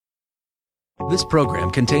This program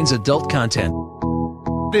contains adult content.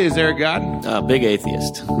 Is there a God? Big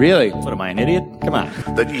atheist. Really? What am I, an idiot? Come on.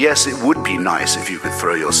 That yes, it would be nice if you could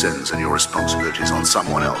throw your sins and your responsibilities on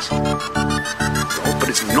someone else. But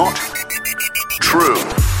it's not true.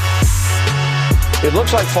 It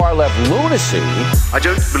looks like far-left lunacy. I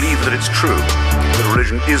don't believe that it's true that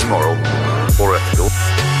religion is moral or ethical.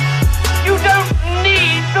 You don't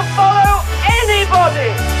need to follow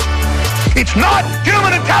anybody! It's not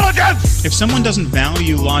human intelligence! If someone doesn't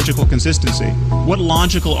value logical consistency, what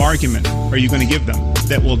logical argument are you going to give them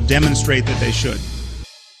that will demonstrate that they should?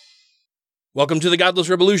 Welcome to the Godless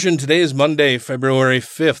Revolution. Today is Monday, February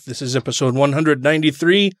 5th. This is episode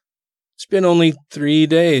 193. It's been only 3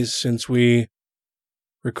 days since we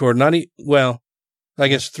recorded. I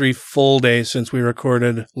guess 3 full days since we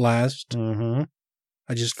recorded last. Mm-hmm.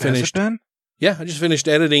 I just finished. I just finished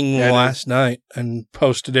editing last night and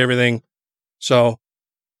posted everything. So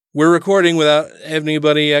we're recording without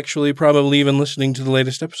anybody actually probably even listening to the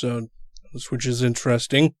latest episode, which is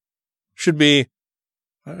interesting. Should be.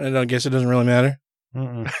 I guess it doesn't really matter.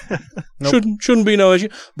 Nope. Shouldn't be no issue.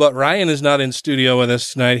 But Ryan is not in studio with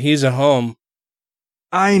us tonight. He's at home.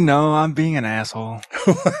 I know, I'm being an asshole.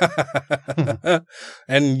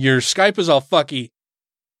 And your Skype is all fucky.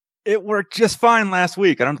 It worked just fine last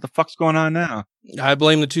week. I don't know what the fuck's going on now. I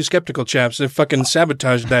blame the two skeptical chaps. They fucking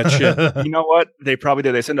sabotaged that shit. You know what? They probably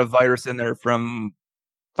did. They sent a virus in there from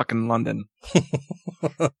fucking London.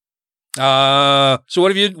 So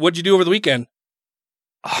what'd you do over the weekend?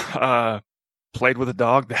 Played with a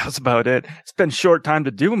dog. That was about it. It's been short time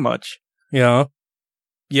to do much. Yeah,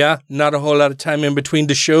 not a whole lot of time in between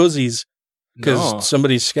the showsies because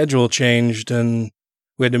somebody's schedule changed and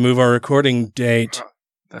we had to move our recording date.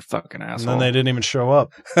 That fucking asshole. And then they didn't even show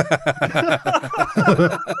up.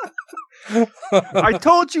 I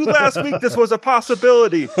told you last week this was a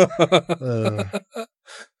possibility.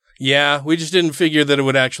 Yeah, we just didn't figure that it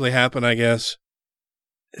would actually happen, I guess.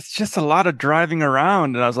 It's just a lot of driving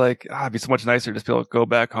around, and I was like, it'd be so much nicer to just be able to go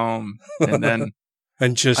back home. And then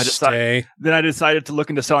and just stay. Then I decided to look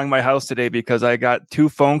into selling my house today because I got 2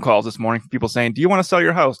 phone calls this morning from people saying, do you want to sell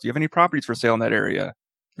your house? Do you have any properties for sale in that area?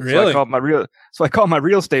 Really? So I called my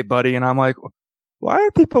real estate buddy, and I'm like, why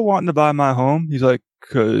are people wanting to buy my home? He's like,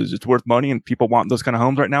 because it's worth money, and people want those kind of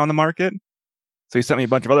homes right now in the market. So he sent me a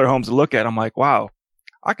bunch of other homes to look at. I'm like, wow,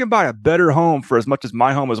 I can buy a better home for as much as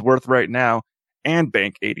my home is worth right now and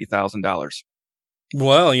bank $80,000.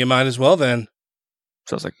 Well, you might as well then.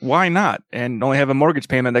 So I was like, why not? And only have a mortgage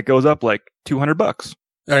payment that goes up like $200.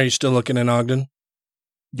 Are you still looking in Ogden?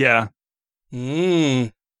 Yeah.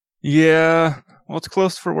 Yeah. Well, it's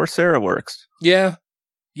close for where Sarah works. Yeah.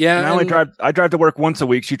 And I drive to work once a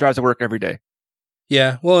week. She drives to work every day.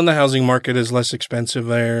 Yeah. Well, and the housing market is less expensive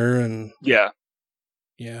there, and yeah,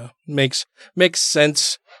 makes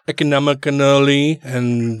sense economically,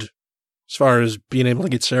 and as far as being able to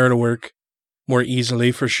get Sarah to work more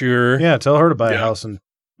easily, for sure. Yeah, tell her to buy a house in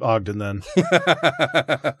Ogden then.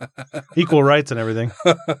 Equal rights and everything.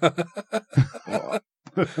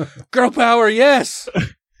 Girl power, yes.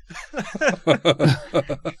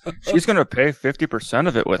 She's going to pay 50%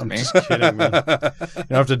 of it with me. I'm just kidding, man. You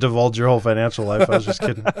don't have to divulge your whole financial life. I was just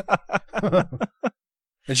kidding.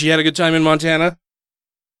 And she had a good time in Montana?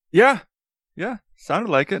 Yeah.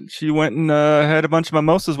 Sounded like it. She went and had a bunch of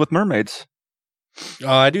mimosas with mermaids. Oh,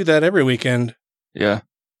 I do that every weekend. Yeah.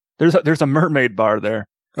 There's a mermaid bar there.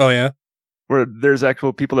 Oh, yeah? Where there's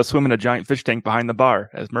actual people that swim in a giant fish tank behind the bar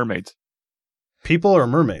as mermaids. People or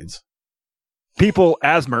mermaids? People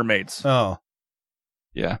as mermaids. Oh.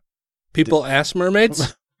 Yeah. People as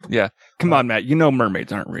mermaids? Yeah. Come on, Matt. You know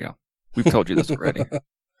mermaids aren't real. We've told you this already.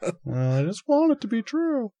 Well, I just want it to be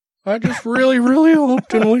true. I just really, really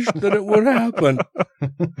hoped and wished that it would happen.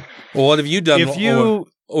 Well, what have you done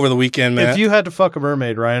over the weekend, Matt? If you had to fuck a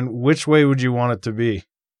mermaid, Ryan, which way would you want it to be?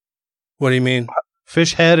 What do you mean?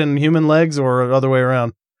 Fish head and human legs, or the other way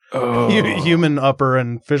around? Oh. Human upper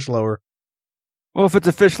and fish lower. Well, if it's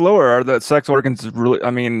a fish lower, are the sex organs really,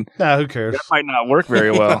 who cares? That might not work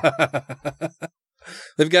very well.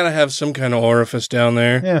 They've got to have some kind of orifice down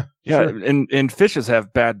there. Yeah. Sure. And fishes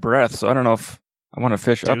have bad breath, so I don't know if I want a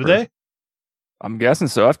fish upper. Do they? I'm guessing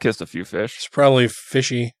so. I've kissed a few fish. It's probably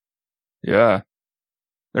fishy. Yeah.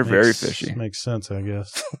 They're very fishy. Makes sense, I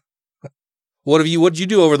guess. What'd you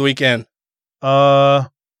do over the weekend? I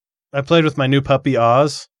played with my new puppy,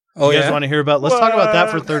 Oz. Oh, you guys want to hear about? Let's talk about that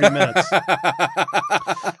for 30 minutes.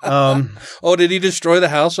 Did he destroy the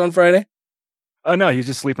house on Friday? No, he's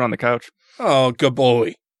just sleeping on the couch. Oh, good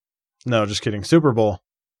boy. No, just kidding. Super Bowl.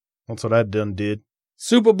 That's what I did.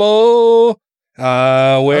 Super Bowl.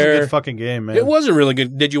 That was a good fucking game, man. It was a really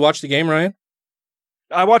good. Did you watch the game, Ryan?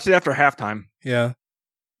 I watched it after halftime. Yeah.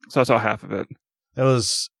 So I saw half of it. It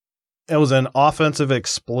was an offensive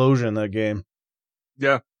explosion, that game.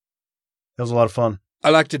 Yeah. It was a lot of fun. I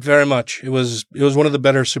liked it very much. It was one of the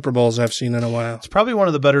better Super Bowls I've seen in a while. It's probably one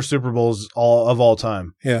of the better Super Bowls of all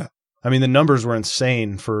time. Yeah. I mean, the numbers were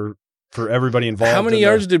insane for everybody involved. How many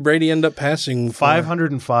yards did Brady end up passing for?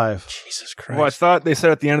 505. Jesus Christ. Well, I thought they said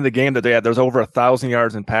at the end of the game that there was over 1,000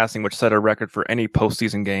 yards in passing, which set a record for any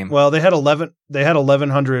postseason game. Well, they had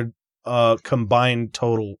 1,100 combined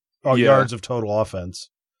total yards of total offense,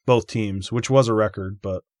 both teams, which was a record.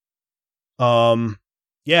 But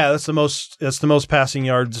yeah, that's the most passing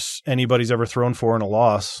yards anybody's ever thrown for in a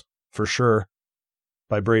loss, for sure,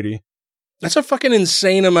 by Brady. That's a fucking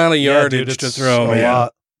insane amount of yardage to throw. A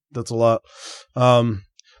lot. That's a lot.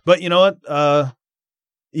 But you know what?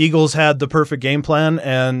 Eagles had the perfect game plan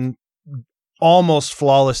and almost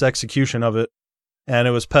flawless execution of it. And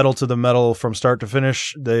it was pedal to the metal from start to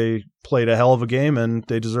finish. They played a hell of a game and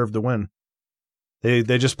they deserved the win. They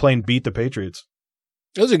just plain beat the Patriots.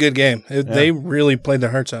 It was a good game. They really played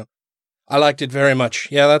their hearts out. I liked it very much.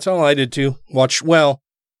 Yeah, that's all I did too. Watch,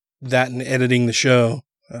 that and editing the show.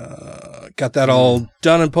 Got that all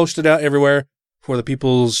done and posted out everywhere for the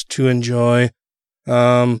peoples to enjoy.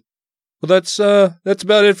 Well, that's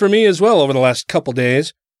about it for me as well over the last couple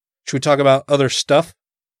days. Should we talk about other stuff?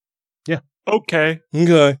 Yeah. Okay.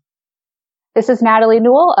 This is Natalie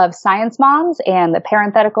Newell of Science Moms and the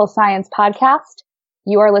Parenthetical Science Podcast.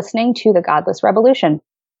 You are listening to The Godless Revolution.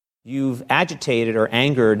 You've agitated or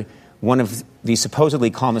angered one of the supposedly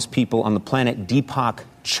calmest people on the planet, Deepak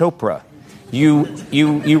Chopra.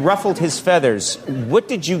 You ruffled his feathers. What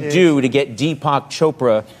did you do to get Deepak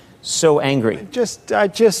Chopra so angry? I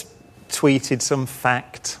just tweeted some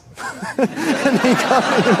fact. And he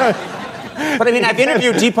got, But I mean, I've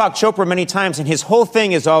interviewed Deepak Chopra many times, and his whole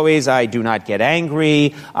thing is always, I do not get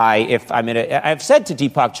angry. I've said to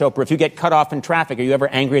Deepak Chopra, if you get cut off in traffic, are you ever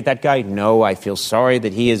angry at that guy? No, I feel sorry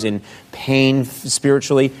that he is in pain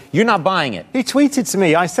spiritually. You're not buying it. He tweeted to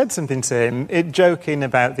me, I said something to him, joking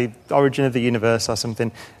about the origin of the universe or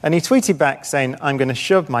something, and he tweeted back saying, I'm going to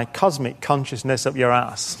shove my cosmic consciousness up your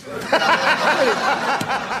ass.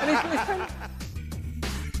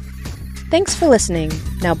 Thanks for listening.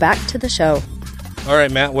 Now back to the show. All right,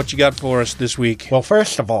 Matt, what you got for us this week? Well,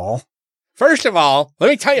 first of all, let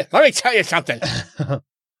me tell you something. I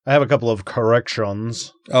have a couple of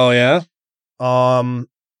corrections. Oh yeah. Gorgon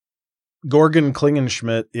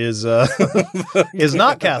Klingenschmidt is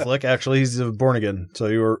not Catholic. Actually, he's born again. So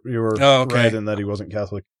you were right in that he wasn't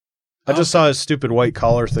Catholic. I just saw his stupid white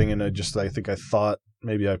collar thing, and I thought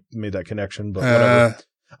maybe I made that connection, but whatever.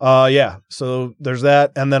 Yeah, so there's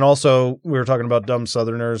that. And then also we were talking about dumb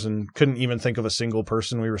Southerners and couldn't even think of a single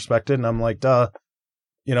person we respected. And I'm like, duh,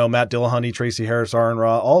 Matt Dillahunty, Tracy Harris, Aaron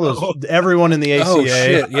Ra, all those, everyone in the ACA. Oh,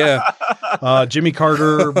 shit, yeah. Jimmy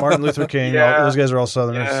Carter, Martin Luther King, all, those guys are all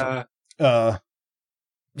Southerners.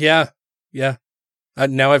 Yeah. Yeah.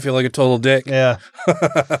 Now I feel like a total dick. Yeah.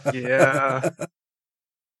 Yeah.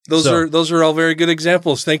 Those are all very good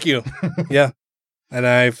examples. Thank you. Yeah. And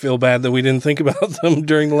I feel bad that we didn't think about them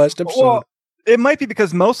during the last episode. Well, it might be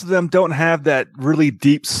because most of them don't have that really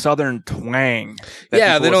deep Southern twang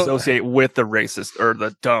that people associate with the racist or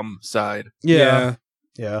the dumb side. Yeah.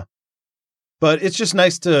 But it's just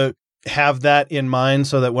nice to have that in mind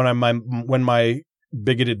so that when my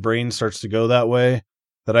bigoted brain starts to go that way,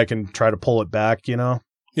 that I can try to pull it back,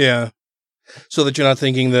 Yeah. So that you're not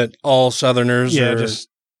thinking that all Southerners are just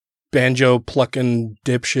banjo plucking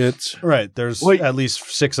dipshits. Right. There's at least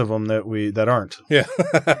 6 of them that aren't. Yeah.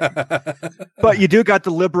 But you do got the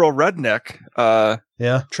liberal redneck.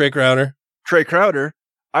 Trey Crowder.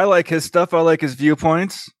 I like his stuff. I like his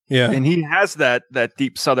viewpoints. Yeah. And he has that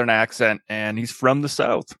deep Southern accent, and he's from the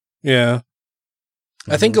South. Yeah.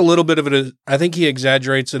 Mm-hmm. I think a little bit of it is, I think he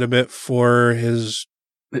exaggerates it a bit for his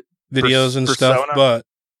videos and stuff,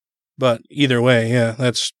 but either way, yeah,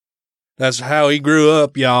 that's how he grew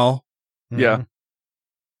up, y'all. Yeah.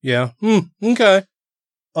 Yeah. Okay.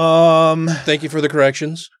 Thank you for the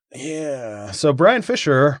corrections. Yeah. So Brian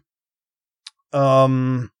Fisher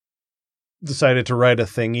decided to write a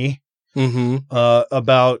thingy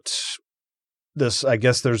about this. I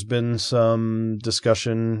guess there's been some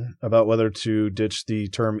discussion about whether to ditch the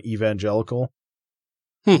term evangelical,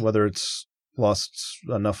 whether it's lost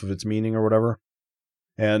enough of its meaning or whatever.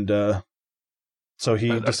 And so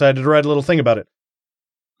he decided to write a little thing about it.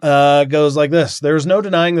 Goes like this. There is no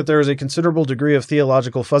denying that there is a considerable degree of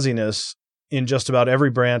theological fuzziness in just about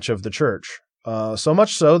every branch of the church. So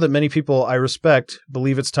much so that many people I respect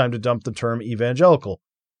believe it's time to dump the term evangelical,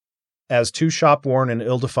 as too shop-worn and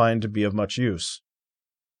ill-defined to be of much use.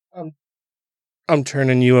 I'm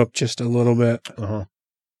turning you up just a little bit.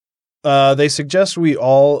 They suggest we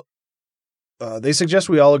all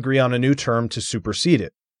agree on a new term to supersede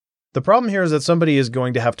it. The problem here is that somebody is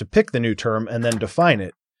going to have to pick the new term and then define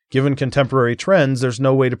it. Given contemporary trends, there's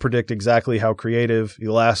no way to predict exactly how creative,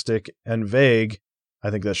 elastic, and vague,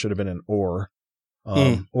 I think that should have been an or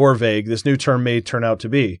vague, this new term may turn out to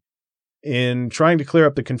be. In trying to clear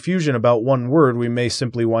up the confusion about one word, we may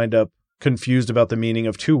simply wind up confused about the meaning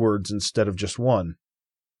of two words instead of just one.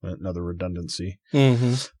 Another redundancy.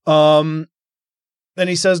 And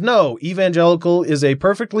he says, no, evangelical is a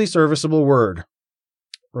perfectly serviceable word.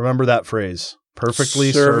 Remember that phrase.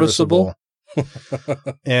 Perfectly serviceable.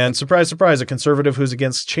 And surprise, surprise, a conservative who's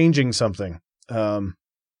against changing something.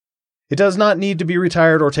 It does not need to be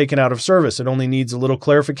retired or taken out of service. It only needs a little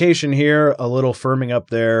clarification here, a little firming up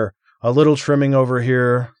there, a little trimming over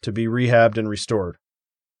here to be rehabbed and restored.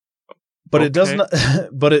 But it does not,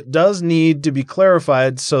 but it does need to be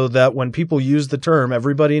clarified so that when people use the term,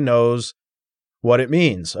 everybody knows what it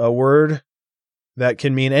means. A word that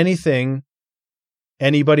can mean anything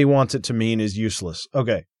anybody wants it to mean is useless.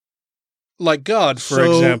 Okay. Like God, for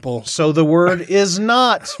example. So the word is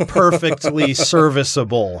not perfectly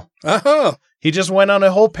serviceable. He just went on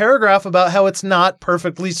a whole paragraph about how it's not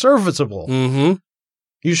perfectly serviceable.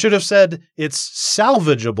 You should have said it's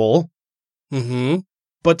salvageable.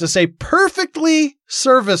 But to say perfectly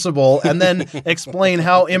serviceable and then explain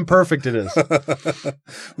how imperfect it is.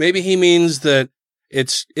 Maybe he means that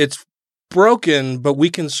it's broken, but we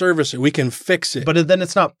can service it. We can fix it. But then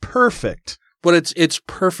it's not perfect. But it's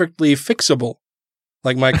perfectly fixable.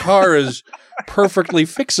 Like my car is perfectly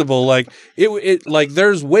fixable. Like it like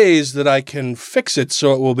there's ways that I can fix it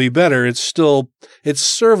so it will be better. It's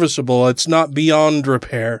serviceable. It's not beyond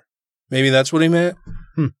repair. Maybe that's what he meant.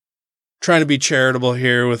 Trying to be charitable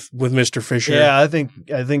here with Mr. Fisher. Yeah, I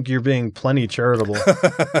think you're being plenty charitable.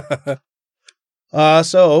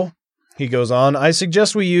 So he goes on, I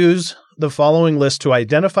suggest we use the following list to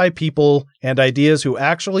identify people and ideas who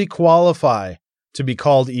actually qualify to be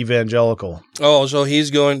called evangelical. Oh, so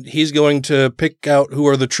he's going to pick out who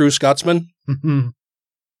are the true Scotsmen?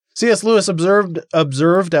 C.S. Lewis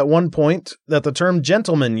observed at one point that the term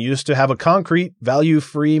gentleman used to have a concrete,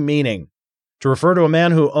 value-free meaning, to refer to a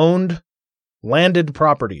man who owned landed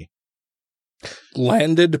property.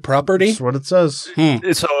 Landed property? That's what it says.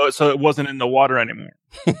 So it wasn't in the water anymore.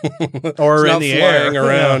 Or in the air. Flying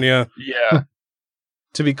around, yeah.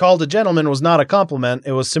 To be called a gentleman was not a compliment.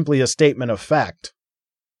 It was simply a statement of fact.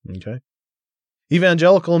 Okay.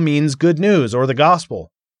 Evangelical means good news or the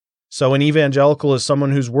gospel. So an evangelical is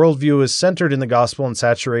someone whose worldview is centered in the gospel and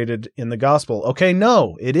saturated in the gospel. Okay,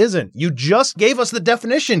 no, it isn't. You just gave us the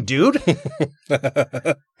definition, dude.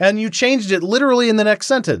 And you changed it literally in the next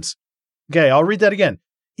sentence. Okay, I'll read that again.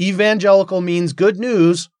 Evangelical means good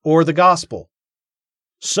news or the gospel.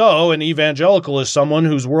 So an evangelical is someone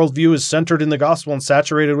whose worldview is centered in the gospel and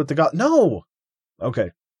saturated with the gospel. No.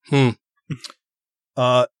 Okay.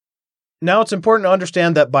 Now it's important to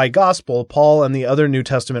understand that by gospel, Paul and the other New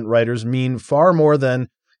Testament writers mean far more than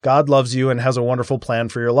God loves you and has a wonderful plan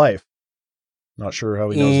for your life. Not sure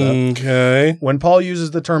how he knows that. Okay. When Paul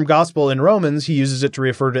uses the term gospel in Romans, he uses it to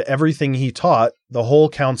refer to everything he taught, the whole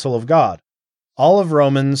counsel of God. All of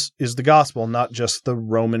Romans is the gospel, not just the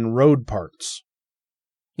Roman road parts.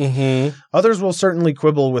 Others will certainly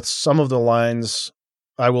quibble with some of the lines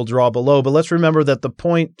I will draw below, but let's remember that the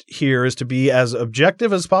point here is to be as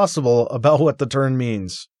objective as possible about what the term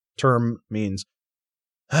means.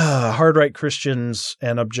 Hard right Christians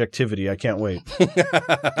and objectivity. I can't wait.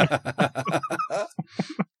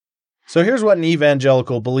 So here's what an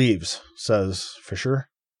evangelical believes, says Fisher.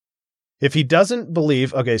 If he doesn't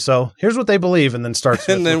believe, okay, so here's what they believe and then starts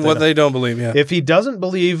with and then what they don't believe, yeah. If he doesn't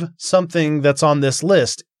believe something that's on this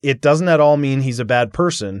list, it doesn't at all mean he's a bad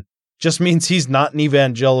person. Just means he's not an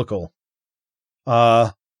evangelical.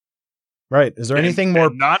 Right. Is there anything more...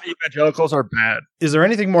 Non-evangelicals are bad. Is there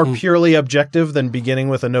anything more purely objective than beginning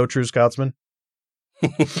with a no true Scotsman?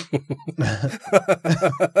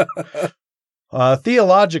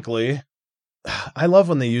 Theologically, I love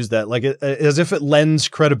when they use that, like as if it lends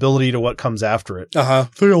credibility to what comes after it.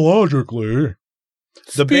 Theologically.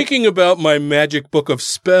 Speaking about my magic book of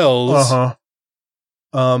spells.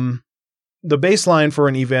 The baseline for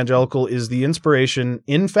an evangelical is the inspiration,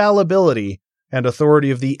 infallibility, and authority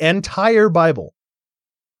of the entire Bible.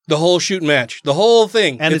 The whole shoot match. The whole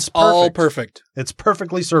thing. And it's all perfect. It's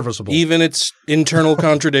perfectly serviceable. Even its internal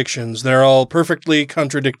contradictions. They're all perfectly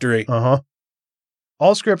contradictory.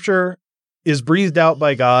 All scripture is breathed out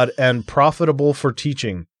by God and profitable for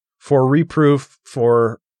teaching, for reproof,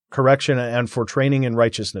 for correction, and for training in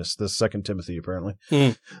righteousness. This 2 Timothy, apparently.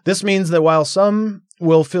 This means that while some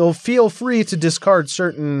will feel free to discard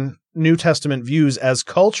certain New Testament views as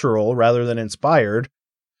cultural rather than inspired,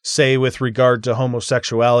 say with regard to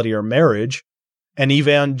homosexuality or marriage, an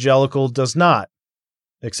evangelical does not,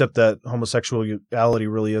 except that homosexuality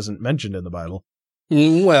really isn't mentioned in the Bible.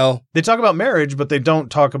 Well, they talk about marriage, but they don't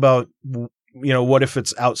talk about, what if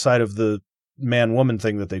it's outside of the man-woman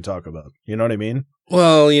thing that they talk about? You know what I mean?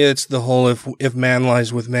 Well, yeah, it's the whole if man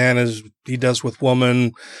lies with man as he does with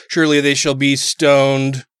woman, surely they shall be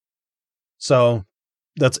stoned. So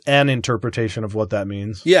that's an interpretation of what that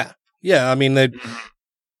means. Yeah. I mean, they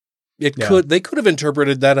could have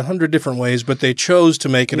interpreted that 100 different ways, but they chose to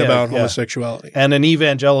make it about homosexuality. And an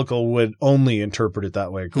evangelical would only interpret it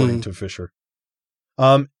that way, according to Fisher.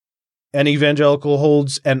 An evangelical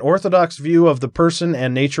holds an orthodox view of the person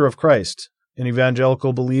and nature of Christ. An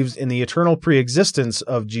evangelical believes in the eternal preexistence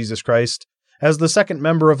of Jesus Christ as the second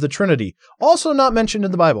member of the Trinity, also not mentioned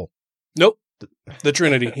in the Bible. Nope. The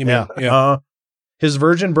Trinity, you mean. Yeah. His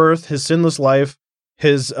virgin birth, his sinless life,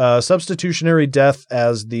 his substitutionary death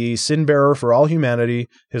as the sin bearer for all humanity,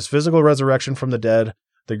 his physical resurrection from the dead,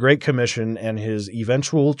 the Great Commission, and his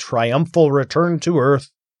eventual triumphal return to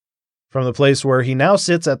earth from the place where he now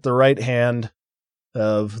sits at the right hand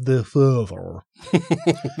of the Father.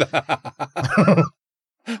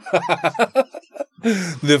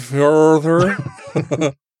 The Father.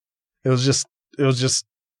 It was just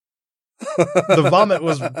the vomit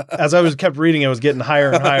was, as I kept reading, it was getting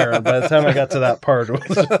higher and higher. And by the time I got to that part,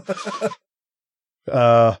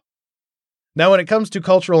 now when it comes to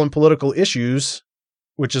cultural and political issues,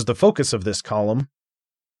 which is the focus of this column,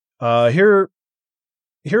 here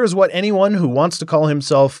is what anyone who wants to call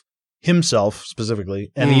himself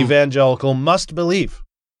specifically, an evangelical must believe.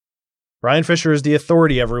 Brian Fisher is the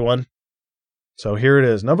authority, everyone. So here it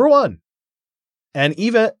is. Number 1, an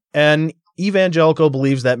evangelical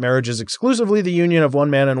believes that marriage is exclusively the union of one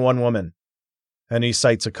man and one woman. And he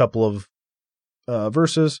cites a couple of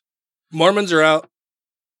verses. Mormons are out.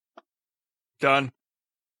 Done.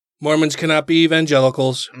 Mormons cannot be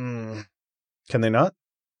evangelicals. Can they not?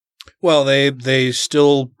 Well, they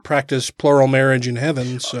still practice plural marriage in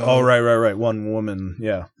heaven. So. Oh, right. One woman.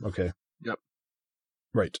 Yeah. Okay. Yep.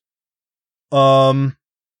 Right.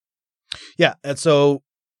 Yeah. And so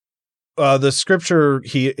the scripture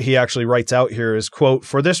he actually writes out here is, quote,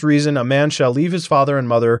 "For this reason, a man shall leave his father and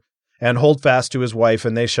mother and hold fast to his wife,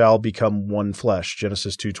 and they shall become one flesh."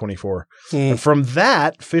 Genesis 2:24. And from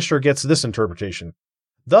that, Fisher gets this interpretation.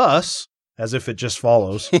 Thus, as if it just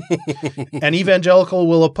follows, an evangelical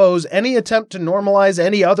will oppose any attempt to normalize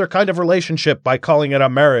any other kind of relationship by calling it a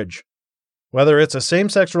marriage, whether it's a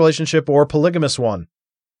same-sex relationship or polygamous one.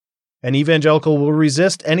 An evangelical will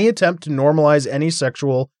resist any attempt to normalize any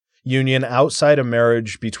sexual union outside of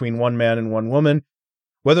marriage between one man and one woman,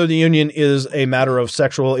 whether the union is a matter of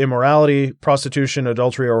sexual immorality, prostitution,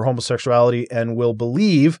 adultery, or homosexuality, and will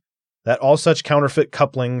believe that all such counterfeit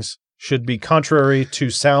couplings should be contrary to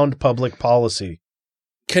sound public policy.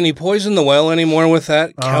 Can he poison the well anymore with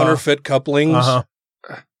that? Counterfeit couplings?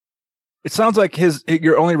 It sounds like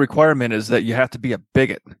your only requirement is that you have to be a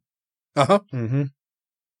bigot. Mm-hmm.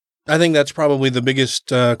 I think that's probably the biggest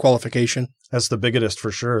qualification. That's the biggest for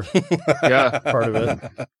sure. Yeah. Part of it.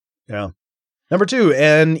 Yeah. Number 2,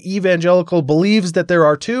 an evangelical believes that there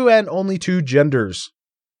are 2 and only 2 genders.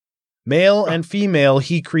 Male and female,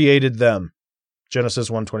 he created them. Genesis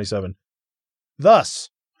 1:27. Thus,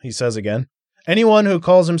 he says again, anyone who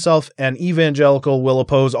calls himself an evangelical will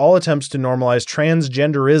oppose all attempts to normalize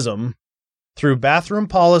transgenderism through bathroom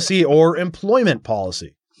policy or employment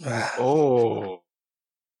policy. Oh.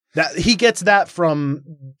 That he gets that from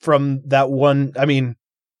that one. I mean,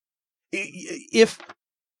 if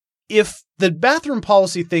the bathroom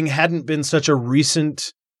policy thing hadn't been such a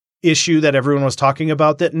recent issue that everyone was talking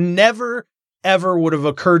about, that never ever would have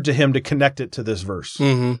occurred to him to connect it to this verse.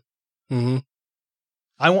 Mm-hmm. Mm-hmm.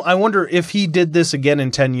 I wonder if he did this again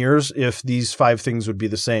in 10 years, if these 5 things would be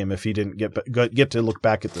the same, if he didn't get to look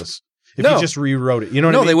back at this. If he just rewrote it. You know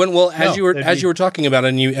what I mean? No, they wouldn't. Well, as you were talking about it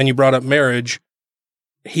and you brought up marriage,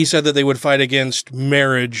 he said that they would fight against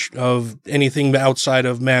marriage of anything outside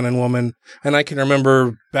of man and woman. And I can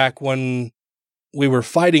remember back when we were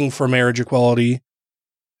fighting for marriage equality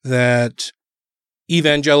that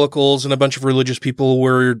evangelicals and a bunch of religious people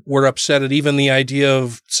were upset at even the idea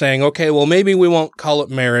of saying, okay, well, maybe we won't call it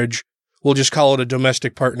marriage. We'll just call it a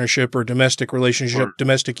domestic partnership or domestic relationship,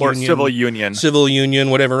 domestic union. Or civil union. Civil union,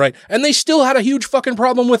 whatever, right? And they still had a huge fucking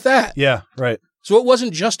problem with that. Yeah, right. So it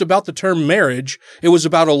wasn't just about the term marriage. It was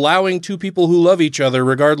about allowing two people who love each other,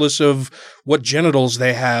 regardless of what genitals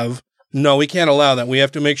they have. No, we can't allow that. We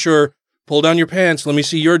have to make sure, pull down your pants, let me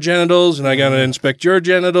see your genitals, and I got to inspect your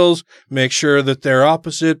genitals, make sure that they're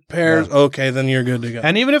opposite pairs. Yeah. Okay, then you're good to go.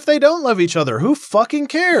 And even if they don't love each other, who fucking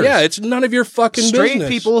cares? Yeah, it's none of your fucking business. Straight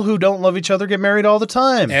people who don't love each other get married all the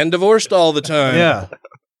time. And divorced all the time. Yeah.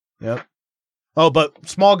 Yep. Oh, but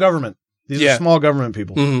small government. These are small government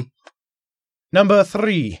people. Mm-hmm. Number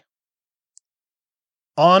 3.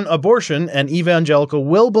 On abortion, an evangelical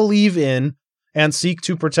will believe in and seek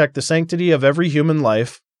to protect the sanctity of every human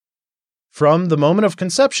life from the moment of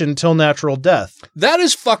conception till natural death. That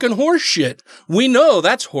is fucking horseshit. We know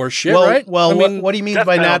that's horseshit, right? Well, what he means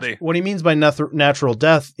by natural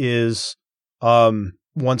death is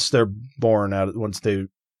once they're born out, once they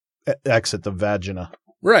exit the vagina.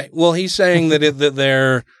 Right. Well, he's saying that that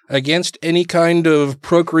they're against any kind of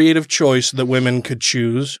procreative choice that women could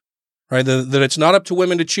choose, right? That it's not up to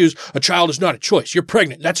women to choose. A child is not a choice. You're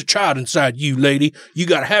pregnant. That's a child inside you, lady. You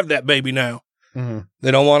got to have that baby now. Mm-hmm.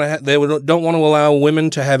 They don't want to. They don't want to allow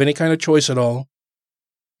women to have any kind of choice at all.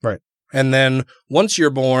 Right. And then once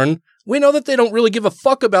you're born, we know that they don't really give a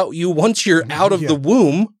fuck about you once you're out of the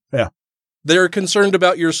womb. Yeah. They're concerned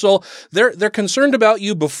about your soul. They're concerned about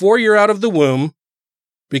you before you're out of the womb.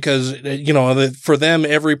 Because, for them,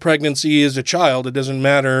 every pregnancy is a child. It doesn't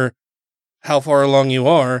matter how far along you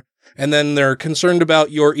are. And then they're concerned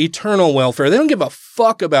about your eternal welfare. They don't give a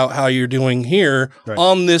fuck about how you're doing here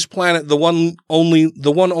on this planet, the one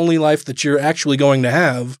only life that you're actually going to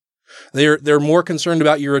have. They're more concerned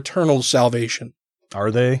about your eternal salvation.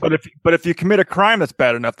 Are they? But if you commit a crime that's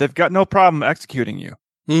bad enough, they've got no problem executing you.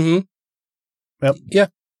 Mm-hmm. Yep. Yeah.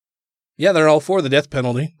 Yeah, they're all for the death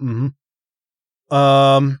penalty. Mm-hmm.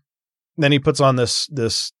 Then he puts on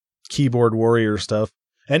this keyboard warrior stuff.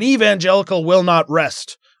 An evangelical will not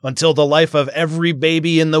rest until the life of every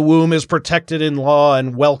baby in the womb is protected in law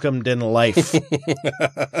and welcomed in life.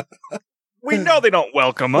 We know they don't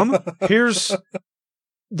welcome them. Here's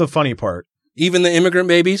the funny part. Even the immigrant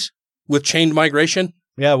babies with chained migration?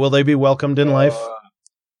 Yeah, will they be welcomed in life?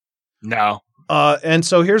 No. And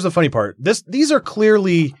so here's the funny part. These are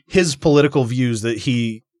clearly his political views that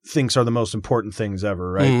he thinks are the most important things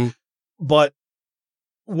ever, right? Mm. But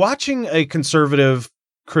watching a conservative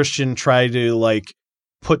Christian try to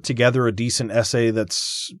put together a decent essay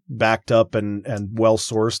that's backed up and well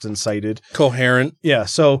sourced and cited, coherent. Yeah.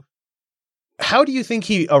 So how do you think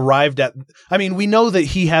he arrived at? I mean, we know that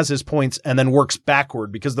he has his points and then works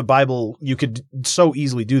backward because the Bible you could so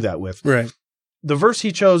easily do that with. Right. The verse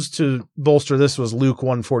he chose to bolster this was Luke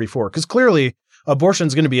 1:44, because clearly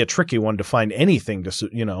abortion's going to be a tricky one to find anything to,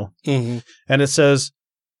 Mm-hmm. And it says,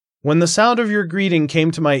 when the sound of your greeting came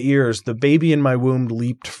to my ears, the baby in my womb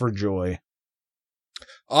leaped for joy.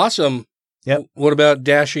 Awesome. Yep. What about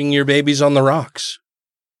dashing your babies on the rocks?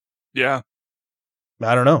 Yeah.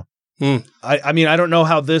 I don't know. I mean, I don't know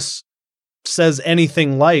how this says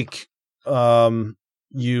anything like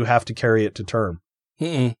you have to carry it to term.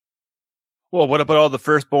 Mm-mm. Well, what about all the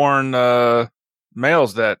firstborn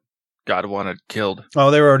males that God wanted killed?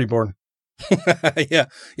 Oh, they were already born. Yeah,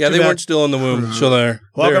 they weren't still in the womb, so they're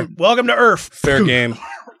welcome to Earth. Fair game.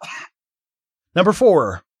 Number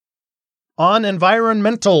 4, on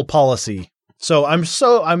environmental policy. So I'm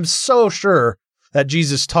so sure that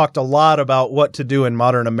Jesus talked a lot about what to do in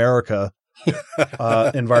modern America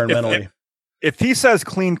environmentally. If he says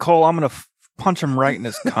clean coal, I'm going to punch him right in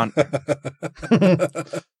his cunt.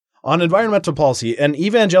 On environmental policy, an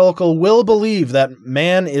evangelical will believe that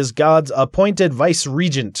man is God's appointed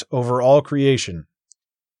vice-regent over all creation.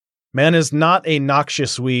 Man is not a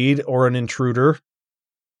noxious weed or an intruder.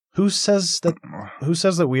 Who says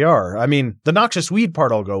that we are? I mean, the noxious weed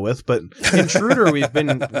part I'll go with, but intruder, we've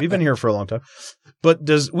been here for a long time. But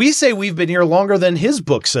we say we've been here longer than his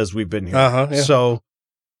book says we've been here. Yeah. So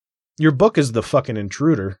your book is the fucking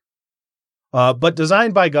intruder. But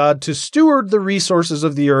designed by God to steward the resources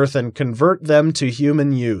of the earth and convert them to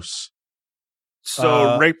human use.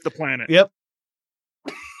 So rape the planet. Yep.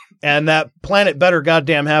 And that planet better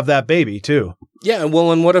goddamn have that baby too. Yeah,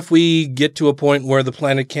 well, and what if we get to a point where the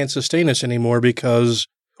planet can't sustain us anymore because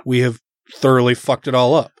we have thoroughly fucked it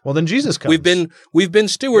all up? Well, then Jesus comes. We've been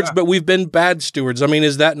stewards, but we've been bad stewards. I mean,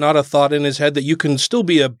 is that not a thought in his head that you can still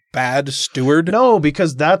be a bad steward? No,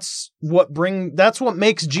 because that's what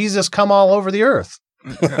makes Jesus come all over the earth.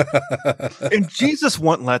 And Jesus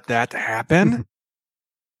won't let that happen.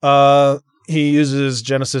 He uses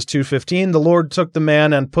Genesis 2:15. The Lord took the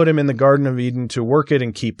man and put him in the Garden of Eden to work it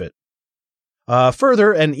and keep it.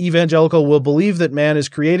 Further, an evangelical will believe that man is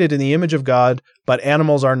created in the image of God, but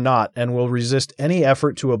animals are not, and will resist any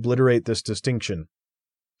effort to obliterate this distinction.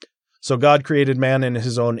 So God created man in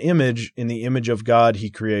his own image. In the image of God, he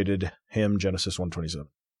created him, Genesis 1:27.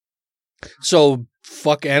 So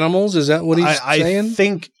fuck animals? Is that what he's saying?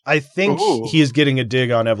 I think he is getting a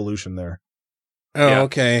dig on evolution there. Oh, yeah.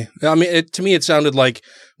 Okay. I mean, to me, it sounded like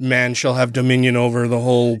man shall have dominion over the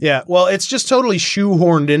whole. Yeah. Well, it's just totally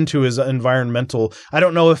shoehorned into his environmental. I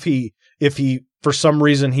don't know if he, for some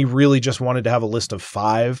reason, he really just wanted to have a list of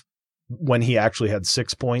 5 when he actually had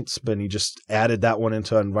 6 points, but he just added that one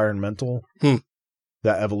into environmental.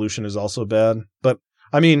 That evolution is also bad. But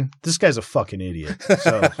I mean, this guy's a fucking idiot.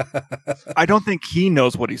 So I don't think he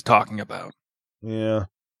knows what he's talking about. Yeah.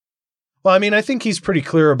 Well, I mean, I think he's pretty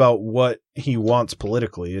clear about what he wants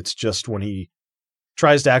politically. It's just when he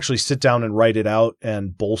tries to actually sit down and write it out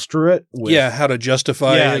and bolster it. How to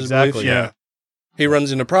justify his exactly. beliefs. Yeah. He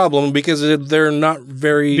runs into a problem because they're not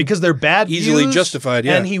very... Because they're bad easily views, justified,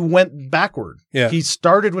 yeah. And he went backward. Yeah. He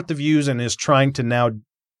started with the views and is trying to now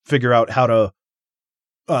figure out how to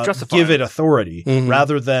give it authority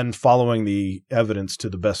rather than following the evidence to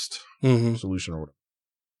the best solution or whatever.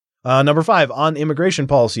 Number 5, on immigration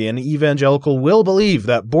policy, an evangelical will believe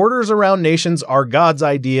that borders around nations are God's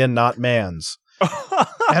idea, not man's,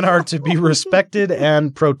 and are to be respected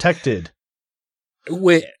and protected.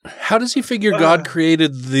 Wait, how does he figure God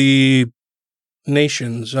created the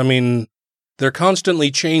nations? I mean, they're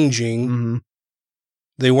constantly changing.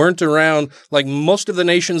 They weren't around, like most of the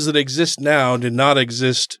nations that exist now did not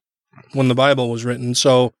exist when the Bible was written.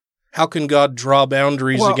 So how can God draw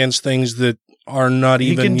boundaries against things that are not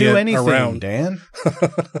even can do yet anything, around? Dan.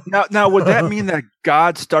 Now, would that mean that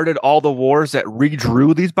God started all the wars that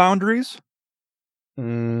redrew these boundaries?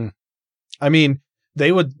 I mean,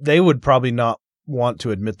 they would probably not want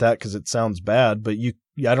to admit that because it sounds bad, but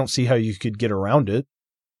I don't see how you could get around it.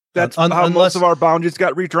 That's how most of our boundaries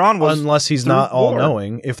got redrawn. Unless he's not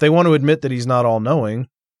all-knowing. If they want to admit that he's not all-knowing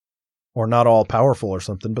or not all-powerful or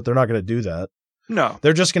something, but they're not going to do that. No.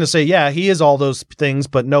 They're just going to say, yeah, he is all those things,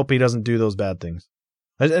 but nope, he doesn't do those bad things.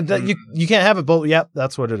 You can't have it both. Yep,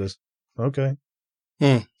 that's what it is. Okay.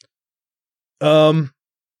 Yeah.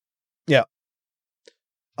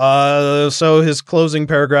 So his closing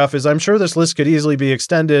paragraph is, I'm sure this list could easily be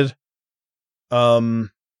extended. But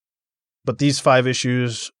these 5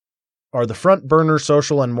 issues are the front burner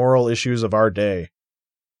social and moral issues of our day.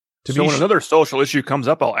 So when another social issue comes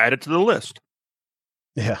up, I'll add it to the list.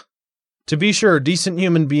 Yeah. To be sure, decent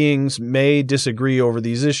human beings may disagree over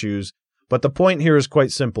these issues, but the point here is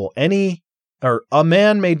quite simple. A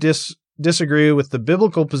man may disagree with the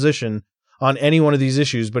biblical position on any one of these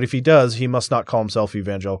issues, but if he does, he must not call himself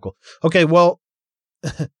evangelical. Okay, well,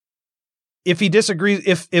 if he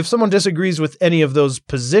disagrees, if someone disagrees with any of those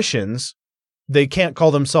positions, they can't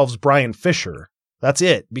call themselves Brian Fisher. That's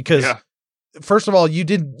it. Because first of all, you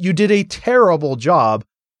did a terrible job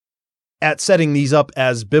at setting these up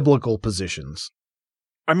as biblical positions.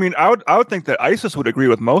 I mean, I would think that ISIS would agree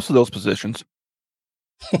with most of those positions.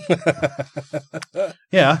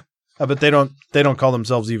 Yeah. But they don't call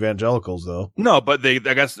themselves evangelicals though. No, but I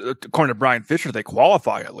guess according to Brian Fisher, they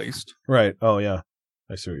qualify at least. Right. Oh yeah.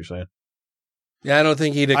 I see what you're saying. Yeah, I don't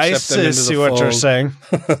think he'd accept them into the see fold. What you're saying.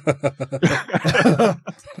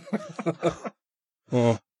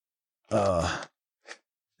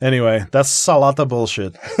 Anyway, that's a lot of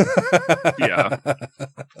bullshit. Yeah.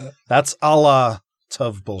 That's a lot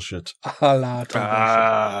of bullshit. A lot of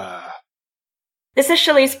bullshit. This is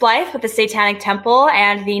Shalice Blythe with the Satanic Temple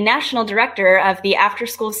and the National Director of the After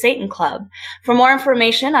School Satan Club. For more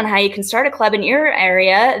information on how you can start a club in your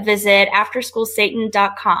area, visit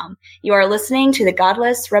afterschoolsatan.com. You are listening to the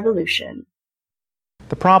Godless Revolution.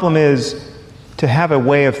 The problem is to have a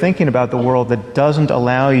way of thinking about the world that doesn't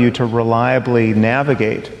allow you to reliably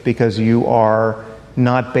navigate because you are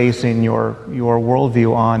not basing your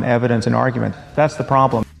worldview on evidence and argument. That's the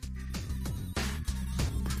problem.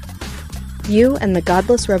 You and the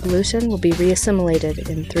Godless Revolution will be reassimilated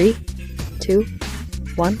in 3, 2,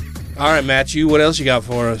 1. All right, Matthew, what else you got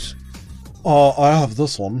for us? I have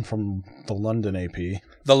this one from the London AP.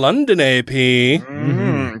 The London AP?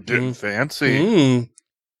 Getting fancy.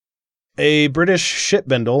 A British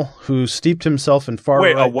shitbindle who steeped himself in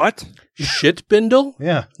far-right... Wait, a what? Shitbindle?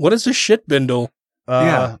 Yeah. What is a shitbindle?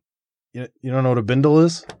 Yeah. You don't know what a bindle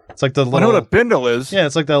is? It's like the little... I know what a bindle is. Yeah,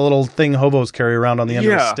 it's like that little thing hobos carry around on the end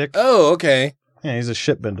of a stick. Oh, okay. Yeah, he's a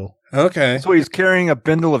shit bindle. Okay. So he's carrying a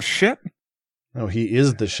bindle of shit? No, he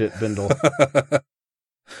is the shit bindle.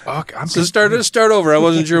 Okay, so start over. I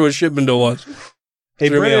wasn't sure what shit bindle was.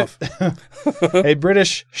 A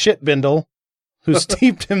British shit bindle who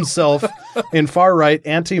steeped himself in far-right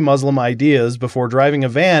anti-Muslim ideas before driving a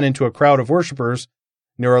van into a crowd of worshippers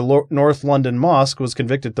near a North London mosque, was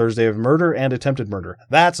convicted Thursday of murder and attempted murder.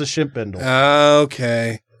 That's a Schimpbindel.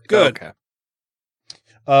 Okay. Good.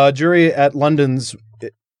 Okay. Jury at London's...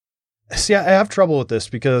 See, I have trouble with this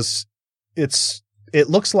because it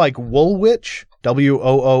looks like Woolwich,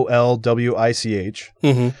 Woolwich,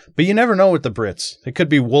 but you never know with the Brits. It could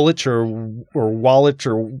be Woolwich or Woolwich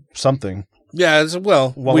or something. Yeah,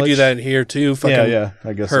 well, Woolwich. We do that here too. Fucking yeah,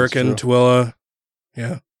 I guess Hurricane, Twilla.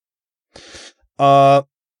 Yeah.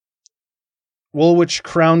 Woolwich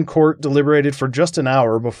Crown Court deliberated for just an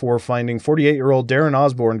hour before finding 48-year-old Darren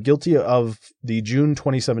Osborne guilty of the June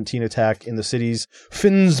 2017 attack in the city's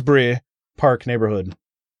Finsbury Park neighborhood.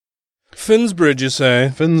 Finsbury, you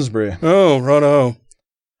say? Finsbury. Oh, righto.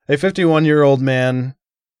 A 51-year-old man,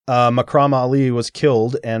 Makram Ali, was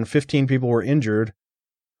killed and 15 people were injured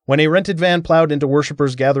when a rented van plowed into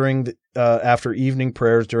worshippers gathering after evening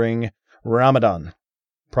prayers during Ramadan.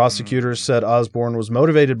 Prosecutors said Osborne was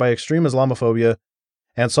motivated by extreme Islamophobia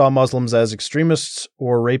and saw Muslims as extremists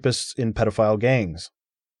or rapists in pedophile gangs.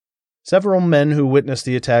 Several men who witnessed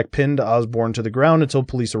the attack pinned Osborne to the ground until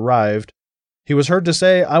police arrived. He was heard to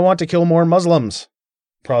say, "I want to kill more Muslims,"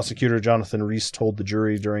 prosecutor Jonathan Rees told the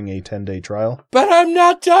jury during a 10-day trial. But I'm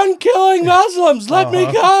not done killing Muslims. Let me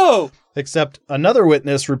go. Except another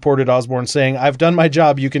witness reported Osborne saying, "I've done my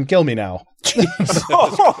job. You can kill me now."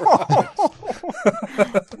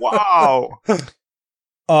 Wow.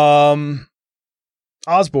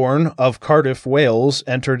 Osborne of Cardiff, Wales,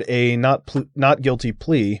 entered a not guilty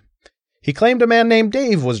plea. He claimed a man named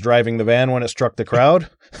Dave was driving the van when it struck the crowd.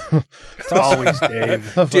 It's always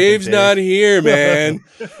Dave. Dave's not here, man.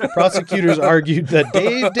 Prosecutors argued that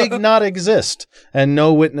Dave did not exist, and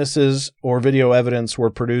no witnesses or video evidence were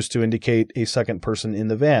produced to indicate a second person in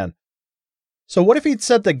the van. So what if he'd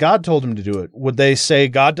said that God told him to do it? Would they say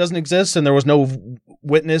God doesn't exist and there was no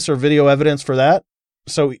witness or video evidence for that?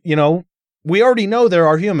 So, we already know there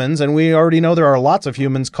are humans, and we already know there are lots of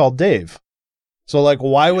humans called Dave. So,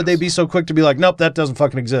 why would they be so quick to be like, nope, that doesn't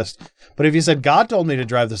fucking exist? But if you said, God told me to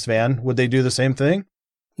drive this van, would they do the same thing?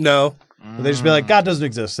 No. Would they just be like, God doesn't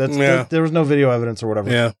exist? There was no video evidence or whatever.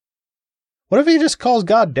 Yeah. What if he just calls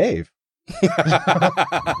God Dave?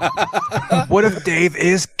 What if Dave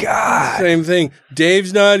is God? Same thing.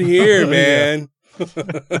 Dave's not here, man.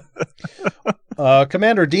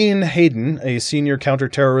 Commander Dean Hayden, a senior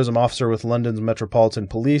counterterrorism officer with London's Metropolitan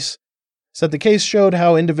Police, said the case showed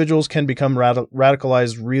how individuals can become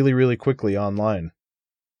radicalized really, really quickly online.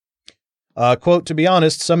 Quote, "To be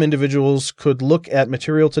honest, some individuals could look at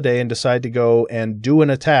material today and decide to go and do an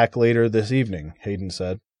attack later this evening," Hayden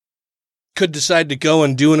said. Could decide to go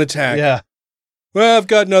and do an attack. Yeah. Well, I've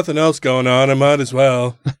got nothing else going on. I might as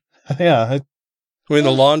well. Yeah. I mean,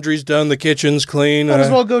 the laundry's done, the kitchen's clean. Might as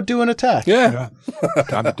well go do an attack. Yeah.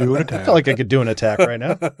 Time to do an I attack. feel like I could do an attack right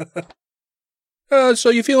now. So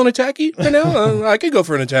you feeling attacky right now? I could go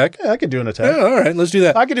for an attack. Yeah, I could do an attack. Yeah, all right, let's do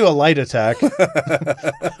that. I could do a light attack.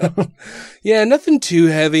 Yeah, nothing too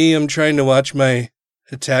heavy. I'm trying to watch my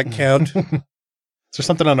attack count. Is there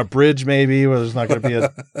something on a bridge maybe where there's not going to be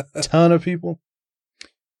a ton of people?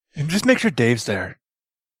 And just make sure Dave's there.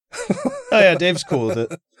 Oh yeah, Dave's cool with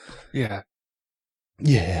it. Yeah.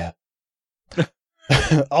 Yeah.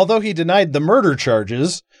 Although he denied the murder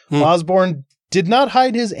charges, Osborne did not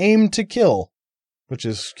hide his aim to kill, which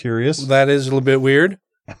is curious. That is a little bit weird.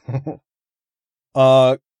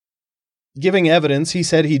 Giving evidence, he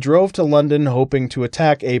said he drove to London hoping to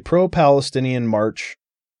attack a pro-Palestinian march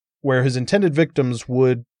where his intended victims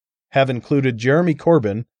would have included Jeremy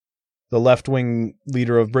Corbyn, the left-wing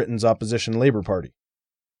leader of Britain's opposition Labour Party.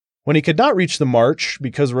 When he could not reach the march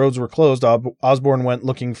because roads were closed, Osborne went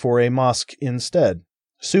looking for a mosque instead.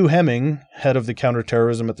 Sue Hemming, head of the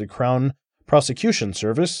counterterrorism at the Crown Prosecution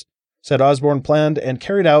Service, said Osborne planned and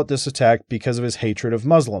carried out this attack because of his hatred of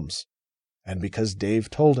Muslims. And because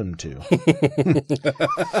Dave told him to.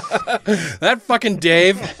 That fucking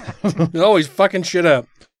Dave. He's always fucking shit up.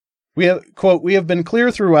 We have, quote, "We have been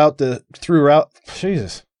clear throughout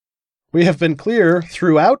Jesus. We have been clear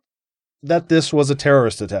throughout that this was a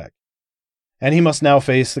terrorist attack. And he must now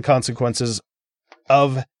face the consequences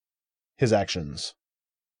of his actions."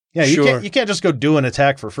 Yeah, you can't just go do an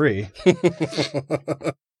attack for free.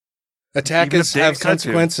 Attackers have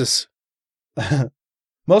consequences.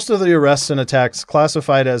 Most of the arrests and attacks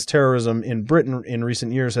classified as terrorism in Britain in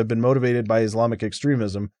recent years have been motivated by Islamic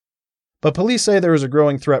extremism, but police say there is a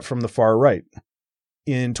growing threat from the far right.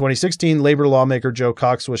 In 2016, Labour lawmaker Joe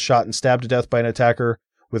Cox was shot and stabbed to death by an attacker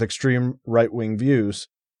with extreme right-wing views.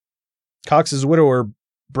 Cox's widower,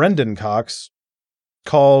 Brendan Cox,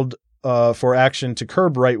 called for action to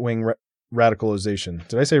curb right-wing radicalization.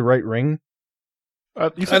 Did I say right ring? I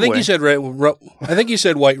think you said I think you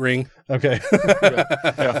said white ring. Okay.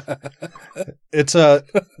 Yeah. It's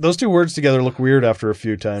those two words together look weird after a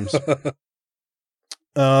few times.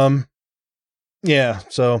 Yeah,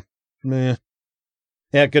 so yeah,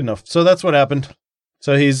 good enough. So that's what happened.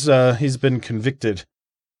 So he's been convicted.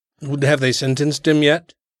 Have they sentenced him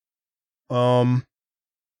yet?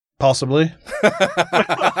 Possibly. I'm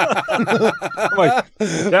like,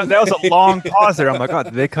 that was a long pause there. I'm like, God,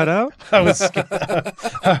 did they cut out? I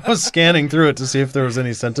was scanning through it to see if there was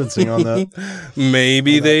any sentencing on that.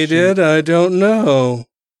 Maybe they did. I don't know.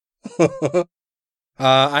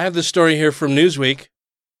 I have this story here from Newsweek.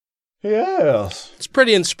 Yes. It's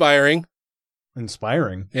pretty inspiring.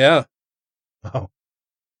 Inspiring? Yeah. Oh.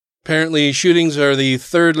 Apparently, shootings are the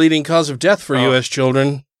third leading cause of death for U.S.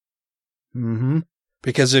 children. Mm-hmm.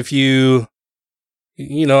 Because if I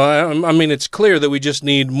mean, it's clear that we just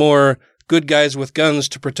need more good guys with guns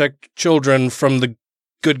to protect children from the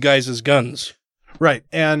good guys as guns. Right.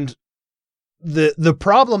 And the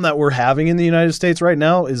problem that we're having in the United States right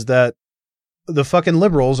now is that the fucking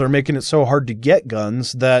liberals are making it so hard to get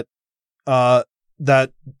guns that a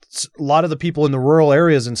lot of the people in the rural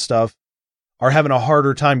areas and stuff are having a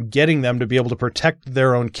harder time getting them to be able to protect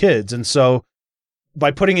their own kids. And so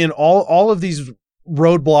by putting in all of these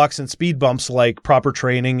roadblocks and speed bumps, like proper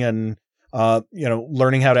training and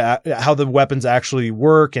learning how the weapons actually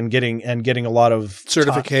work and getting a lot of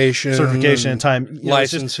certification and time,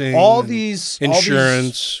 licensing, all these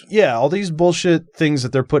insurance, all these bullshit things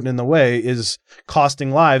that they're putting in the way is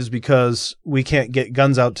costing lives because we can't get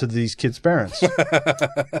guns out to these kids' parents.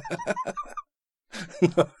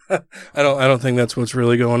 I don't think that's what's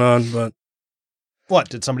really going on, but what,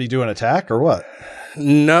 did somebody do an attack or what?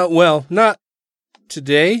 No, well, not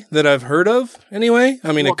today that I've heard of anyway.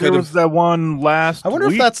 I mean, it could have. There was that one last I wonder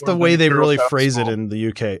if that's the way they really phrase it in the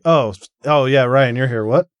UK. Oh yeah, Ryan, you're here.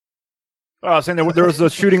 What? I was saying there was a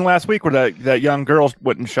shooting last week where that young girl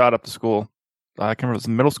went and shot up the school. I can't remember if it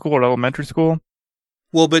was middle school or elementary school.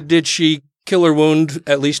 Well, but did she kill or wound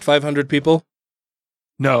at least 500 people?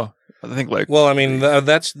 No, I think like. Well, I mean,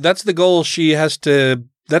 that's the goal. She has to.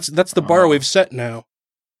 That's the bar we've set now.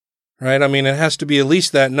 Right? I mean, it has to be at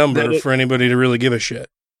least that number for anybody to really give a shit.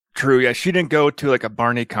 True, yeah. She didn't go to like a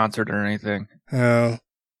Barney concert or anything. Oh.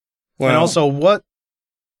 Well, and also, what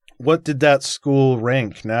did that school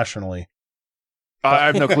rank nationally? I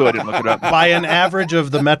have no clue. I didn't look it up. By an average of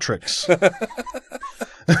the metrics.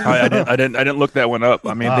 I didn't look that one up.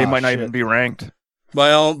 I mean, they might not even be ranked.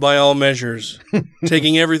 By all measures,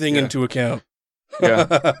 taking everything into account.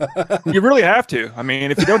 Yeah, you really have to. I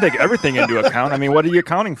mean, if you don't take everything into account, I mean, what are you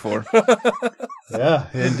accounting for? Yeah,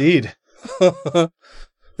 indeed.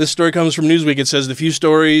 This story comes from Newsweek. It says the few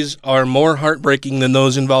stories are more heartbreaking than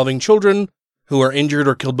those involving children who are injured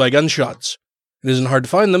or killed by gunshots. It isn't hard to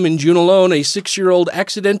find them. In June alone, a 6-year-old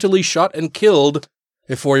accidentally shot and killed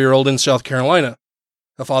a 4-year-old in South Carolina.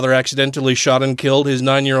 A father accidentally shot and killed his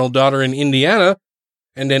 9-year-old daughter in Indiana,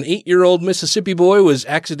 and an 8-year-old Mississippi boy was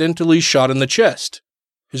accidentally shot in the chest.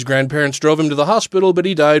 His grandparents drove him to the hospital, but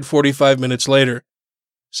he died 45 minutes later.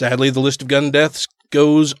 Sadly, the list of gun deaths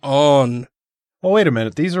goes on. Well, wait a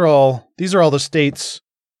minute. These are all the states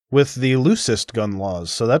with the loosest gun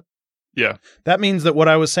laws. So that means that what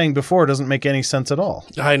I was saying before doesn't make any sense at all.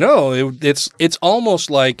 I know. It's almost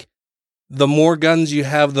like the more guns you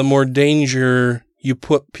have, the more danger you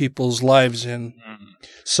put people's lives in.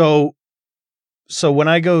 So when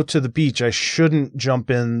I go to the beach, I shouldn't jump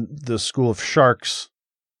in the school of sharks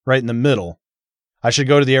right in the middle. I should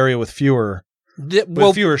go to the area with fewer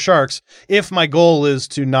sharks. If my goal is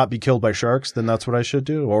to not be killed by sharks, then that's what I should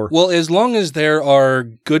do. Or as long as there are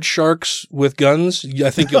good sharks with guns, I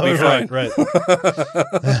think you'll be fine. Right.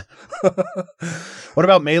 What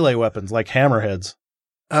about melee weapons like hammerheads?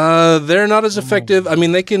 They're not as effective. I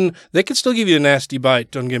mean, they can still give you a nasty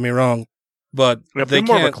bite. Don't get me wrong, but they're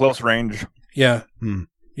more of a close range. Yeah.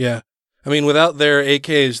 Yeah. I mean, without their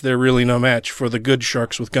AKs, they're really no match for the good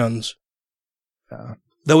sharks with guns.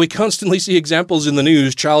 Though we constantly see examples in the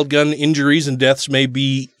news, child gun injuries and deaths may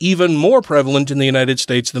be even more prevalent in the United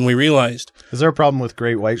States than we realized. Is there a problem with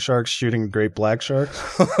great white sharks shooting great black sharks?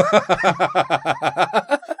 I'm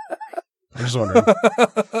just wondering.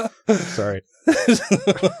 Sorry.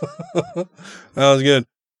 That was good.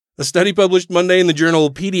 A study published Monday in the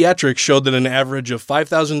journal Pediatrics showed that an average of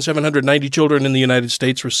 5,790 children in the United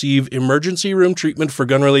States receive emergency room treatment for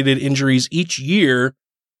gun-related injuries each year,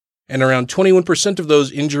 and around 21% of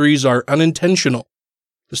those injuries are unintentional.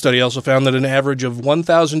 The study also found that an average of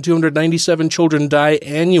 1,297 children die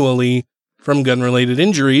annually from gun-related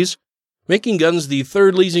injuries, making guns the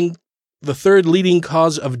third leading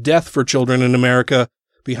cause of death for children in America,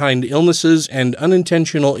 behind illnesses and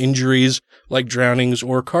unintentional injuries like drownings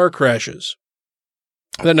or car crashes.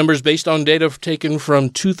 That number is based on data taken from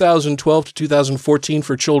 2012 to 2014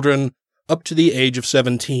 for children up to the age of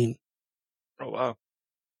 17. Oh, wow.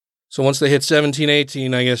 So once they hit 17,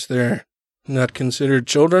 18, I guess they're not considered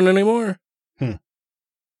children anymore?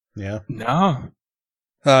 Yeah. No.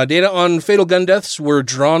 Data on fatal gun deaths were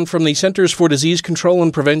drawn from the Centers for Disease Control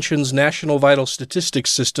and Prevention's National Vital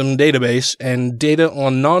Statistics System database, and data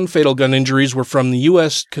on non-fatal gun injuries were from the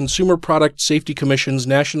U.S. Consumer Product Safety Commission's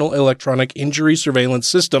National Electronic Injury Surveillance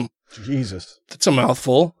System. Jesus. That's a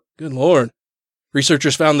mouthful. Good Lord.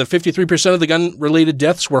 Researchers found that 53% of the gun-related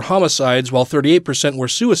deaths were homicides, while 38% were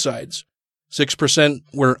suicides. 6%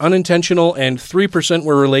 were unintentional, and 3%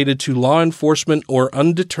 were related to law enforcement or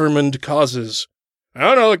undetermined causes. I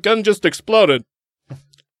don't know, the gun just exploded.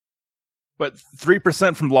 But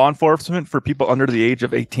 3% from law enforcement for people under the age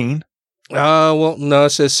of 18? Well, no,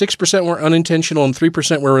 it says 6% were unintentional and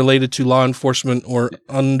 3% were related to law enforcement or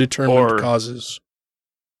undetermined causes.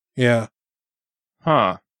 Yeah.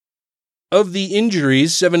 Huh. Of the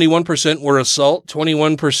injuries, 71% were assault,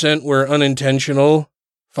 21% were unintentional,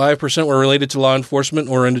 5% were related to law enforcement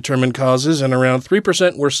or undetermined causes, and around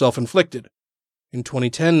 3% were self-inflicted. In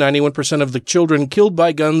 2010, 91% of the children killed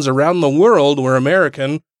by guns around the world were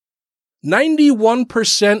American.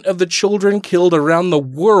 91% of the children killed around the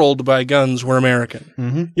world by guns were American.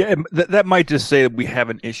 Mm-hmm. Yeah, that might just say that we have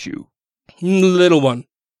an issue. Little one.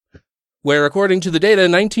 Where, according to the data,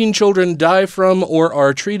 19 children die from or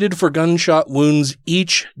are treated for gunshot wounds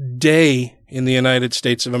each day in the United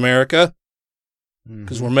States of America.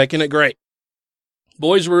 Because we're making it great.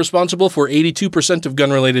 Boys were responsible for 82% of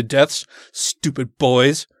gun-related deaths. Stupid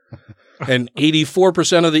boys. And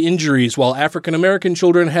 84% of the injuries, while African-American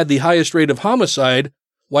children had the highest rate of homicide,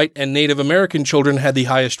 white and Native American children had the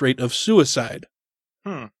highest rate of suicide.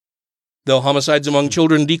 Though homicides among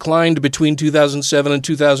children declined between 2007 and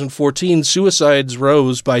 2014, suicides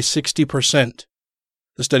rose by 60%.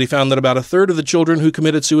 The study found that about a third of the children who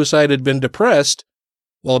committed suicide had been depressed,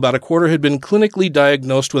 while about a quarter had been clinically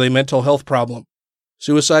diagnosed with a mental health problem.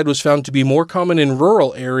 Suicide was found to be more common in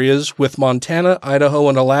rural areas, with Montana, Idaho,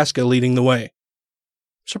 and Alaska leading the way.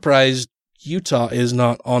 Surprised Utah is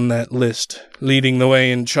not on that list, leading the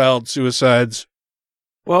way in child suicides.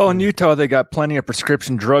 Well, in Utah, they got plenty of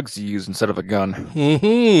prescription drugs to use instead of a gun.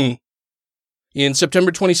 Mm-hmm. In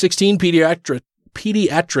September 2016,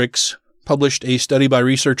 Pediatrics published a study by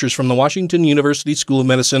researchers from the Washington University School of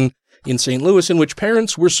Medicine in St. Louis in which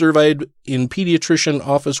parents were surveyed in pediatrician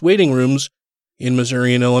office waiting rooms in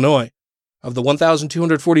Missouri and Illinois. Of the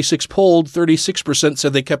 1,246 polled, 36%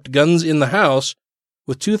 said they kept guns in the house,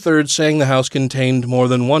 with 2/3 saying the house contained more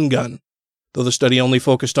than one gun. Though the study only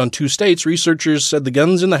focused on 2 states, researchers said the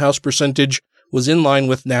guns in the house percentage was in line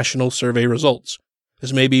with national survey results.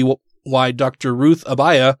 This may be why Dr. Ruth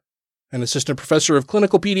Abaya, an assistant professor of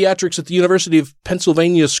clinical pediatrics at the University of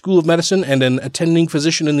Pennsylvania School of Medicine and an attending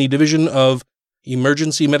physician in the Division of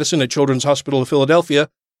Emergency Medicine at Children's Hospital of Philadelphia,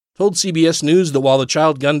 told CBS News that while the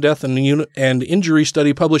child gun death and injury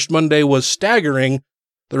study published Monday was staggering,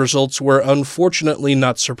 the results were unfortunately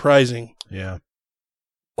not surprising. Yeah.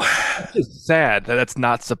 It's sad that that's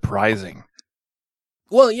not surprising.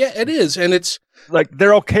 Well, yeah, it is, and it's like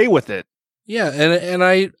they're okay with it. Yeah, and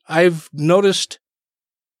I've noticed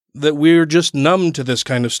that we're just numb to this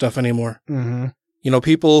kind of stuff anymore. Mm-hmm. You know,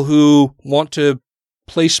 people who want to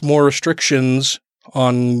place more restrictions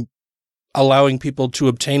on allowing people to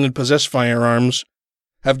obtain and possess firearms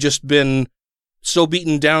have just been so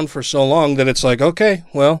beaten down for so long that it's like, okay,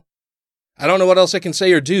 well, I don't know what else I can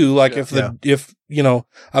say or do. Like if you know,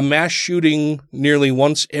 a mass shooting nearly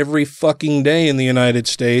once every fucking day in the United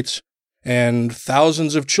States and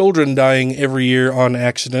thousands of children dying every year on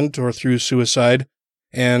accident or through suicide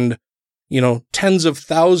and, you know, tens of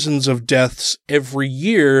thousands of deaths every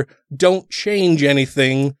year don't change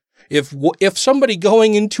anything. If somebody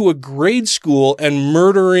going into a grade school and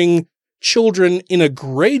murdering children in a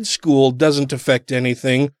grade school doesn't affect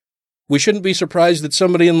anything, we shouldn't be surprised that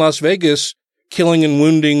somebody in Las Vegas killing and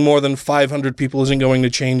wounding more than 500 people isn't going to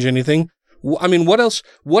change anything. I mean, what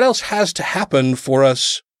else has to happen for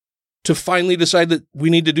us to finally decide that we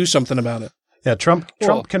need to do something about it? Yeah, Trump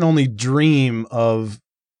can only dream of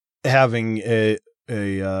having a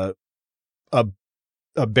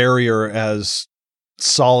barrier as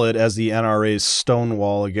solid as the NRA's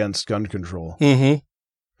stonewall against gun control. Mm-hmm.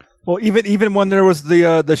 Well, even when there was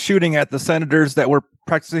the shooting at the senators that were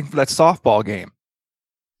practicing for that softball game,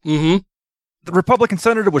 mm-hmm. the Republican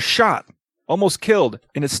senator was shot. almost killed,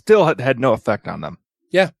 and it still had no effect on them.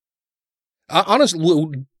 Yeah.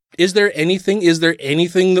 Honestly, is there anything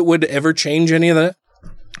that would ever change any of that?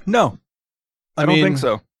 No. I don't think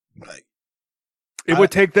so. It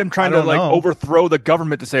would take them trying to overthrow the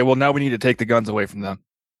government to say, well, now we need to take the guns away from them.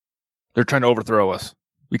 They're trying to overthrow us.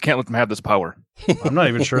 We can't let them have this power. I'm not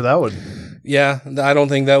even sure that would. Yeah, I don't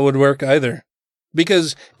think that would work either.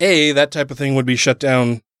 Because that type of thing would be shut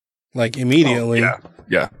down like immediately. Oh,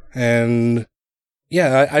 yeah. And and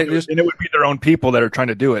it would be their own people that are trying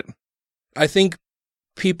to do it. I think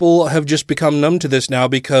people have just become numb to this now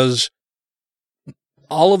because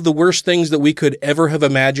all of the worst things that we could ever have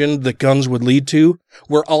imagined that guns would lead to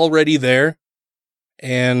were already there,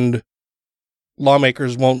 and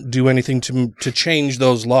lawmakers won't do anything to change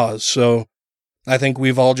those laws. So I think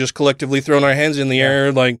we've all just collectively thrown our hands in the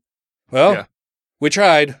air like, well, we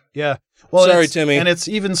tried. Yeah. Well, sorry, Timmy. And it's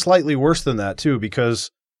even slightly worse than that too,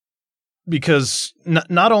 because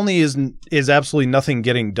not only is absolutely nothing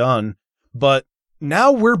getting done, but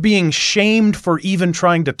now we're being shamed for even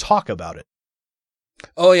trying to talk about it.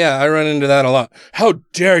 Oh, yeah, I run into that a lot. How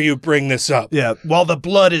dare you bring this up? Yeah, while the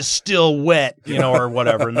blood is still wet, or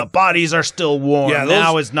whatever, and the bodies are still warm,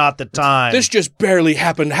 now is not the time. This just barely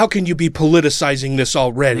happened. How can you be politicizing this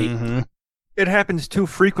already? Mm-hmm. It happens too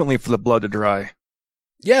frequently for the blood to dry.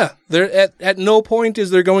 Yeah, there at no point is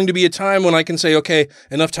there going to be a time when I can say, okay,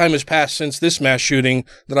 enough time has passed since this mass shooting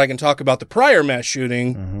that I can talk about the prior mass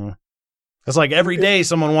shooting. Mm-hmm. It's like every day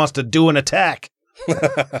someone wants to do an attack.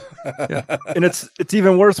 Yeah. And it's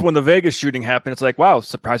even worse when the Vegas shooting happened. It's like, wow,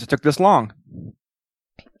 surprised it took this long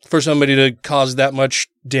for somebody to cause that much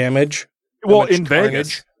damage. Well, in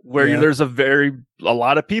Vegas, where there's a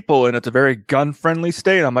lot of people and it's a very gun friendly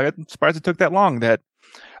state, I'm like, I'm surprised it took that long.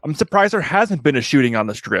 I'm surprised there hasn't been a shooting on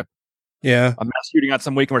the Strip. Yeah, a mass shooting on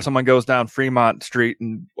some weekend where someone goes down Fremont Street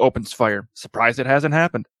and opens fire. Surprised it hasn't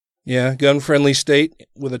happened. Yeah, gun friendly state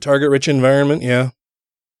with a target rich environment. Yeah.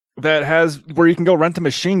 That has where you can go rent a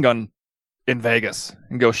machine gun in Vegas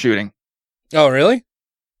and go shooting. Oh, really?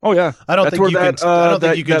 Oh, yeah. I don't think you can. I don't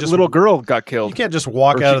think you can. That little girl got killed. You can't just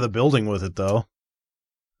walk out of the building with it, though.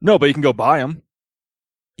 No, but you can go buy them.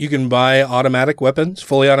 You can buy automatic weapons,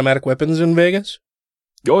 fully automatic weapons in Vegas.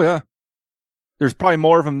 Oh, yeah. There's probably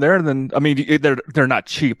more of them there than. I mean, they're not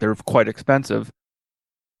cheap. They're quite expensive.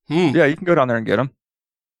 Yeah, you can go down there and get them.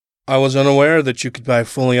 I was unaware that you could buy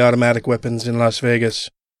fully automatic weapons in Las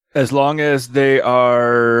Vegas. As long as they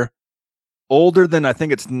are older than, I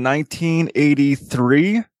think it's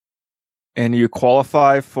 1983, and you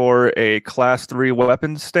qualify for a Class 3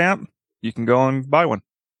 weapons stamp, you can go and buy one.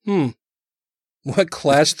 What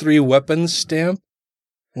Class 3 weapons stamp?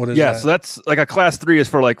 What is that? So that's like a Class 3 is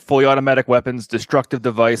for like fully automatic weapons, destructive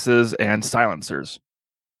devices, and silencers.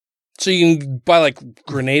 So you can buy like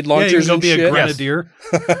grenade launchers you can and be shit? a grenadier.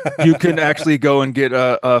 Yes. You can actually go and get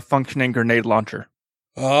a functioning grenade launcher.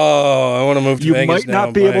 Oh, I want to move to Vegas. You might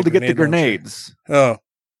not be able to get the grenades. Oh.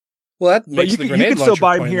 Well, that makes the grenade launcher you can still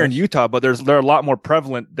buy them here in Utah, but they're a lot more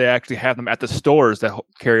prevalent. They actually have them at the stores that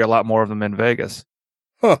carry a lot more of them in Vegas.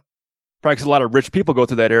 Huh. Probably because a lot of rich people go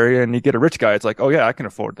to that area, and you get a rich guy, it's like, oh, yeah, I can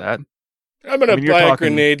afford that. I'm going to buy a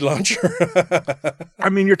grenade launcher. I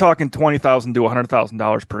mean, you're talking $20,000 to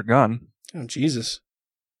 $100,000 per gun. Oh, Jesus.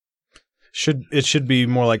 It should be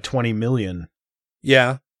more like 20 million.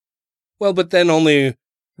 Yeah. Well, but then only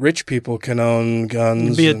rich people can own guns.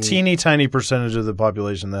 It'd be a teeny tiny percentage of the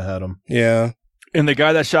population that had them. Yeah. And the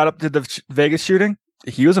guy that shot up to the Vegas shooting,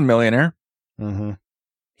 he was a millionaire. Mm-hmm.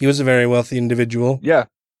 He was a very wealthy individual. Yeah.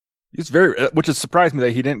 He's which has surprised me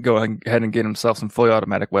that he didn't go ahead and get himself some fully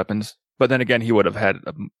automatic weapons. But then again, he would have had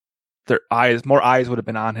more eyes would have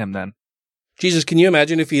been on him then. Jesus, can you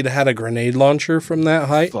imagine if he'd had a grenade launcher from that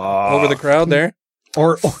height over the crowd there?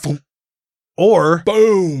 Or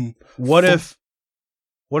boom. What if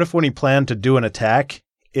when he planned to do an attack,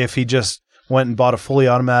 if he just went and bought a fully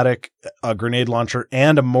automatic, a grenade launcher,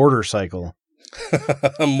 and a mortar cycle?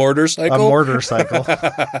 A mortar cycle? A mortar cycle.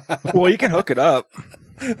 Well, you can hook it up.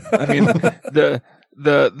 I mean,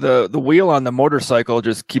 the wheel on the motorcycle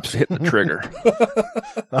just keeps hitting the trigger.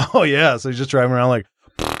 Oh yeah, so he's just driving around like.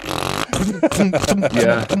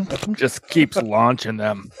 Yeah, just keeps launching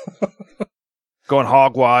them, going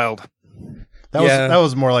hog wild. That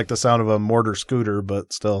was more like the sound of a mortar scooter,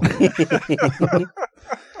 but still.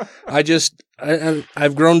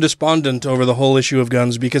 I've grown despondent over the whole issue of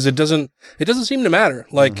guns because it doesn't seem to matter.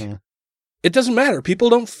 Like, It doesn't matter. People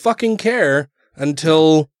don't fucking care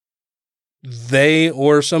until they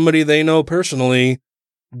or somebody they know personally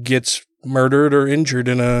gets murdered or injured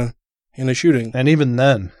in a in a shooting. And even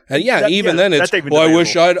then. Then it's, well,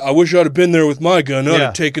 I wish I'd have been there with my gun. I'd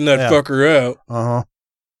have taken that fucker out. Uh-huh.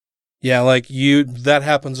 Yeah, like that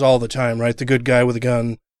happens all the time, right? The good guy with a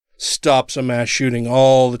gun stops a mass shooting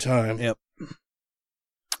all the time. Yep.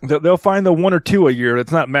 They'll find the one or two a year.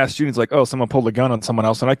 It's not mass shootings like, oh, someone pulled a gun on someone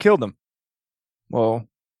else and I killed them. Well,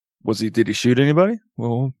 did he shoot anybody?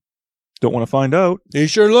 Well, don't want to find out. He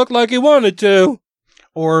sure looked like he wanted to.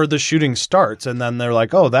 Or the shooting starts and then they're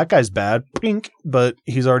like, oh, that guy's bad, pink, but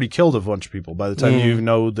he's already killed a bunch of people by the time you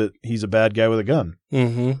know that he's a bad guy with a gun.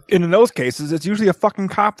 Mm-hmm. And in those cases, it's usually a fucking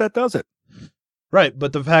cop that does it. Right,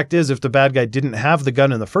 but the fact is, if the bad guy didn't have the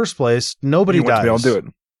gun in the first place, nobody dies. To be able to do it.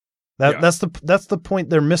 That's the point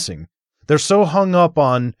they're missing. They're so hung up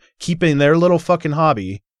on keeping their little fucking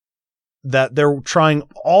hobby that they're trying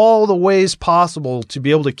all the ways possible to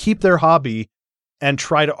be able to keep their hobby and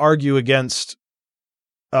try to argue against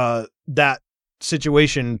that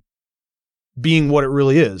situation being what it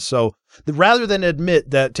really is. So rather than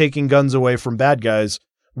admit that taking guns away from bad guys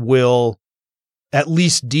will at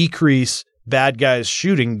least decrease bad guys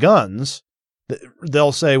shooting guns,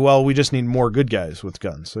 they'll say, well, we just need more good guys with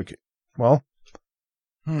guns. Okay. Well,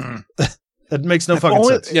 it makes no fucking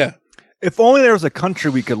sense. Yeah. If only there was a country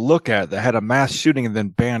we could look at that had a mass shooting and then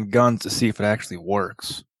banned guns to see if it actually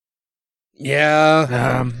works.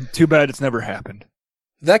 Yeah. Too bad it's never happened.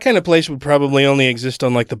 That kind of place would probably only exist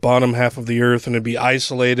on like the bottom half of the earth and it'd be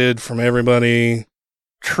isolated from everybody.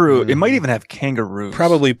 True. It might even have kangaroos.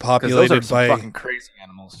 Probably populated those are by fucking crazy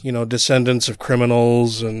animals. Descendants of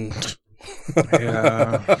criminals and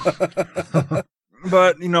yeah.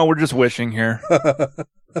 But, we're just wishing here.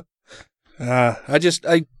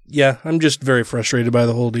 I'm just very frustrated by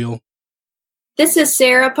the whole deal. This is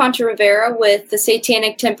Sarah Ponte-Rivera with the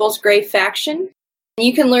Satanic Temple's Grey Faction.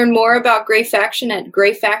 You can learn more about Grey Faction at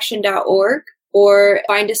greyfaction.org or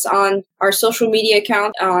find us on our social media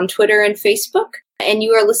account on Twitter and Facebook. And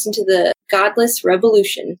you are listening to the Godless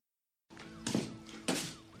Revolution.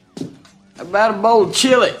 How about a bowl of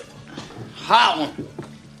chili? Hot one.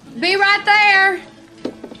 Be right there.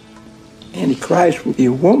 Antichrist will be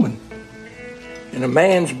a woman in a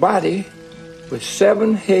man's body with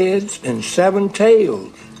 7 heads and 7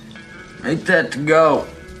 tails. Ain't that to go?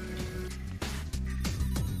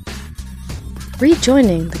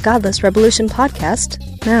 Rejoining the Godless Revolution podcast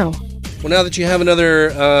now. Well, now that you have another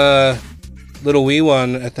little wee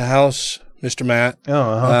one at the house, Mr. Matt,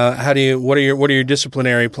 what are your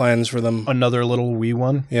disciplinary plans for them? Another little wee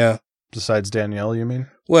one? Yeah. Besides Danielle, you mean?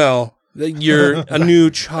 Well, you're a new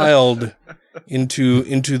child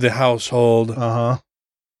into the household. Uh-huh.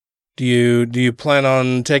 Do you plan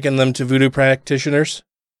on taking them to voodoo practitioners?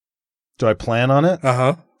 Do I plan on it?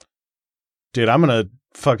 Uh-huh. Dude, I'm going to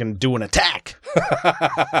fucking do an attack.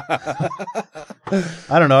 I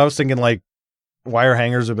don't know. I was thinking like wire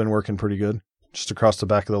hangers have been working pretty good. Just across the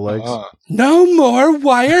back of the legs. No more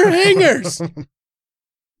wire hangers.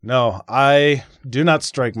 No, I do not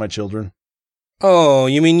strike my children. Oh,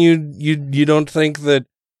 you mean you don't think that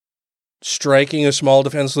striking a small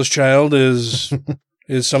defenseless child is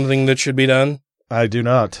something that should be done? I do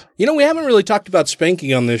not. We haven't really talked about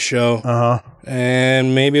spanking on this show. Uh-huh.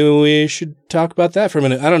 And maybe we should talk about that for a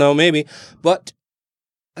minute. I don't know, maybe. But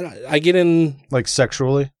I get in... Like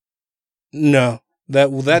sexually? No.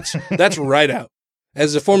 That's right out.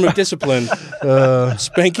 As a form of discipline,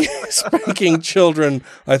 spanking children,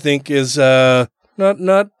 I think, is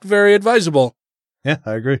not very advisable. Yeah,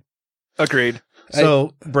 I agree. Agreed.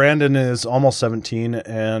 So Brandon is almost 17,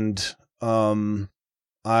 and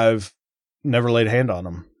I've never laid a hand on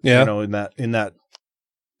him. Yeah, in that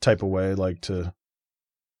type of way, like to,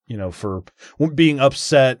 for being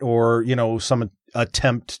upset or some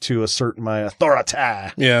attempt to assert my authority.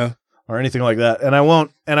 Yeah, or anything like that. And I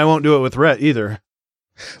won't do it with Rhett either.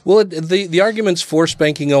 Well, the arguments for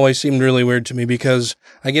spanking always seemed really weird to me because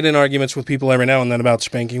I get in arguments with people every now and then about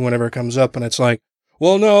spanking whenever it comes up, and it's like,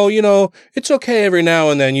 well, no, it's okay every now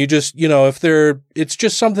and then. You just, it's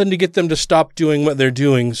just something to get them to stop doing what they're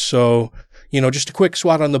doing. So, just a quick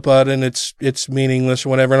swat on the butt and it's meaningless or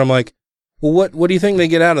whatever. And I'm like, well, what do you think they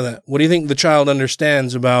get out of that? What do you think the child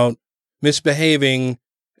understands about misbehaving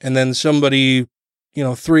and then somebody,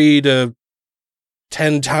 3 to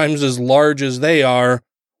 10 times as large as they are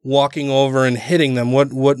walking over and hitting them?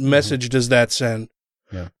 What message does that send?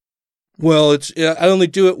 Yeah. Well, I only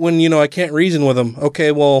do it when, I can't reason with them.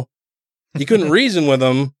 Okay, well, you couldn't reason with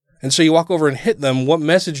them, and so you walk over and hit them. What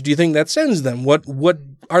message do you think that sends them? What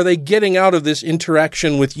are they getting out of this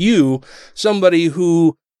interaction with you, somebody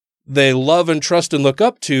who they love and trust and look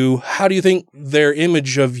up to? How do you think their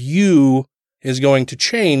image of you is going to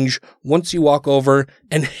change once you walk over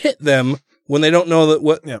and hit them when they don't know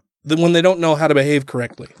when they don't know how to behave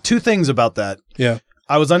correctly. Two things about that. Yeah.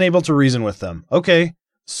 I was unable to reason with them. Okay.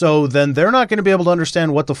 So then they're not going to be able to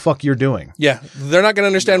understand what the fuck you're doing. Yeah. They're not going to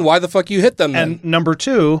understand why the fuck you hit them then. And number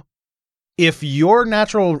two, if your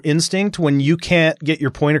natural instinct when you can't get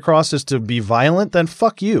your point across is to be violent, then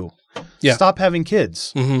fuck you. Yeah. Stop having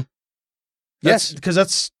kids. Mm-hmm. Yes. Because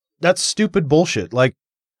that's stupid bullshit. Like,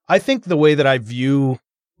 I think the way that I view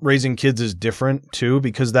raising kids is different too,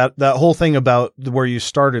 because that whole thing about where you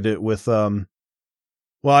started it with, I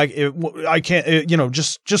can't,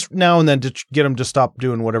 just now and then to get them to stop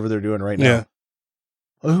doing whatever they're doing right now.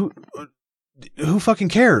 Yeah. Who fucking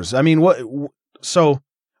cares? I mean, so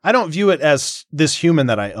I don't view it as this human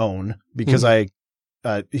that I own because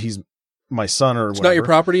he's my son or whatever. It's not your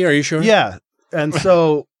property. Are you sure? Yeah. And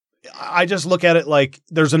so I just look at it like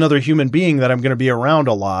there's another human being that I'm going to be around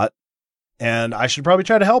a lot. And I should probably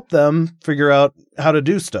try to help them figure out how to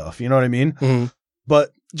do stuff. You know what I mean? Mm-hmm. But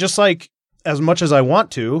just like as much as I want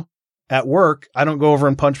to at work, I don't go over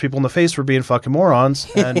and punch people in the face for being fucking morons.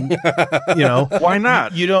 And why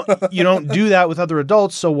not? You don't do that with other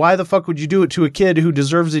adults. So why the fuck would you do it to a kid who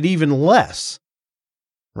deserves it even less?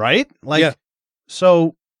 Right? Like,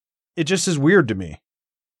 so it just is weird to me.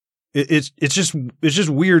 It's just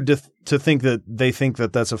weird to think that they think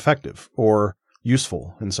that that's effective or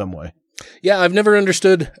useful in some way. Yeah, I've never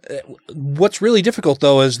understood. What's really difficult,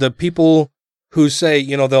 though, is the people who say,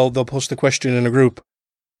 they'll post the question in a group,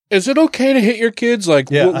 is it okay to hit your kids?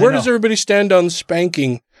 Like, where does everybody stand on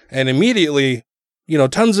spanking? And immediately,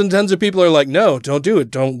 tons and tons of people are like, no, don't do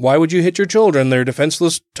it. Why would you hit your children? They're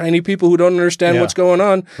defenseless, tiny people who don't understand what's going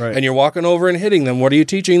on. Right. And you're walking over and hitting them. What are you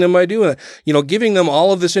teaching them by doing that? Giving them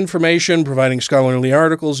all of this information, providing scholarly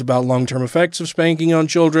articles about long-term effects of spanking on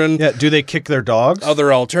children. Yeah. Do they kick their dogs?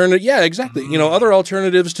 Other alternative. Yeah, exactly. Other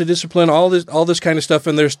alternatives to discipline, all this kind of stuff.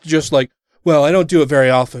 And there's just like, well, I don't do it very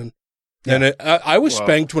often. Yeah. And I was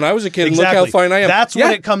spanked when I was a kid, and look how fine I am. That's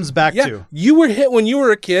what it comes back to. You were hit when you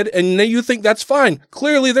were a kid, and now you think that's fine.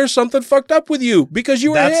 Clearly, there's something fucked up with you because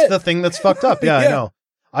you were hit. That's the thing that's fucked up. Yeah, I know.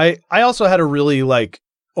 I also had a really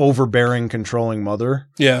overbearing, controlling mother.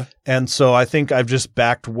 Yeah. And so I think I've just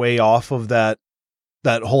backed way off of that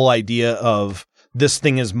whole idea of this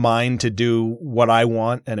thing is mine to do what I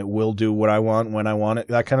want, and it will do what I want when I want it,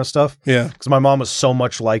 that kind of stuff. Yeah. Because my mom was so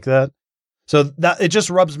much like that. So that it just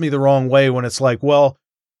rubs me the wrong way when it's like, well,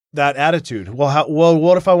 that attitude. Well,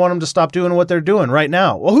 what if I want them to stop doing what they're doing right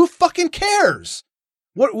now? Well, who fucking cares?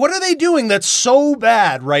 What are they doing that's so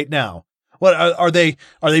bad right now? What are they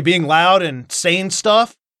being loud and saying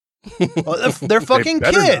stuff? Well, they're fucking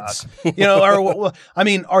kids, or I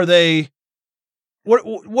mean, are they? What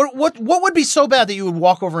would be so bad that you would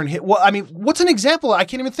walk over and hit? Well, I mean, what's an example? I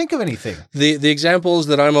can't even think of anything. The examples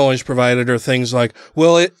that I'm always provided are things like,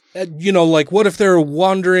 well, like what if they're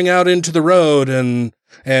wandering out into the road and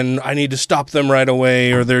I need to stop them right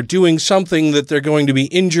away, or they're doing something that they're going to be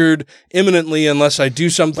injured imminently unless I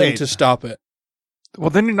do something to stop it.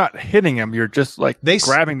 Well, then you're not hitting them. You're just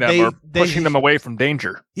grabbing them or pushing them away from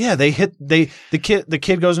danger. Yeah, the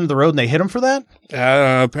kid goes into the road and they hit him for that? I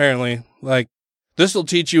don't know, apparently. This will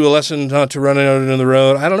teach you a lesson not to run out into the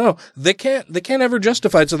road. I don't know. They can't ever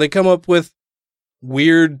justify it, so they come up with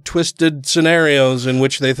weird, twisted scenarios in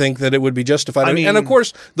which they think that it would be justified. And of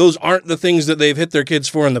course, those aren't the things that they've hit their kids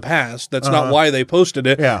for in the past. That's not why they posted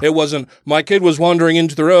it. Yeah. It wasn't, my kid was wandering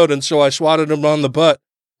into the road, and so I swatted him on the butt.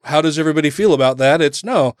 How does everybody feel about that? It's,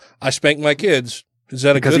 no, I spanked my kids. Is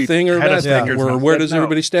that a good thing or a bad thing? Or where does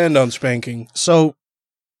everybody stand on spanking? So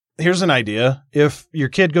here's an idea. If your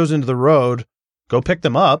kid goes into the road, go pick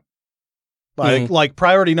them up. Like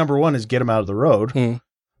priority number 1 is get them out of the road.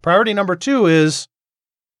 Priority number 2 is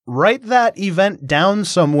write that event down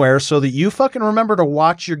somewhere so that you fucking remember to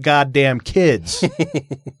watch your goddamn kids.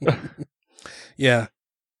 Yeah.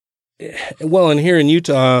 Well, and here in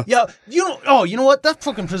Utah. Yeah. You know what? That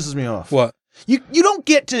fucking pisses me off. What? You don't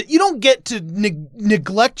get to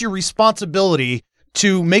neglect your responsibility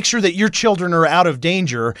to make sure that your children are out of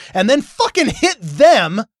danger and then fucking hit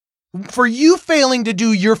them for you failing to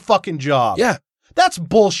do your fucking job. Yeah. That's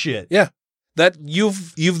bullshit. Yeah. That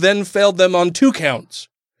you've then failed them on 2 counts.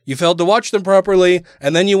 You failed to watch them properly,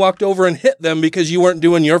 and then you walked over and hit them because you weren't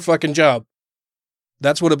doing your fucking job.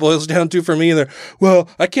 That's what it boils down to for me. Well,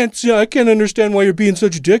 I can't understand why you're being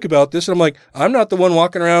such a dick about this. And I'm like, I'm not the one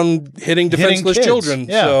walking around hitting defenseless children.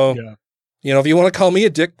 Yeah. So, if you want to call me a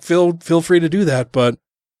dick, feel free to do that. But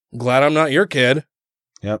I'm glad I'm not your kid.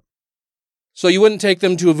 Yep. So you wouldn't take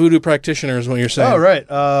them to a voodoo practitioner is what you're saying. Oh, right.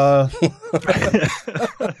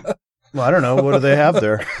 Well, I don't know. What do they have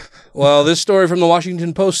there? Well, this story from the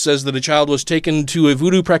Washington Post says that a child was taken to a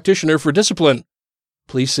voodoo practitioner for discipline.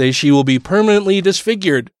 Police say she will be permanently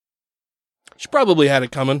disfigured. She probably had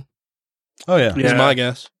it coming. Oh, yeah. Is my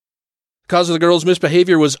guess. The cause of the girl's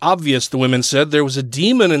misbehavior was obvious, the women said. There was a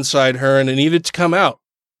demon inside her and it needed to come out.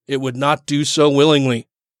 It would not do so willingly.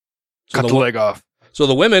 Cut the leg off. So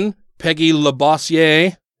the women, Peggy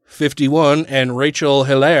Labossiere, 51, and Rachel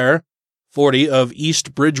Hilaire, 40, of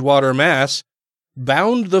East Bridgewater, Mass.,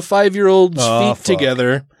 bound the 5-year-old's feet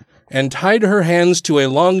together and tied her hands to a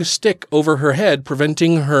long stick over her head,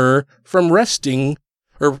 preventing her from resisting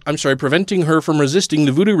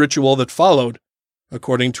the voodoo ritual that followed,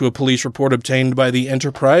 according to a police report obtained by the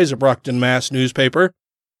Enterprise, a Brockton, Mass. newspaper.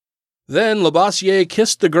 Then Labossiere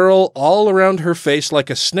kissed the girl all around her face like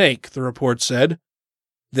a snake, the report said,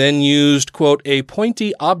 then used, quote, a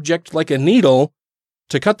pointy object like a needle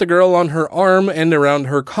to cut the girl on her arm and around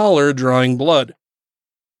her collar, drawing blood.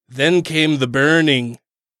 Then came the burning.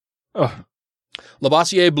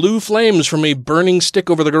 Labossiere blew flames from a burning stick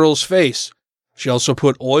over the girl's face. She also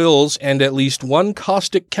put oils and at least one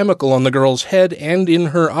caustic chemical on the girl's head and in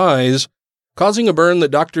her eyes, causing a burn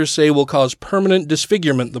that doctors say will cause permanent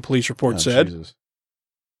disfigurement, the police report said. Jesus.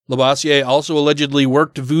 Labossiere also allegedly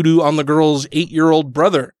worked voodoo on the girl's 8-year-old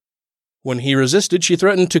brother. When he resisted, she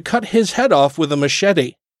threatened to cut his head off with a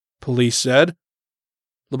machete, police said.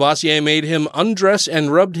 Labossiere made him undress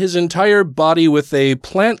and rubbed his entire body with a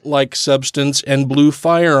plant-like substance and blew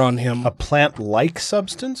fire on him. A plant-like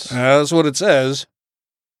substance? That's what it says.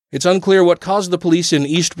 It's unclear what caused the police in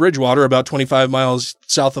East Bridgewater, about 25 miles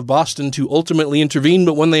south of Boston, to ultimately intervene,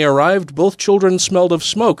 but when they arrived, both children smelled of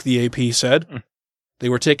smoke, the AP said. They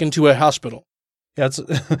were taken to a hospital. Yeah,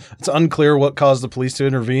 it's unclear what caused the police to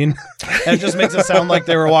intervene. And it just makes it sound like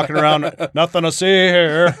they were walking around, nothing to see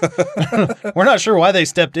here. We're not sure why they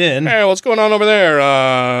stepped in. Hey, what's going on over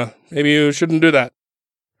there? Maybe you shouldn't do that.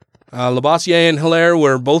 Labossiere and Hilaire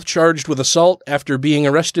were both charged with assault after being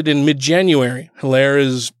arrested in mid-January. Hilaire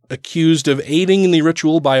is accused of aiding in the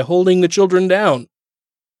ritual by holding the children down.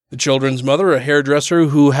 The children's mother, a hairdresser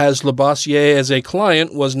who has Labossiere as a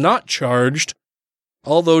client, was not charged,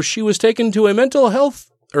 although she was taken to a mental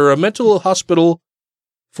hospital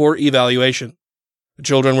for evaluation. The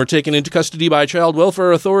children were taken into custody by child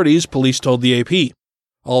welfare authorities, police told the AP.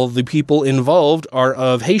 All of the people involved are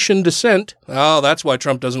of Haitian descent. Oh, that's why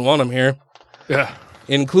Trump doesn't want them here. Yeah.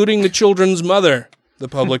 Including the children's mother. The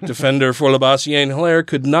public defender for Labossiere and Hilaire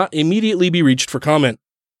could not immediately be reached for comment.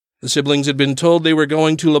 The siblings had been told they were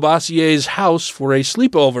going to Labossiere's house for a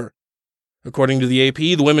sleepover. According to the AP,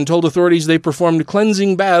 the women told authorities they performed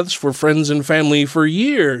cleansing baths for friends and family for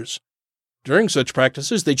years. During such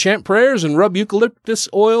practices, they chant prayers and rub eucalyptus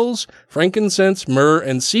oils, frankincense, myrrh,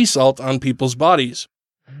 and sea salt on people's bodies.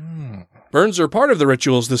 Burns are part of the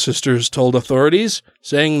rituals, the sisters told authorities,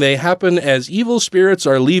 saying they happen as evil spirits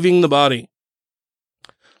are leaving the body.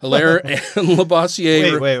 Hilaire and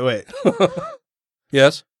Labossiere... Wait.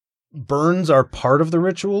 Yes? Burns are part of the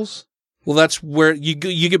rituals? Well, that's where you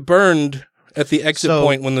get burned at the exit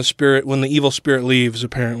point when the evil spirit leaves,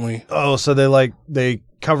 apparently. Oh, so they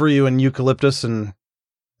cover you in eucalyptus and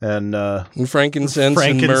frankincense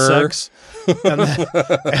and myrrh.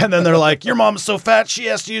 and then they're like, your mom's so fat she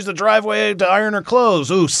has to use the driveway to iron her clothes.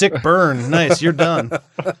 Ooh, sick burn. Nice, you're done.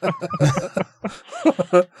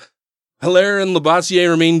 Hilaire and Labossiere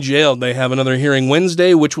remain jailed. They have another hearing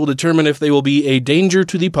Wednesday, which will determine if they will be a danger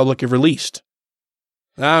to the public if released.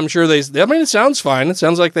 I'm sure it sounds fine. It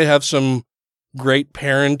sounds like they have some great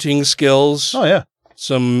parenting skills. Oh, yeah.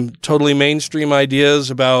 Some totally mainstream ideas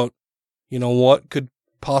about, what could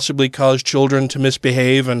possibly cause children to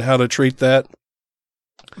misbehave and how to treat that.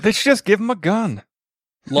 They should just give them a gun.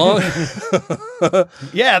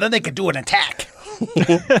 Yeah, then they could do an attack.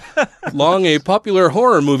 Long a popular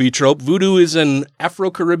horror movie trope, voodoo is an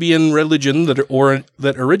Afro-Caribbean religion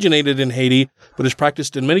that originated in Haiti, but is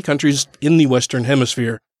practiced in many countries in the Western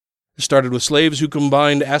Hemisphere. It started with slaves who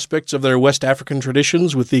combined aspects of their West African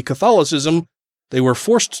traditions with the Catholicism they were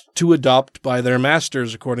forced to adopt by their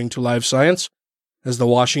masters, according to Live Science. As the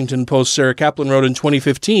Washington Post's Sarah Kaplan wrote in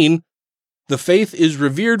 2015, the faith is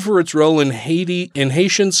revered for its role in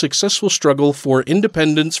Haitians' successful struggle for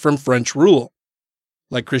independence from French rule.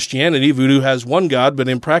 Like Christianity, voodoo has one god, but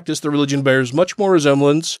in practice the religion bears much more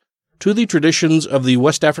resemblance to the traditions of the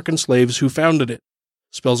West African slaves who founded it.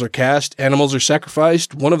 Spells are cast, animals are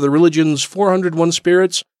sacrificed, one of the religion's 401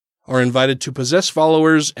 spirits are invited to possess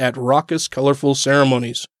followers at raucous, colorful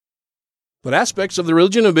ceremonies. But aspects of the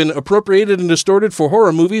religion have been appropriated and distorted for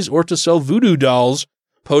horror movies or to sell voodoo dolls,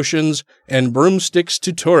 potions, and broomsticks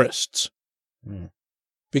to tourists.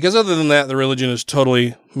 Because other than that, the religion is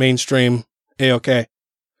totally mainstream A-OK.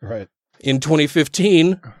 Right. In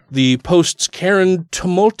 2015, the Post's Karen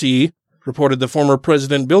Tumulty reported the former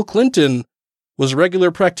President Bill Clinton was a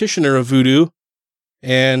regular practitioner of voodoo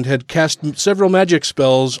and had cast several magic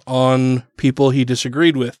spells on people he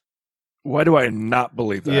disagreed with. Why do I not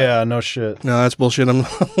believe that? Yeah, no shit. No, that's bullshit. I'm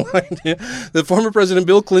The former President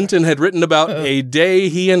Bill Clinton had written about a day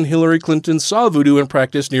he and Hillary Clinton saw voodoo in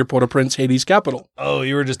practice near Port-au-Prince, Haiti's capital. Oh,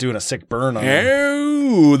 you were just doing a sick burn on him.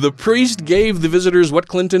 Oh, the priest gave the visitors what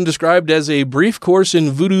Clinton described as a brief course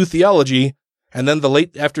in voodoo theology, and then the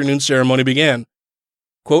late afternoon ceremony began.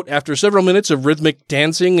 Quote, after several minutes of rhythmic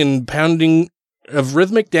dancing to pounding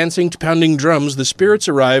drums, the spirits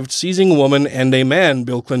arrived, seizing a woman and a man,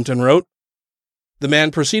 Bill Clinton wrote. The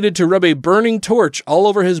man proceeded to rub a burning torch all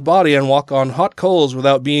over his body and walk on hot coals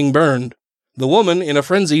without being burned. The woman, in a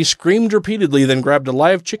frenzy, screamed repeatedly, then grabbed a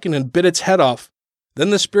live chicken and bit its head off.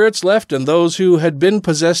 Then the spirits left, and those who had been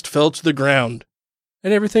possessed fell to the ground.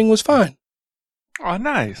 And everything was fine. Oh,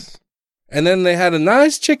 nice. And then they had a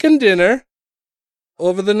nice chicken dinner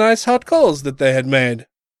over the nice hot coals that they had made.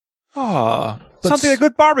 Oh, something like a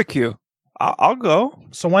good barbecue. I'll go.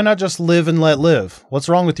 So why not just live and let live? What's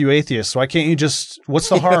wrong with you atheists? Why can't you just, what's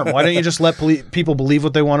the harm? Why don't you just let people believe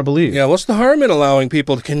what they want to believe? Yeah, what's the harm in allowing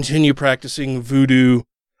people to continue practicing voodoo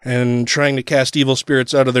and trying to cast evil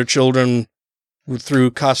spirits out of their children through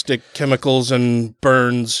caustic chemicals and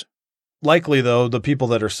burns? Likely, though, the people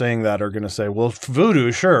that are saying that are going to say, well,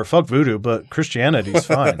 voodoo, sure, fuck voodoo, but Christianity's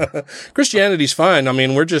fine. Christianity's fine. I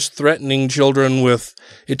mean, we're just threatening children with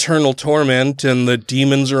eternal torment, and the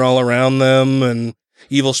demons are all around them, and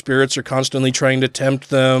evil spirits are constantly trying to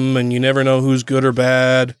tempt them, and you never know who's good or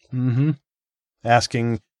bad. Mm-hmm.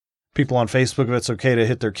 Asking people on Facebook if it's okay to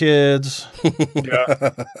hit their kids.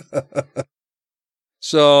 Yeah.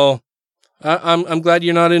 So, I'm glad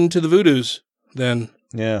you're not into the voodoos, then.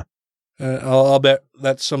 Yeah. I'll bet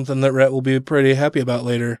that's something that Rhett will be pretty happy about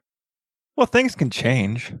later. Well, things can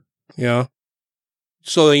change. Yeah.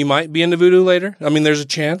 So you might be into voodoo later? I mean, there's a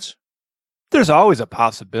chance? There's always a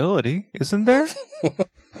possibility, isn't there?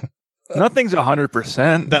 Nothing's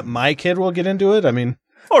 100%. That my kid will get into it? I mean...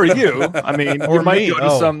 Or you. I mean, or you might me. go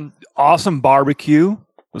to some awesome barbecue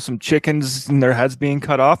with some chickens and their heads being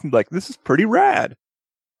cut off and be like, this is pretty rad.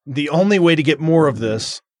 The only way to get more of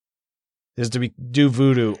this is to do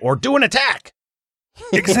voodoo or do an attack.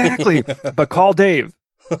 Exactly. But call Dave.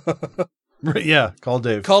 Yeah, call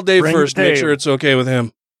Dave. Call Dave Bring first. Dave. Make sure it's okay with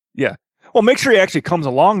him. Yeah. Well, make sure he actually comes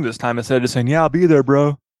along this time instead of just saying, yeah, I'll be there,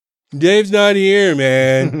 bro. Dave's not here,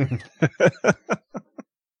 man.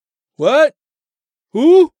 What?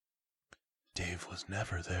 Who? Dave was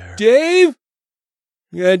never there. Dave?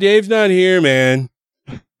 Yeah, Dave's not here, man.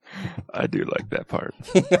 I do like that part.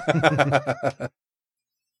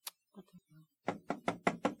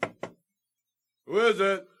 Who is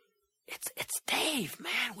it? It's Dave,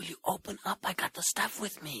 man. Will you open up? I got the stuff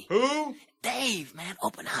with me. Who? Dave, man.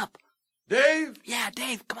 Open up. Dave? Yeah,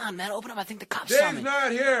 Dave. Come on, man. Open up. I think the cops saw me. Dave's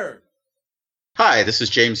not here. Hi, this is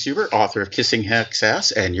James Hubert, author of Kissing Heck's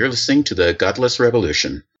Ass, and you're listening to The Godless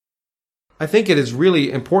Revolution. I think it is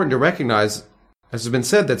really important to recognize, as has been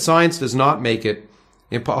said, that science does not make it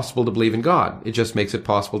impossible to believe in God. It just makes it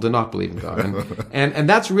possible to not believe in God. And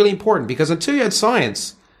that's really important, because until you had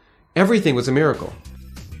science, everything was a miracle.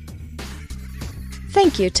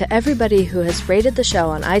 Thank you to everybody who has rated the show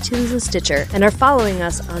on iTunes and Stitcher and are following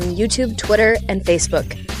us on YouTube, Twitter, and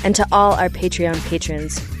Facebook. And to all our Patreon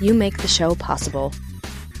patrons, you make the show possible.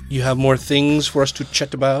 You have more things for us to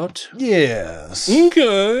chat about? Yes.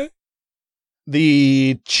 Okay.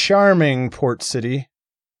 The charming port city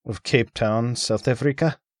of Cape Town, South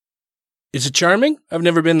Africa. Is it charming? I've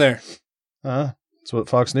never been there. That's what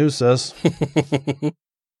Fox News says.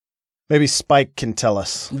 Maybe Spike can tell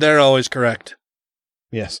us. They're always correct.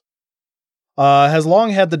 Yes. Has long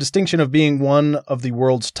had the distinction of being one of the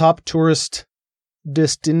world's top tourist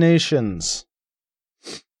destinations.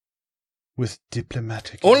 With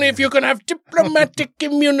diplomatic Only if you can have diplomatic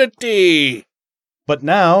immunity. But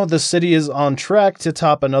now the city is on track to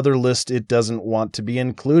top another list it doesn't want to be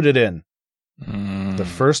included in. The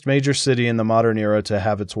first major city in the modern era to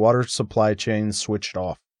have its water supply chain switched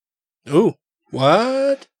off. Ooh,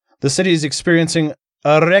 what? The city is experiencing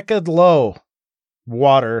a record low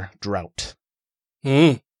water drought.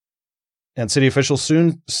 And city officials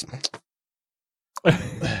soon...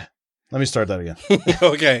 Let me start that again.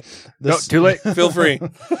 Okay. No, too late. Feel free.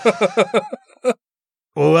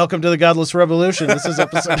 Well, welcome to the Godless Revolution. This is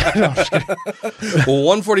episode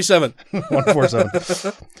 147. 147.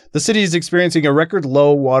 The city is experiencing a record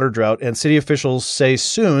low water drought, and city officials say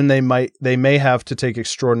soon they may have to take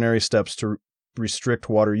extraordinary steps to restrict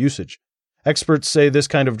water usage. Experts say this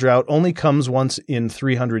kind of drought only comes once in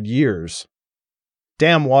 300 years.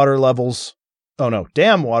 Dam water levels are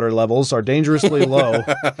dangerously low,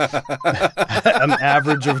 an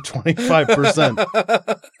average of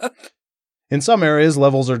 25%. In some areas,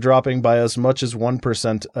 levels are dropping by as much as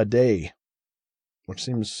 1% a day, which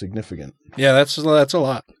seems significant. Yeah, that's a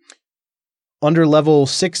lot. Under level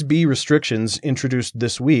 6B restrictions introduced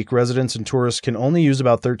this week, residents and tourists can only use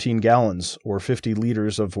about 13 gallons or 50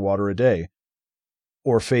 liters of water a day,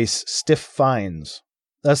 or face stiff fines.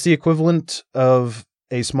 That's the equivalent of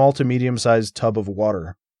a small to medium-sized tub of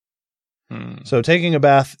water. So taking a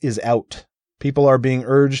bath is out. People are being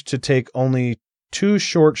urged to take only 2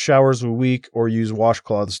 short showers a week or use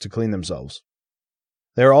washcloths to clean themselves.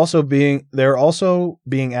 They're also being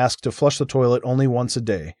asked to flush the toilet only once a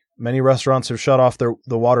day. Many restaurants have shut off the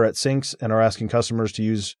water at sinks and are asking customers to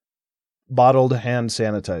use bottled hand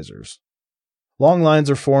sanitizers. Long lines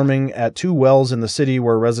are forming at 2 wells in the city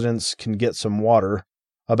where residents can get some water,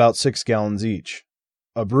 about 6 gallons each.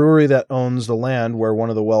 A brewery that owns the land where one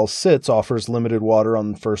of the wells sits offers limited water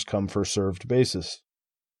on first-come, first-served basis.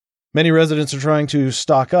 Many residents are trying to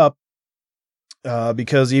stock up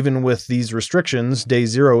because even with these restrictions, day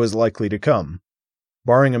zero is likely to come.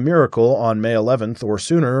 Barring a miracle, on May 11th or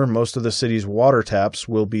sooner, most of the city's water taps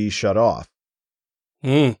will be shut off.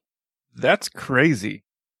 That's crazy.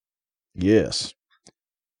 Yes.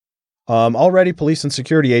 Already, police and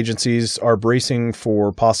security agencies are bracing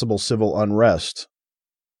for possible civil unrest.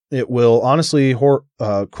 It will honestly,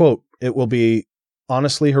 quote, "It will be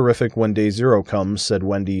honestly horrific when day zero comes," said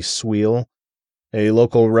Wendy Sweal, a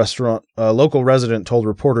local resident told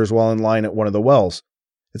reporters while in line at one of the wells.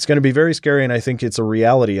 "It's going to be very scary, and I think it's a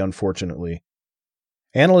reality, unfortunately."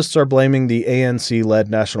 Analysts are blaming the ANC-led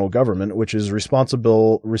national government, which is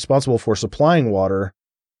responsible for supplying water,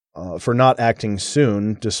 for not acting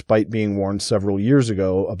soon, despite being warned several years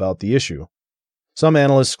ago about the issue. Some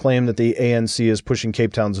analysts claim that the ANC is punishing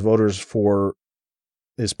Cape Town's voters for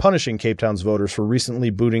recently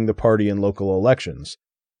booting the party in local elections.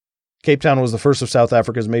 Cape Town was the first of South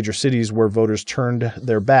Africa's major cities where voters turned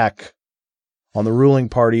their back on the ruling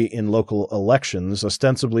party in local elections,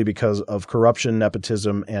 ostensibly because of corruption,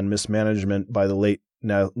 nepotism, and mismanagement by the late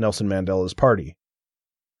Nelson Mandela's party.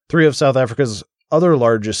 3 of South Africa's other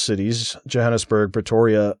largest cities, Johannesburg,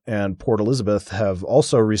 Pretoria, and Port Elizabeth, have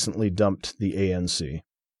also recently dumped the ANC.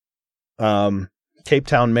 Cape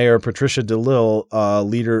Town Mayor Patricia de Lille,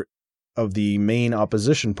 leader of the main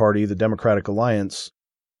opposition party, the Democratic Alliance,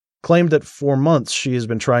 claimed that for months she has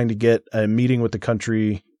been trying to get a meeting with the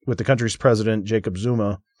country's president, Jacob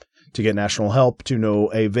Zuma, to get national help, to no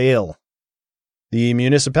avail. The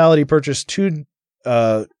municipality purchased 2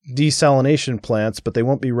 desalination plants, but they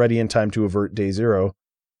won't be ready in time to avert day zero.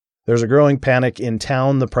 There's a growing panic in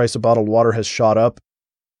town. The price of bottled water has shot up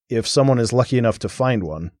if someone is lucky enough to find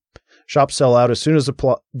one. Shops sell out as soon as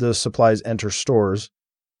the supplies enter stores.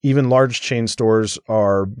 Even large chain stores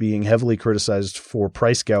are being heavily criticized for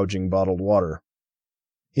price gouging bottled water.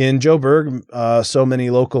 In Joburg, so many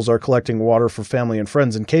locals are collecting water for family and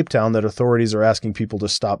friends in Cape Town that authorities are asking people to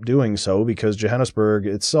stop doing so because Johannesburg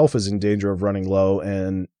itself is in danger of running low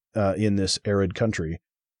and in this arid country.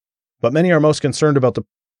 But many are most concerned about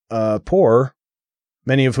the poor,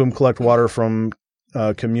 many of whom collect water from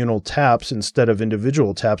communal taps instead of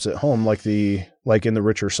individual taps at home, like in the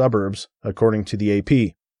richer suburbs, according to the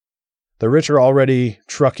AP. The rich are already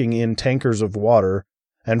trucking in tankers of water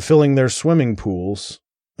and filling their swimming pools.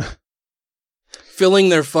 Filling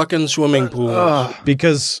their fucking swimming pools.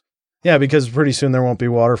 Because pretty soon there won't be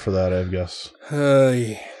water for that, I guess.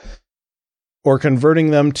 Or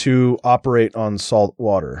converting them to operate on salt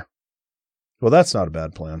water. Well, that's not a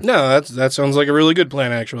bad plan. No, that sounds like a really good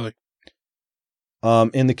plan, actually.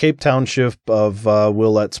 In the Cape Township of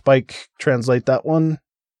we'll let Spike translate that one.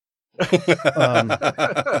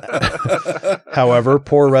 However,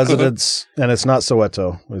 poor residents, and it's not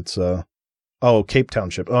Soweto. It's Cape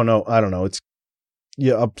Township. Oh no, I don't know. It's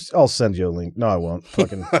I'll send you a link. No, I won't.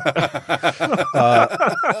 Fucking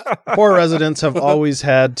poor residents have always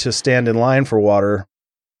had to stand in line for water.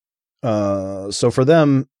 So for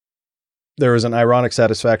them, there is an ironic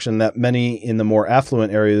satisfaction that many in the more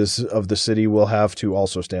affluent areas of the city will have to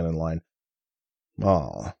also stand in line.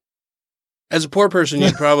 Oh. As a poor person,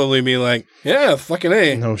 you'd probably be like, yeah, fucking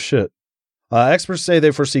A. No shit. Experts say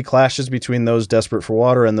they foresee clashes between those desperate for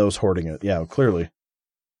water and those hoarding it. Yeah, clearly.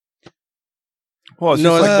 Well, it's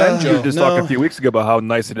just like Ben just talked a few weeks ago about how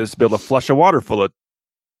nice it is to be able to flush a toilet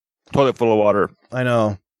full of water. I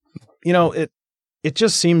know. You know, it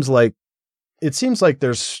just seems like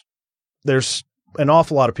there's an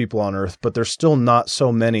awful lot of people on Earth, but there's still not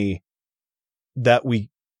so many that we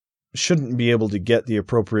shouldn't be able to get the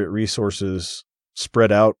appropriate resources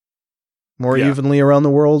spread out more evenly around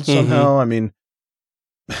the world somehow. I mean,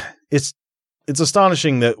 it's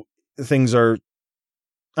astonishing that things are.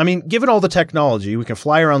 I mean, given all the technology, we can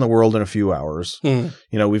fly around the world in a few hours. You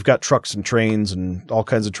know, we've got trucks and trains and all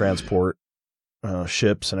kinds of transport,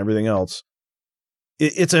 ships and everything else.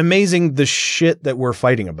 It's amazing the shit that we're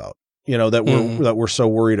fighting about. You know, that we're so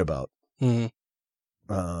worried about.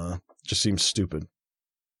 Just seems stupid.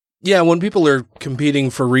 Yeah, when people are competing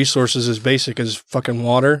for resources as basic as fucking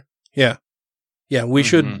water. Yeah, we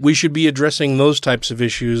should be addressing those types of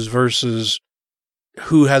issues versus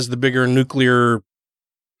who has the bigger nuclear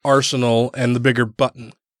arsenal and the bigger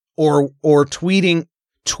button, or tweeting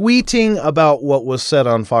about what was said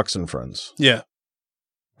on Fox and Friends. Yeah,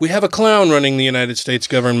 we have a clown running the United States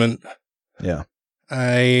government. Yeah,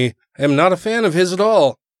 I am not a fan of his at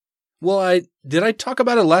all. Well, did I talk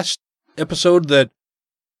about it last episode that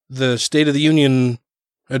the State of the Union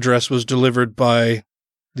address was delivered by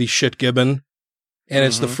the shit Gibbon, and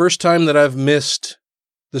it's the first time that I've missed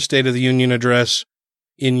the State of the Union address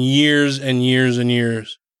in years and years and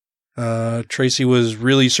years. Tracy was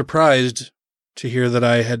really surprised to hear that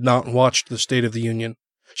I had not watched the State of the Union.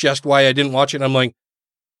 She asked why I didn't watch it, and I'm like,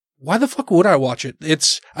 why the fuck would I watch it?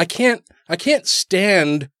 I can't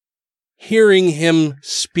stand hearing him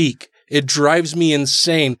speak. It drives me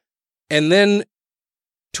insane. And then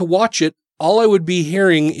to watch it, all I would be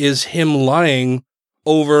hearing is him lying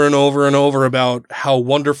over and over and over about how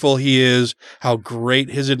wonderful he is, how great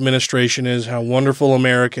his administration is, how wonderful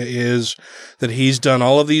America is, that he's done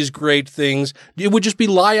all of these great things. It would just be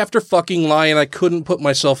lie after fucking lie, and I couldn't put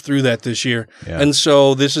myself through that this year. Yeah. And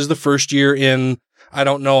so this is the first year in I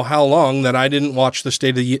don't know how long that I didn't watch the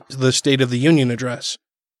State of the Union address.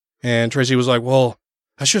 And Tracy was like, well,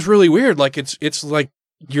 that's just really weird. Like, it's like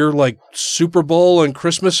you're like Super Bowl and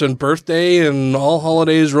Christmas and birthday and all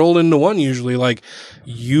holidays rolled into one usually. Like,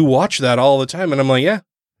 you watch that all the time. And I'm like, yeah,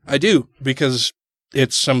 I do, because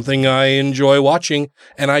it's something I enjoy watching,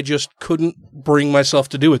 and I just couldn't bring myself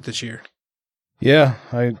to do it this year. Yeah,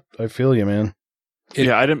 I feel you, man.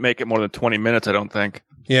 I didn't make it more than 20 minutes, I don't think.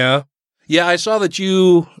 Yeah. Yeah, I saw that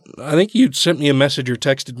I think you sent me a message or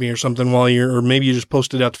texted me or something or maybe you just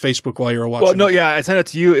posted it out to Facebook while you were watching. Well, no, yeah, I sent it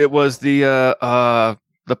to you. It was the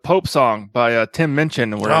Pope song by Tim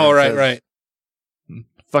Minchin. Where right.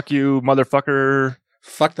 Fuck you, motherfucker.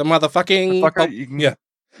 Fuck the motherfucking Pope. Yeah.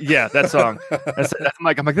 Yeah, that song.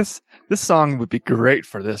 I'm like, this song would be great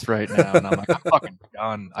for this right now. And I'm like, I'm fucking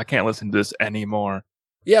done. I can't listen to this anymore.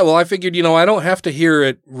 Yeah, well, I figured, I don't have to hear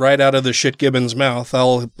it right out of the shit Gibbon's mouth.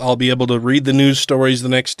 I'll be able to read the news stories the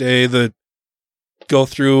next day that go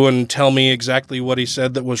through and tell me exactly what he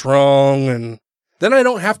said that was wrong, and then I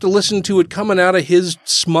don't have to listen to it coming out of his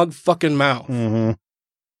smug fucking mouth. Mm-hmm.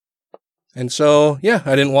 And so, yeah,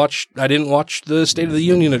 I didn't watch the State of the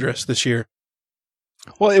Union address this year.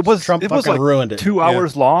 Well, it was Trump it was fucking like ruined it. 2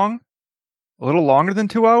 hours long, a little longer than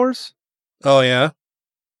 2 hours. Oh yeah.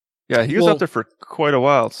 Yeah, he was up there for quite a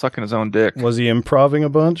while, sucking his own dick. Was he improvising a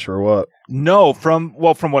bunch or what? No, from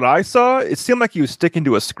what I saw, it seemed like he was sticking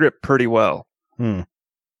to a script pretty well.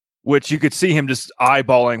 Which you could see him just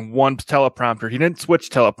eyeballing one teleprompter. He didn't switch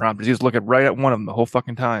teleprompters. He was looking right at one of them the whole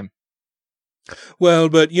fucking time. Well,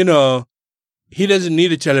 but, he doesn't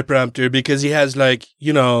need a teleprompter because he has, like,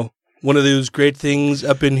 one of those great things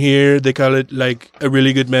up in here. They call it, like, a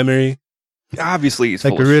really good memory. Obviously, he's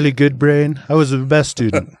like a really good brain. I was the best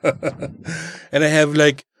student. And I have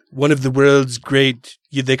like one of the world's great,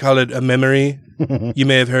 they call it a memory. You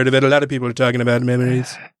may have heard of it. A lot of people are talking about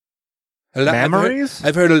memories. Memories?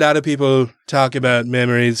 I've heard a lot of people talk about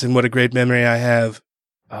memories and what a great memory I have.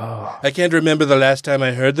 Oh. I can't remember the last time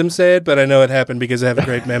I heard them say it, but I know it happened because I have a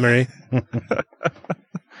great memory. And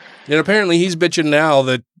apparently he's bitching now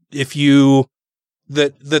that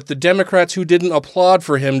that the Democrats who didn't applaud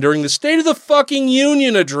for him during the State of the fucking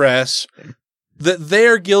Union address, that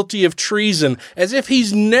they're guilty of treason, as if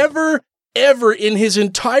he's never, ever in his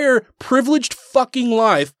entire privileged fucking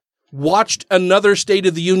life watched another State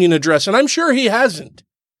of the Union address. And I'm sure he hasn't,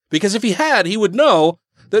 because if he had, he would know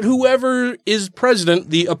that whoever is president,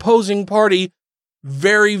 the opposing party,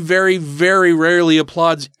 very, very, very rarely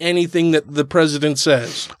applauds anything that the president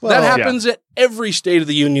says. Well, that happens at every State of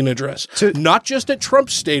the Union address, not just at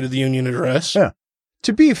Trump's State of the Union address. Yeah.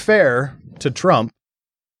 To be fair to Trump,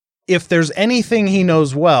 if there's anything he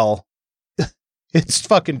knows well, It's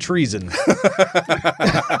fucking treason.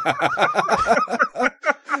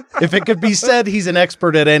 If it could be said, he's an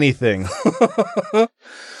expert at anything.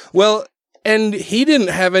 Well, and he didn't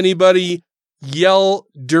have anybody yell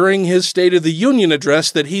during his State of the Union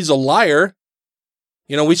address that he's a liar.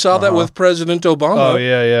 You know, we saw that with President Obama. Oh,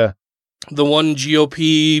 yeah. The one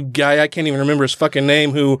GOP guy, I can't even remember his fucking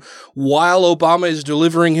name, who, while Obama is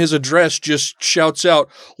delivering his address, just shouts out,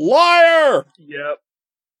 "Liar!" Yep.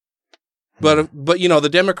 But you know, the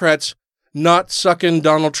Democrats not sucking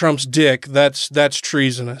Donald Trump's dick, that's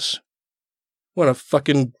treasonous. What a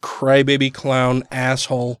fucking crybaby clown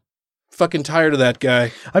asshole. Fucking tired of that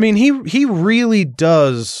guy. I mean, he really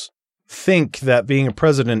does think that being a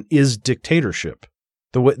president is dictatorship.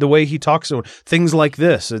 The way he talks to things like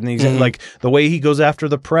this, and he's like the way he goes after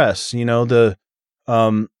the press, you know,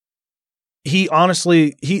 he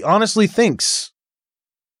honestly thinks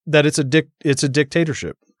that it's a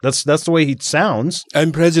dictatorship. That's the way he sounds.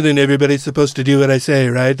 I'm president. Everybody's supposed to do what I say,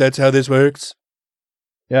 right? That's how this works.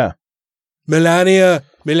 Yeah. Melania,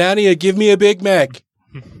 give me a Big Mac.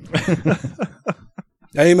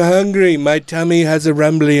 I'm hungry. My tummy has a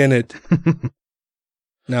rumbly in it.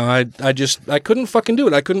 No, I couldn't fucking do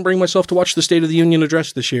it. I couldn't bring myself to watch the State of the Union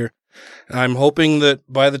address this year. I'm hoping that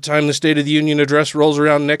by the time the State of the Union address rolls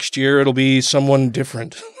around next year, it'll be someone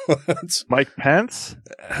different. Mike Pence?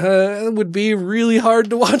 It would be really hard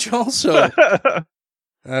to watch also. I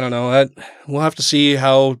don't know. We'll have to see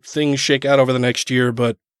how things shake out over the next year,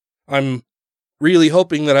 but I'm really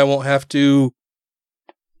hoping that I won't have to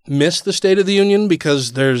miss the State of the Union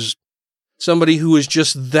because there's somebody who is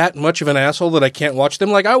just that much of an asshole that I can't watch them.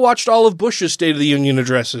 Like, I watched all of Bush's State of the Union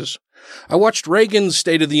addresses. I watched Reagan's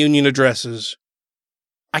State of the Union addresses.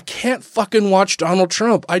 I can't fucking watch Donald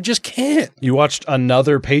Trump. I just can't. You watched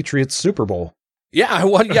another Patriots Super Bowl. Yeah, I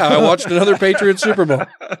watched another Patriots Super Bowl.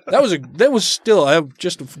 That was still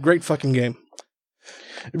just a great fucking game.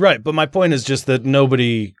 Right, but my point is just that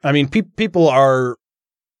people are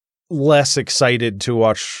less excited to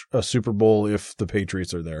watch a Super Bowl if the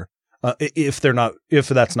Patriots are there. If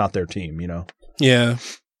that's not their team, you know? Yeah.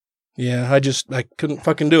 I couldn't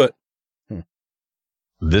fucking do it.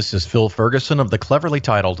 This is Phil Ferguson of the cleverly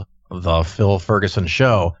titled The Phil Ferguson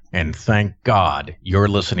Show, and thank God you're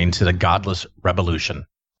listening to the Godless Revolution.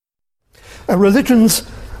 Religions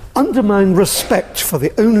undermine respect for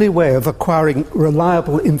the only way of acquiring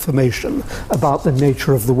reliable information about the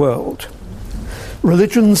nature of the world.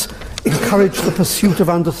 Religions encourage the pursuit of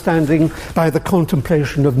understanding by the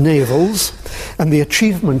contemplation of navels and the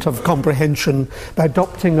achievement of comprehension by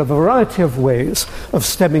adopting a variety of ways of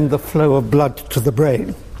stemming the flow of blood to the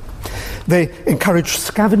brain. They encourage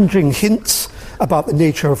scavenging hints about the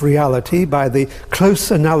nature of reality by the close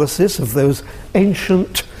analysis of those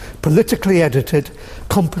ancient, politically edited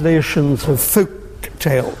compilations of folk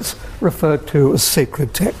tales referred to as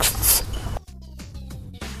sacred texts.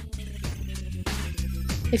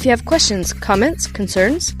 If you have questions, comments,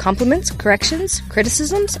 concerns, compliments, corrections,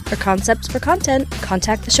 criticisms, or concepts for content,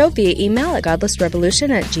 contact the show via email at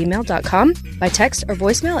godlessrevolution@gmail.com, by text or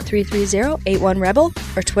voicemail at 330-81-REBEL,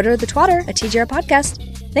 or Twitter the twatter at TGR Podcast.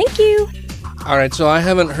 Thank you! All right, so I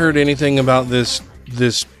haven't heard anything about this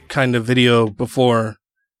kind of video before,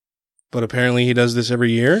 but apparently he does this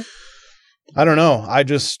every year? I don't know. I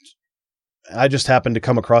just happened to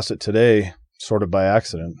come across it today, sort of by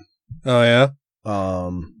accident. Oh, yeah?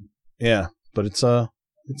 Yeah, but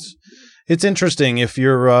it's interesting if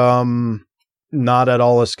you're not at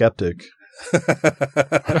all a skeptic.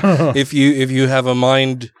 If you have a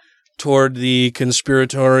mind toward the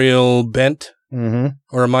conspiratorial bent,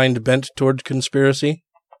 or a mind bent toward conspiracy.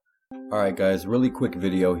 All right, guys, really quick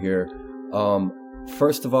video here.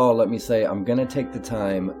 First of all, let me say I'm gonna take the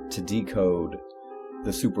time to decode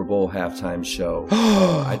the Super Bowl halftime show.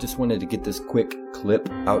 I just wanted to get this quick clip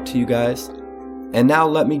out to you guys. And now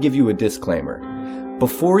let me give you a disclaimer.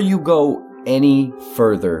 Before you go any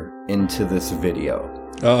further into this video,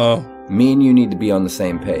 me and you need to be on the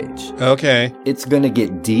same page. Okay. It's gonna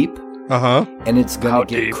get deep. And it's gonna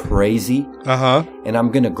get crazy. And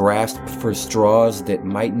I'm gonna grasp for straws that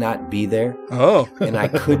might not be there. And I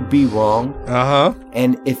could be wrong.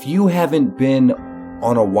 And if you haven't been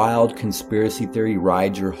on a wild conspiracy theory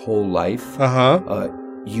ride your whole life,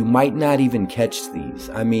 you might not even catch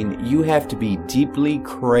these. I mean, you have to be deeply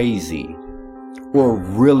crazy or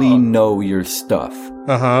really know your stuff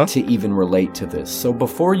to even relate to this. So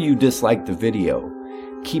before you dislike the video,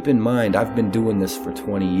 keep in mind I've been doing this for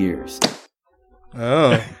 20 years.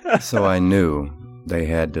 So I knew they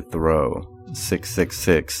had to throw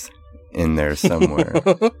 666 in there somewhere.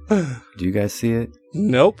 Do you guys see it?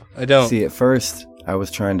 Nope, I don't. See, at first, I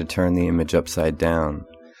was trying to turn the image upside down.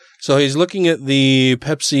 So he's looking at the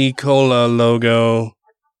Pepsi Cola logo.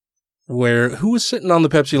 Who was sitting on the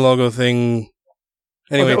Pepsi logo thing?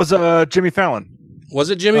 Anyway, that was Jimmy Fallon. Was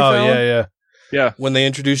it Jimmy Fallon? Yeah. When they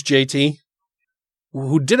introduced JT,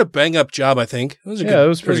 who did a bang up job, I think. It was a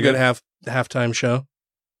good halftime show.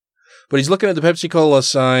 But he's looking at the Pepsi Cola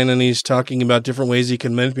sign and he's talking about different ways he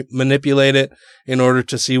can manipulate it in order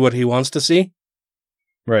to see what he wants to see.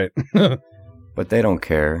 Right. But they don't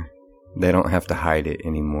care. They don't have to hide it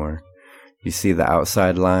anymore. You see, the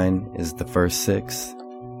outside line is the first 6.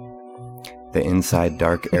 The inside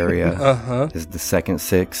dark area is the second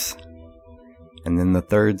 6. And then the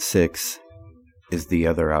third 6 is the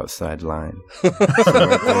other outside line. So right there in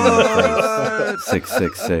the face,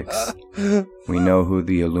 666. We know who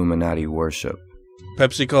the Illuminati worship.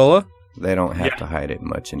 Pepsi Cola? They don't have to hide it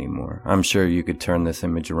much anymore. I'm sure you could turn this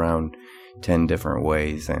image around 10 different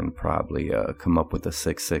ways and probably come up with a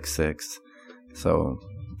 666. So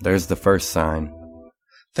there's the first sign.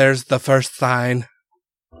 There's the first sign.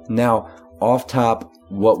 Now, off top,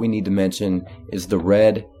 what we need to mention is the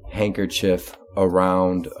red handkerchief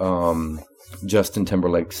around Justin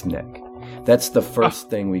Timberlake's neck. That's the first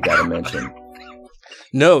thing we got to mention.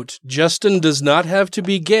 Note, Justin does not have to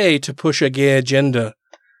be gay to push a gay agenda.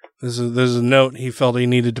 There's a note he felt he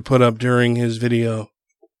needed to put up during his video.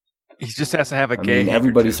 He just has to have a gay handkerchief.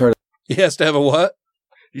 Everybody's heard of... He has to have a what?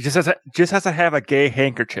 He just has to have a gay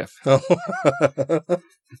handkerchief.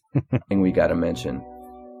 Thing we got to mention.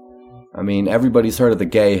 I mean, everybody's heard of the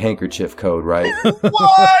gay handkerchief code, right?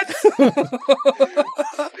 What?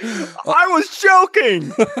 I was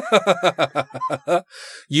joking.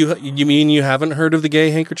 You mean you haven't heard of the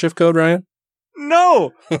gay handkerchief code, Ryan?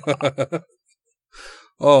 No.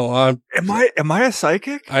 Oh, am I a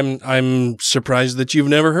psychic? I'm surprised that you've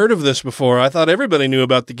never heard of this before. I thought everybody knew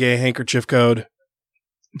about the gay handkerchief code.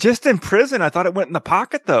 Just in prison, I thought it went in the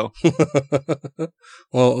pocket, though.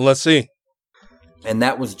 Well, let's see. And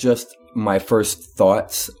that was just my first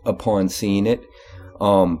thoughts upon seeing it.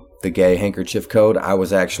 The gay handkerchief code. I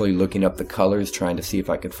was actually looking up the colors, trying to see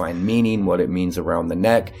if I could find meaning, what it means around the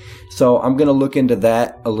neck. So I'm going to look into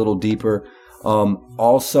that a little deeper.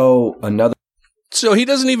 Also, another... So he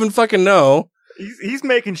doesn't even fucking know. He's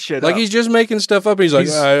making shit up. Like, he's just making stuff up. He's like,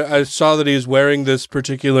 I saw that he's wearing this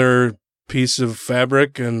particular piece of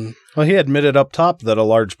fabric, and... Well, he admitted up top that a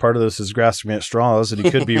large part of this is grasping at straws, and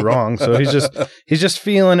he could be wrong. So he's just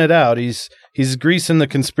feeling it out. He's greasing the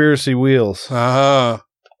conspiracy wheels.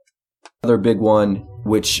 Another big one,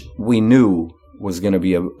 which we knew was going to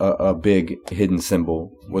be a big hidden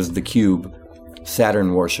symbol, was the cube,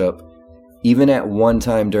 Saturn worship. Even at one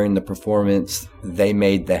time during the performance, they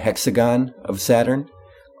made the hexagon of Saturn.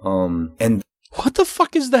 And what the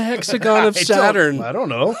fuck is the hexagon of Saturn? I don't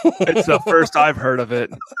know. It's the first I've heard of it.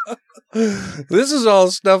 This is all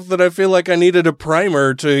stuff that I feel like I needed a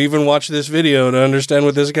primer to even watch this video to understand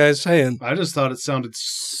what this guy's saying. I just thought it sounded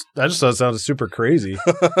super crazy.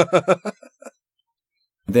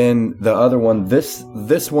 Then the other one, this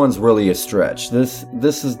one's really a stretch. This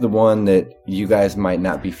is the one that you guys might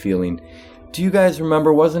not be feeling. Do you guys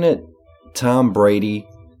remember, wasn't it Tom Brady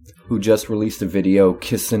who just released a video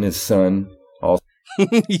kissing his son? Also?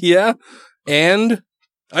 Yeah, and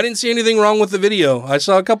I didn't see anything wrong with the video. I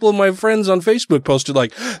saw a couple of my friends on Facebook posted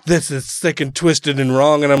like, "This is sick and twisted and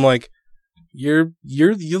wrong," and I'm like, "You're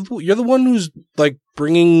the one who's like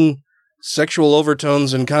bringing sexual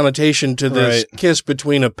overtones and connotation to this kiss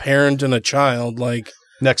between a parent and a child." Like,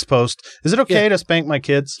 next post, is it okay to spank my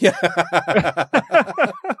kids? Yeah.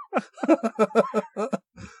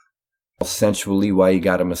 Sensually, while you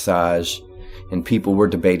got a massage, and people were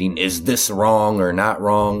debating, is this wrong or not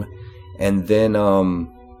wrong? And then,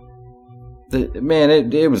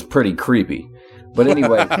 it was pretty creepy. But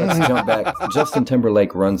anyway, let's jump back. Justin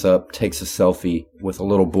Timberlake runs up, takes a selfie with a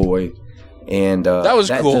little boy, and that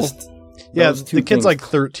was cool. The kid's like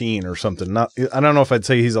 13 or something. I don't know if I'd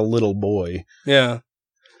say he's a little boy. Yeah.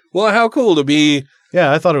 Well, how cool to be.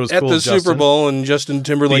 Yeah, I thought it was at cool. At the Super Bowl, and Justin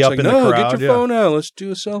Timberlake's like, "No, get your phone out. Let's do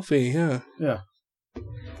a selfie." Yeah. Yeah.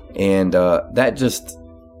 And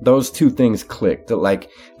those two things clicked. Like,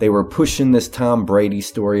 they were pushing this Tom Brady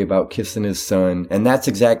story about kissing his son, and that's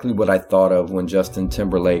exactly what I thought of when Justin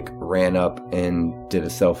Timberlake ran up and did a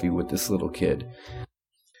selfie with this little kid.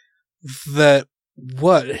 That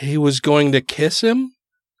what? He was going to kiss him?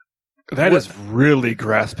 That is really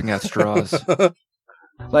grasping at straws.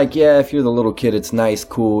 Like, yeah, if you're the little kid, it's nice,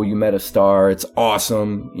 cool, you met a star, it's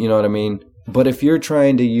awesome, you know what I mean? But if you're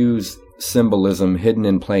trying to use symbolism hidden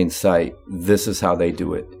in plain sight, this is how they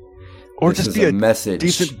do it. Or this just is be a message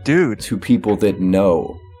decent dude to people that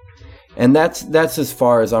know. And that's as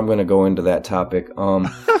far as I'm going to go into that topic.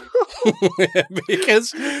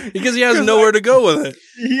 because he has nowhere to go with it.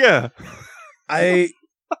 Yeah.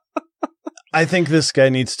 I think this guy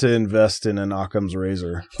needs to invest in an Occam's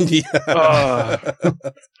razor. Yeah.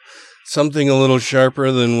 Something a little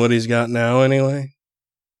sharper than what he's got now, anyway.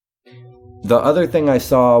 The other thing I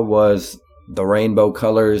saw was the rainbow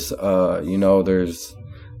colors. There's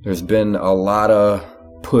been a lot of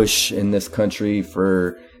push in this country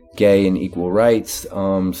for gay and equal rights.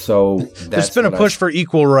 There's been a push for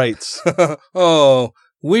equal rights. Oh,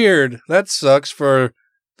 weird. That sucks for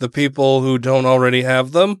the people who don't already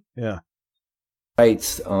have them. Yeah.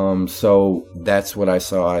 Rights. So that's what I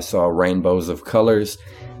saw. I saw rainbows of colors.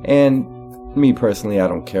 And me personally, I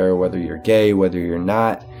don't care whether you're gay, whether you're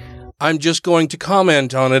not. I'm just going to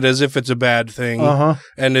comment on it as if it's a bad thing,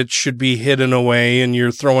 and it should be hidden away, and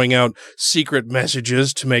you're throwing out secret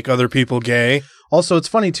messages to make other people gay. Also, it's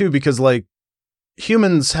funny, too, because, like,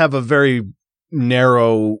 humans have a very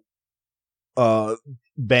narrow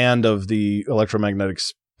band of the electromagnetic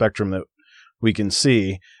spectrum that we can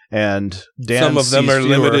see, and Dan some of them are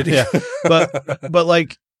limited. Yeah. But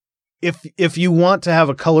like, if you want to have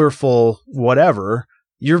a colorful whatever,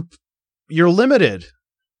 you're limited.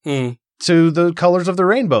 To the colors of the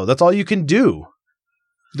rainbow. That's all you can do.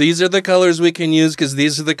 These are the colors we can use because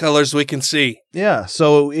these are the colors we can see. Yeah.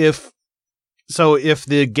 So if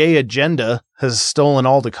the gay agenda has stolen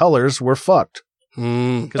all the colors, we're fucked.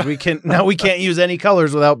 Because we can't use any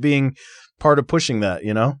colors without being part of pushing that.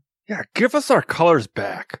 You know? Yeah. Give us our colors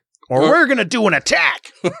back, or we're gonna do an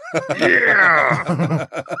attack. Yeah.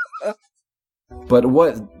 But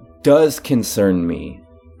what does concern me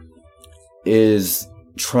is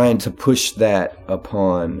trying to push that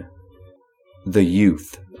upon the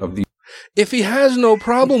youth of the. If he has no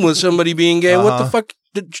problem with somebody being gay, what the fuck?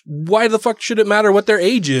 Why the fuck should it matter what their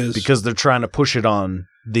age is? Because they're trying to push it on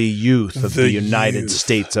the youth of the United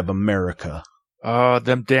States of America. Oh,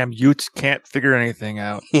 them damn youths can't figure anything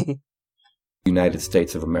out. United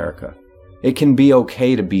States of America. It can be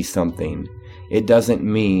okay to be something. It doesn't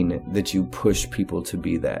mean that you push people to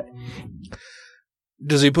be that.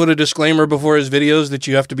 Does he put a disclaimer before his videos that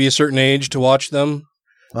you have to be a certain age to watch them?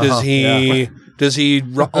 Does he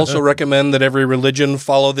also recommend that every religion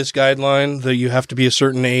follow this guideline, that you have to be a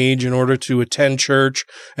certain age in order to attend church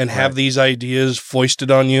and have these ideas foisted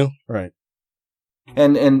on you? Right.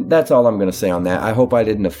 And that's all I'm going to say on that. I hope I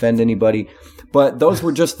didn't offend anybody, but those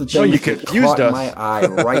were just the things that caught my eye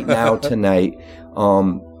right now tonight.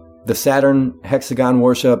 The Saturn hexagon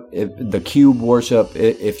worship, the cube worship,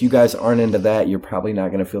 if you guys aren't into that, you're probably not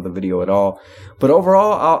going to feel the video at all. But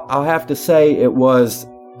overall, I'll have to say it was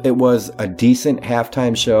a decent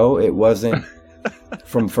halftime show. It wasn't,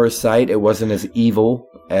 from first sight, it wasn't as evil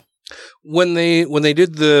as... When they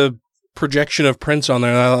did the projection of Prince on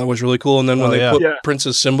there, that was really cool. And then when they put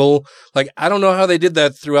Prince's symbol, like, I don't know how they did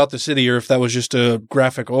that throughout the city or if that was just a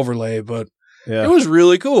graphic overlay, but it was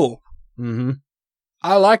really cool. Mm-hmm.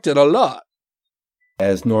 I liked it a lot.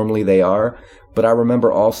 As normally they are. But I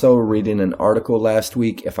remember also reading an article last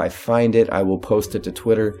week. If I find it, I will post it to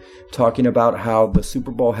Twitter, talking about how the Super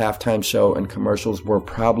Bowl halftime show and commercials were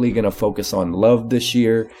probably going to focus on love this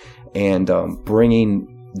year and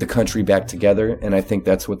bringing the country back together. And I think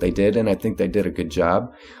that's what they did. And I think they did a good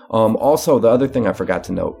job. Also, the other thing I forgot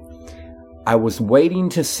to note, I was waiting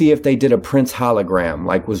to see if they did a Prince hologram,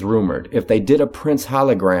 like was rumored. If they did a Prince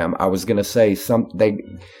hologram, I was going to say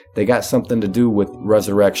they got something to do with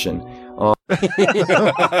resurrection. Fucking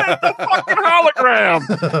hologram!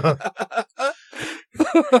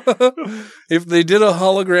 If they did a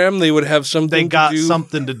hologram, they would have something. They got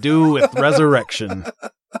something to do with resurrection.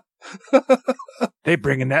 They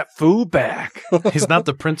bringing that fool back. He's not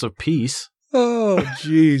the Prince of Peace. Oh,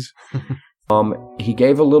 jeez. He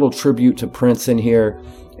gave a little tribute to Prince in here,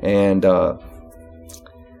 and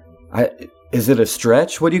is it a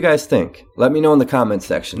stretch? What do you guys think? Let me know in the comment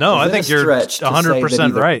section. No, I think you're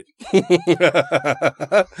 100% right.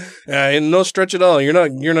 Yeah, no stretch at all.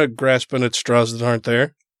 You're not grasping at straws that aren't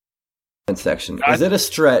there. Section. Is it a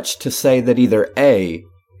stretch to say that either A,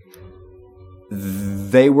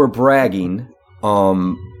 they were bragging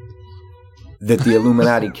that the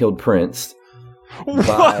Illuminati killed Prince?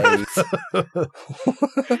 By...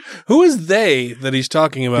 Who is they that he's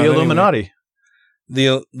talking about? The Illuminati.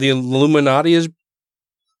 Anyway? The Illuminati is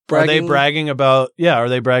bragging? Are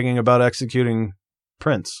they bragging about executing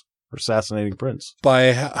Prince or assassinating Prince?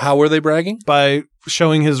 By how were they bragging? By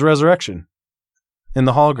showing his resurrection in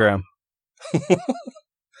the hologram.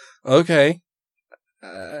 Okay.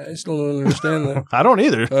 I still don't understand that. I don't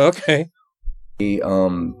either. Okay.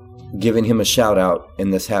 giving him a shout out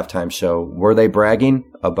in this halftime show, were they bragging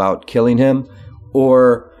about killing him,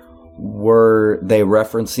 or were they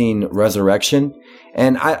referencing resurrection?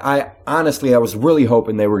 And I honestly, I was really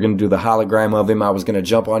hoping they were going to do the hologram of him. I was going to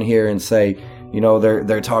jump on here and say,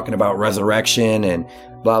 they're talking about resurrection and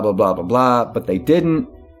blah, blah, blah, blah, blah, but they didn't.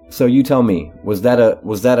 So you tell me, was that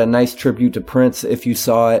a nice tribute to Prince if you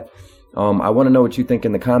saw it? I want to know what you think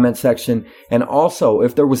in the comment section. And also,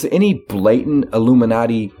 if there was any blatant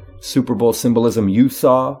Illuminati Super Bowl symbolism you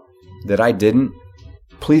saw that I didn't,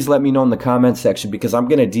 please let me know in the comment section, because I'm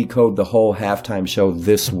going to decode the whole halftime show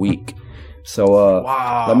this week. So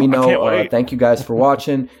let me know. Thank you guys for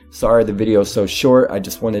watching. Sorry the video is so short. I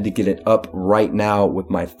just wanted to get it up right now with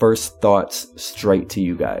my first thoughts straight to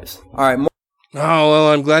you guys. All right. Well,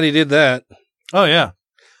 I'm glad he did that. Oh, yeah.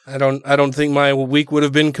 I don't think my week would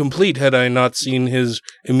have been complete had I not seen his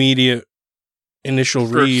immediate initial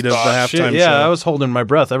read of the halftime show. Yeah, I was holding my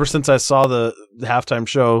breath. Ever since I saw the halftime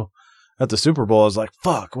show at the Super Bowl, I was like,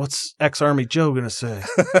 fuck, what's Ex-Army Joe going to say?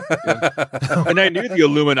 And I knew the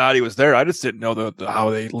Illuminati was there. I just didn't know how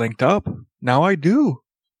they linked up. Now I do.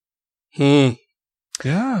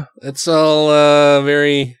 Yeah. It's all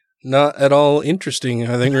very not at all interesting,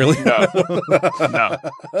 I think, really. No.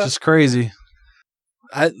 Just crazy.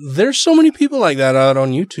 There's so many people like that out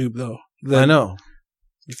on YouTube, though. I know.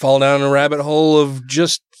 You fall down a rabbit hole of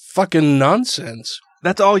just fucking nonsense.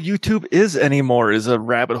 That's all YouTube is anymore, is a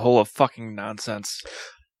rabbit hole of fucking nonsense.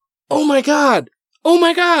 Oh my God.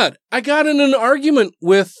 I got in an argument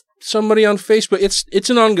with somebody on Facebook. It's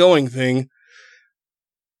an ongoing thing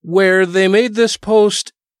where they made this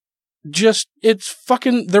post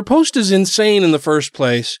their post is insane in the first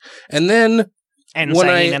place. And then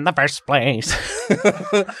insane in the first place.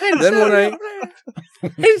 Then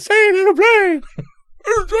insane in the brain.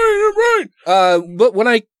 But when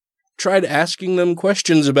I tried asking them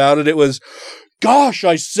questions about it, it was, gosh,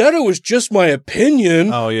 I said it was just my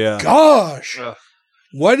opinion. Oh yeah. Gosh. I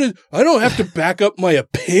don't have to back up my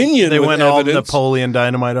opinion. They with went evidence. all Napoleon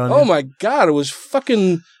Dynamite on you. Oh my God, it was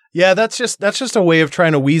fucking. Yeah, that's just a way of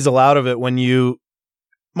trying to weasel out of it when you.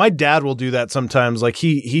 My dad will do that sometimes. Like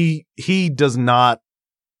he does not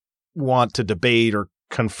want to debate or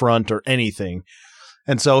confront or anything,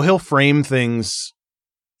 and so he'll frame things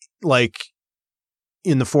like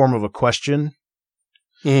in the form of a question.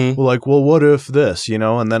 Mm-hmm. Like, well, what if this,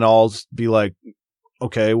 and then I'll be like,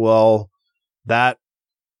 okay, well, that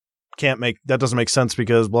doesn't make sense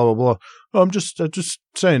because blah, blah, blah. I'm just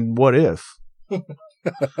saying, what if?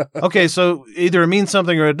 Okay. So either it means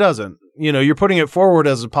something or it doesn't, you're putting it forward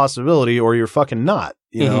as a possibility or you're fucking not,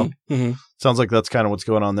 Mm-hmm. Sounds like that's kind of what's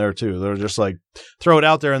going on there too. They're just like, throw it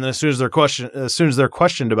out there. And then as soon as they're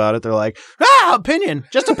questioned about it, they're like, opinion,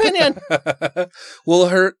 just opinion.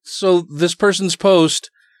 Well, so this person's post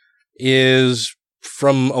is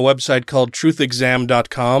from a website called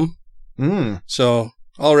truthexam.com. So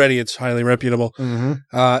already it's highly reputable. Mm-hmm.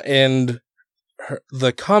 And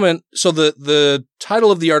the comment, so the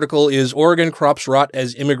title of the article is Oregon Crops Rot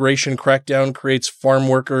as Immigration Crackdown Creates Farm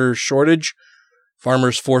Worker Shortage.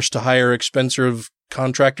 Farmers forced to hire expensive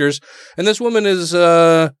contractors. And this woman is,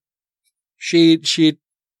 she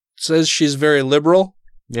says she's very liberal.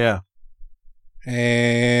 Yeah.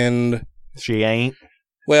 And she ain't.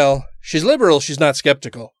 Well, she's liberal. She's not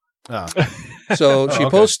skeptical. Oh. So she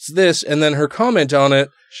posts this, and then her comment on it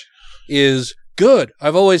is, good.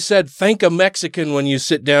 I've always said, thank a Mexican when you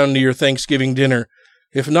sit down to your Thanksgiving dinner.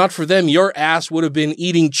 If not for them, your ass would have been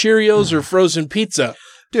eating Cheerios or frozen pizza.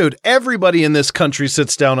 Dude, everybody in this country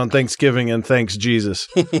sits down on Thanksgiving and thanks Jesus.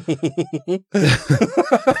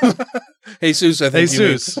 Jesus, I think.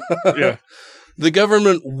 Jesus. Yeah. The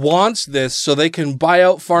government wants this so they can buy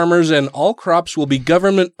out farmers and all crops will be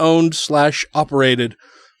government owned /operated.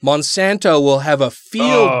 Monsanto will have a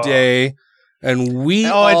field day and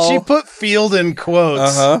and she put field in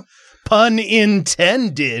quotes. Uh-huh. Pun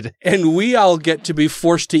intended. And we all get to be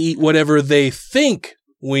forced to eat whatever they think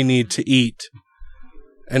we need to eat.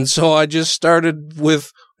 And so I just started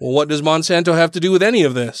with, well, what does Monsanto have to do with any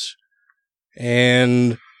of this?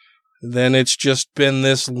 And then it's just been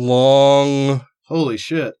this long... Holy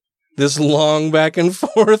shit. This long back and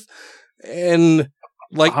forth. And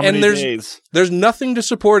like, and there's nothing to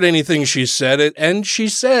support anything she said. And she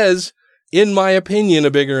says, in my opinion,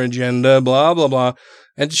 a bigger agenda, blah, blah, blah.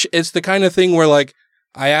 And it's the kind of thing where like,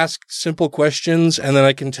 I ask simple questions and then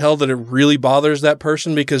I can tell that it really bothers that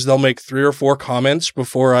person because they'll make 3 or 4 comments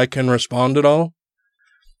before I can respond at all.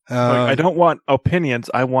 I don't want opinions.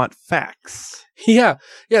 I want facts. Yeah.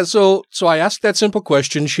 Yeah. So I ask that simple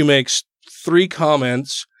question. She makes 3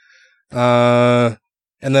 comments. And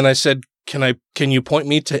then I said, can you point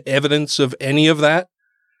me to evidence of any of that?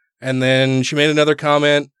 And then she made another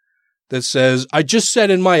comment that says, I just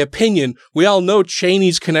said in my opinion, we all know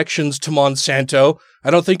Cheney's connections to Monsanto.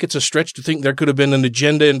 I don't think it's a stretch to think there could have been an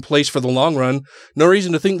agenda in place for the long run. No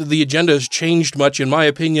reason to think that the agenda has changed much. In my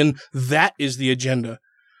opinion, that is the agenda.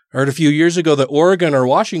 I heard a few years ago that Oregon or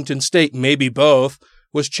Washington State, maybe both,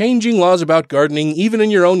 was changing laws about gardening, even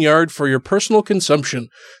in your own yard, for your personal consumption.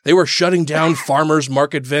 They were shutting down farmers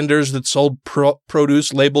market vendors that sold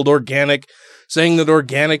produce labeled organic, saying that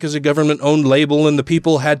organic is a government-owned label and the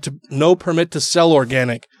people had no permit to sell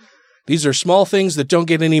organic. These are small things that don't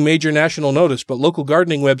get any major national notice, but local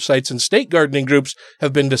gardening websites and state gardening groups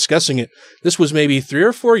have been discussing it. This was maybe 3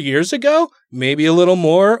 or 4 years ago, maybe a little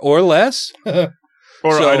more or less.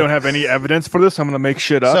 I don't have any evidence for this. I'm going to make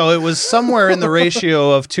shit up. So it was somewhere in the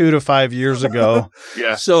ratio of 2 to 5 years ago.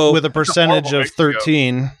 Yeah. So with a percentage of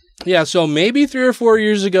 13. Yeah, so maybe 3 or 4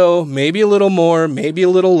 years ago, maybe a little more, maybe a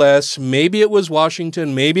little less, maybe it was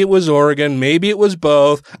Washington, maybe it was Oregon, maybe it was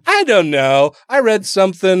both. I don't know. I read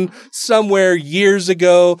something somewhere years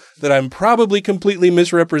ago that I'm probably completely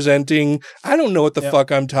misrepresenting. I don't know what the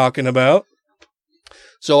fuck I'm talking about.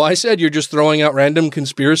 So I said, you're just throwing out random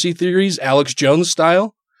conspiracy theories, Alex Jones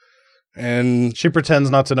style. And she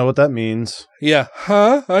pretends not to know what that means. Yeah.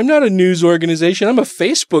 Huh? I'm not a news organization. I'm a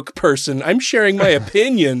Facebook person. I'm sharing my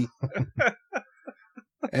opinion.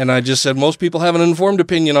 And I just said, most people have an informed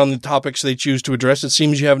opinion on the topics they choose to address. It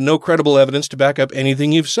seems you have no credible evidence to back up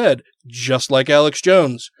anything you've said, just like Alex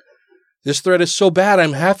Jones. This thread is so bad,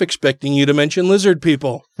 I'm half expecting you to mention lizard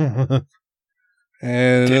people. And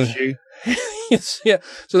Did she? Yeah.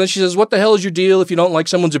 So then she says, what the hell is your deal? If you don't like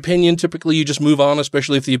someone's opinion, typically you just move on,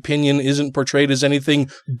 especially if the opinion isn't portrayed as anything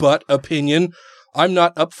but opinion. I'm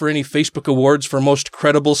not up for any Facebook awards for most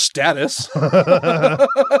credible status.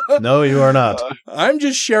 No, you are not. I'm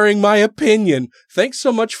just sharing my opinion. Thanks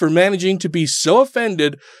so much for managing to be so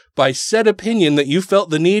offended by said opinion that you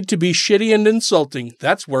felt the need to be shitty and insulting.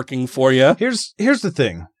 That's working for you. Here's the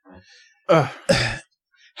thing.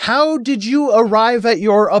 How did you arrive at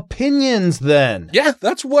your opinions then? Yeah,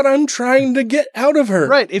 that's what I'm trying to get out of her.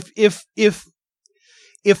 Right.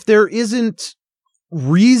 If there isn't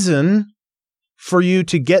reason for you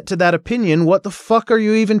to get to that opinion, what the fuck are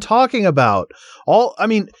you even talking about?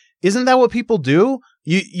 Isn't that what people do?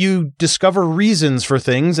 You discover reasons for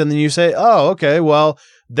things and then you say, oh, okay, well,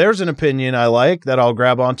 there's an opinion I like that I'll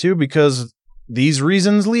grab onto because these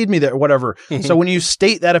reasons lead me there, whatever. So when you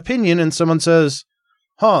state that opinion and someone says,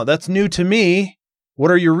 that's new to me.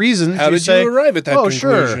 What are your reasons? How did you arrive at that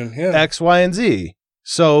conclusion? Sure, X, Y, and Z.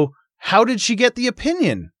 So how did she get the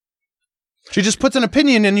opinion? She just puts an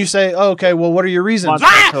opinion and you say, oh, okay, well, what are your reasons?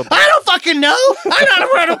 I don't fucking know. I'm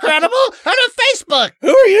not credible. I'm on Facebook.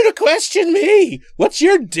 Who are you to question me? What's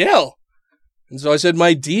your deal? And so I said,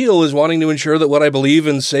 my deal is wanting to ensure that what I believe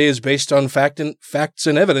and say is based on facts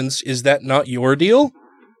and evidence. Is that not your deal?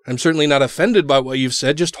 I'm certainly not offended by what you've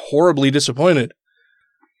said, just horribly disappointed.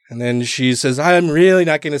 And then she says, I'm really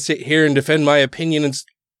not going to sit here and defend my opinion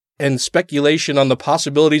and speculation on the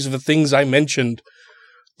possibilities of the things I mentioned.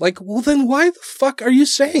 Like, well, then why the fuck are you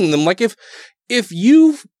saying them? Like, if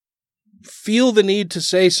you feel the need to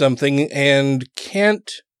say something and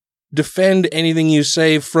can't defend anything you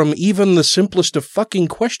say from even the simplest of fucking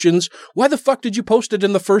questions, why the fuck did you post it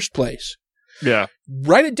in the first place? Yeah.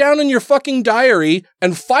 Write it down in your fucking diary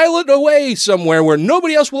and file it away somewhere where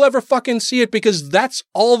nobody else will ever fucking see it, because that's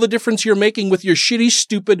all the difference you're making with your shitty,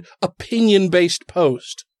 stupid, opinion-based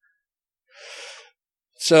post.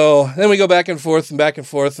 So then we go back and forth,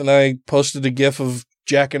 and I posted a gif of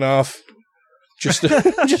jacking off. Just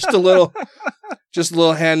a little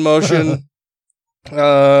hand motion.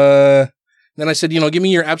 Then I said, give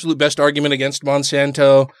me your absolute best argument against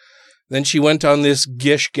Monsanto. Then she went on this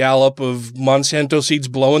gish gallop of Monsanto seeds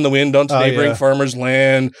blowing the wind onto neighboring farmers'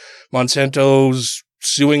 land. Monsanto's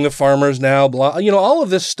suing the farmers now. Blah, all of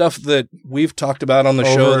this stuff that we've talked about on the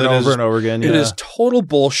show over and over again. It is total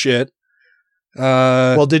bullshit.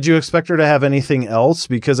 Well, did you expect her to have anything else?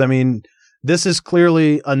 Because this is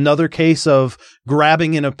clearly another case of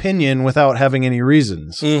grabbing an opinion without having any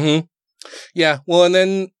reasons. Mm-hmm. Yeah. Well, and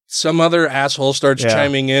then some other asshole starts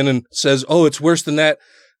chiming in and says, oh, it's worse than that.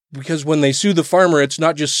 Because when they sue the farmer, it's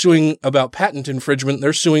not just suing about patent infringement.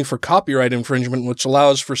 They're suing for copyright infringement, which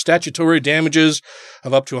allows for statutory damages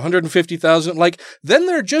of up to $150,000. Like, then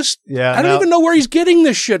they're just, I don't even know where he's getting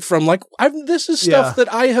this shit from. Like, this is stuff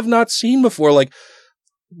that I have not seen before. Like,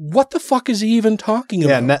 what the fuck is he even talking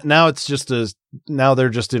about? Yeah, now it's just now they're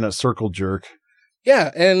just in a circle jerk.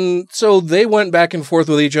 Yeah, and so they went back and forth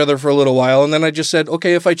with each other for a little while, and then I just said,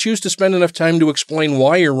 okay, if I choose to spend enough time to explain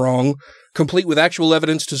why you're wrong, complete with actual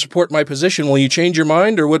evidence to support my position, will you change your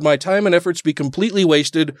mind, or would my time and efforts be completely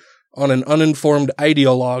wasted on an uninformed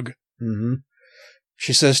ideologue? Mm-hmm.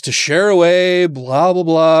 She says to share away, blah, blah,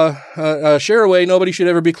 blah. Share away, nobody should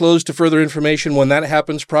ever be closed to further information. When that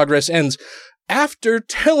happens, progress ends. After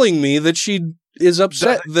telling me that she is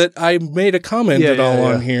upset that I made a comment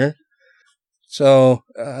on here. So,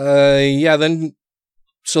 then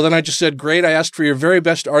I just said, great, I asked for your very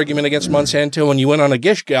best argument against Monsanto, and you went on a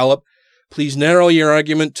gish gallop. Please narrow your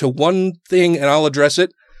argument to one thing, and I'll address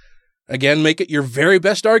it. Again, make it your very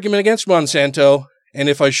best argument against Monsanto, and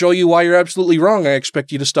if I show you why you're absolutely wrong, I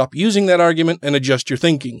expect you to stop using that argument and adjust your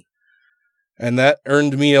thinking. And that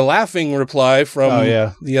earned me a laughing reply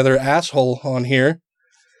from the other asshole on here.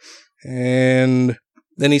 And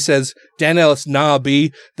then he says, Dan Ellis, nah,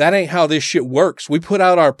 B, that ain't how this shit works. We put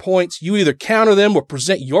out our points. You either counter them or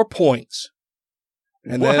present your points.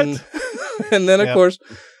 And then, of course,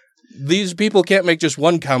 these people can't make just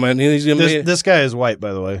one comment. This guy is white,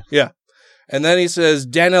 by the way. Yeah. And then he says,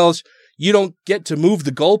 Dan Ellis, you don't get to move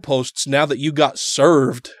the goalposts now that you got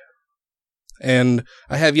served. And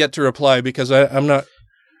I have yet to reply because I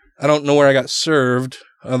don't know where I got served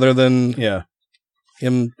other than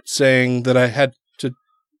him saying that I had to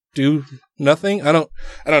do nothing. I don't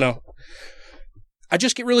know. I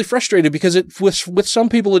just get really frustrated because with some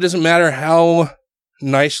people, it doesn't matter how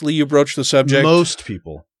nicely you broach the subject. Most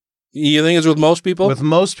people. You think it's with most people? With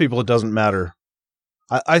most people, it doesn't matter.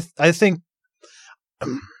 I think...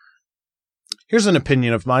 Here's an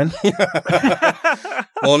opinion of mine.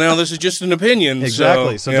 Well, now this is just an opinion.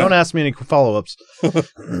 Exactly. So don't ask me any follow-ups.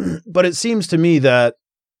 But it seems to me that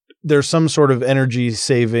there's some sort of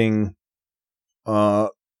energy-saving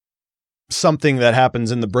something that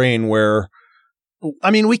happens in the brain where,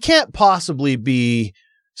 I mean, we can't possibly be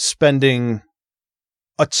spending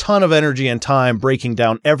a ton of energy and time breaking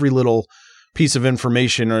down every little piece of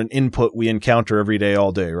information or an input we encounter every day,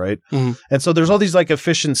 all day, right? Mm-hmm. And so there's all these like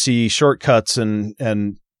efficiency shortcuts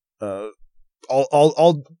and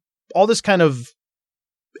all this kind of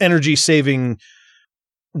energy saving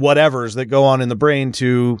whatevers that go on in the brain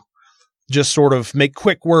to just sort of make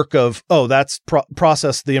quick work of, that's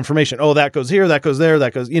process the information. Oh, that goes here, that goes there,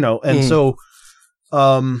 that goes, and so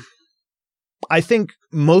I think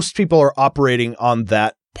most people are operating on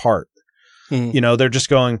that part. They're just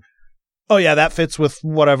going, oh yeah, that fits with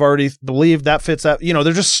what I've already believed. That fits that.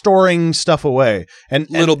 They're just storing stuff away and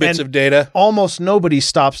little bits of data. Almost nobody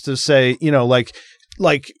stops to say,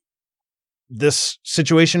 like this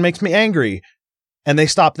situation makes me angry, and they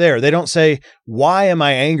stop there. They don't say, why am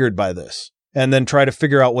I angered by this? And then try to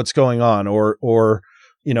figure out what's going on or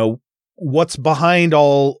what's behind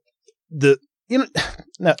all the.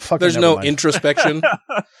 There's no introspection.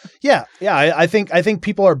 Yeah. I think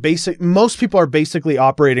most people are basically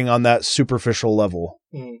operating on that superficial level.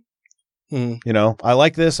 I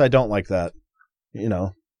like this, I don't like that,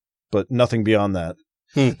 but nothing beyond that.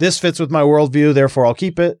 This fits with my worldview, therefore I'll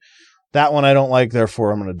keep it. That one I don't like,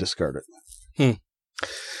 therefore I'm going to discard it.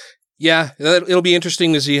 Yeah, it'll be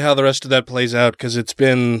interesting to see how the rest of that plays out because it's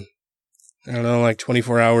been, I don't know, like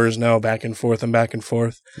 24 hours now, back and forth and back and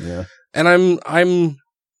forth. Yeah. And I'm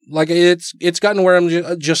like, it's gotten where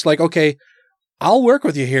I'm just like, okay, I'll work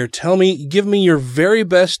with you here. Give me your very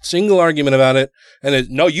best single argument about it. And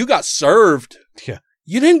no, you got served. Yeah.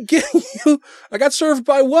 You didn't get I got served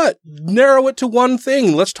by what? Narrow it to one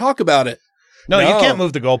thing. Let's talk about it. No, you can't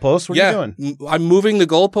move the goalposts. What are you doing? I'm moving the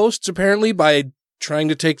goalposts apparently by trying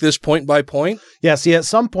to take this point by point. Yeah. See, at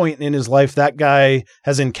some point in his life, that guy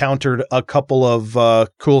has encountered a couple of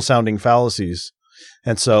cool sounding fallacies.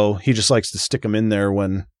 And so he just likes to stick them in there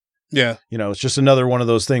when, it's just another one of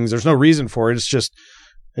those things. There's no reason for it. It's just,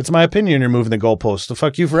 it's my opinion you're moving the goalpost. The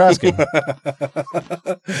fuck you for asking.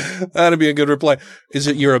 That'd be a good reply. Is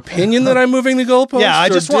it your opinion that I'm moving the goalpost? Yeah, I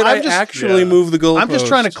actually move the goalpost. I'm just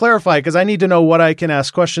trying to clarify because I need to know what I can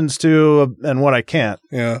ask questions to and what I can't.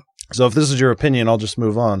 Yeah. So if this is your opinion, I'll just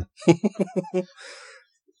move on.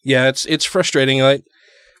 Yeah, it's frustrating. Like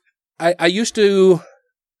I used to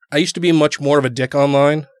be much more of a dick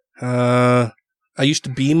online. Did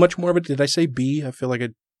I say B? I feel like I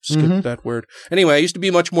skipped that word. Anyway, I used to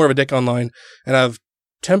be much more of a dick online, and I've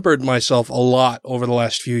tempered myself a lot over the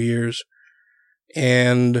last few years.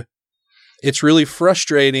 And it's really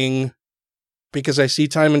frustrating because I see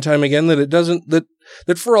time and time again that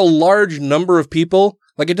that for a large number of people,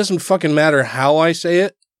 like it doesn't fucking matter how I say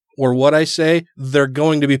it or what I say, they're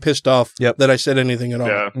going to be pissed off that I said anything at all.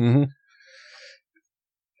 Yeah. Mm-hmm.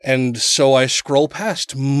 And so I scroll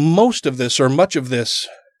past most of this or much of this.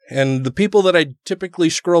 And the people that I typically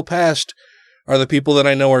scroll past are the people that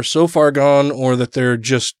I know are so far gone or that they're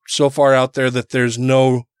just so far out there that there's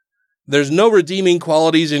no redeeming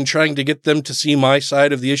qualities in trying to get them to see my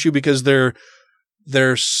side of the issue because they're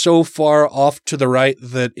so far off to the right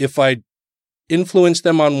that if I influence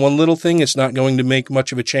them on one little thing, it's not going to make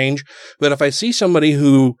much of a change. But if I see somebody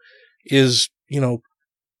who is,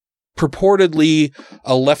 purportedly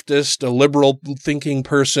a leftist, a liberal thinking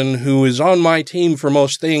person who is on my team for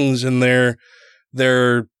most things and they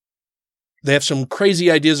have some crazy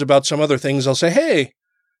ideas about some other things, I'll say, hey,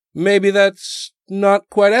 maybe that's not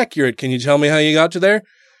quite accurate. Can you tell me how you got to there?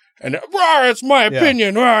 And, it's my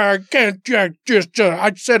opinion. I can't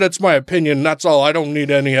I said it's my opinion. That's all. I don't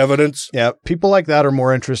need any evidence. Yeah. People like that are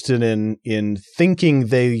more interested in thinking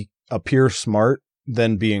they appear smart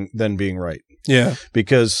than being right. Yeah.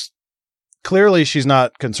 Because clearly she's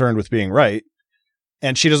not concerned with being right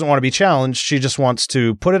and she doesn't want to be challenged. She just wants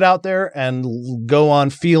to put it out there and go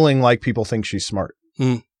on feeling like people think she's smart.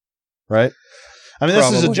 Right? I mean,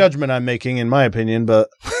 this is a judgment I'm making, in my opinion, but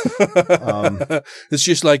it's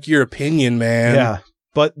just like your opinion, man. Yeah,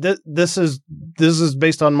 but this is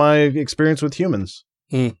based on my experience with humans.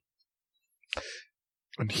 And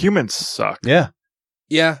humans suck. Yeah,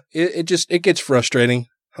 yeah. It gets frustrating.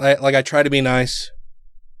 I try to be nice,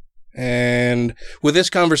 and with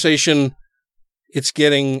this conversation, it's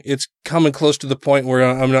coming close to the point where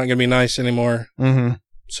I'm not going to be nice anymore. Mm-hmm.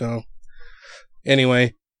 So,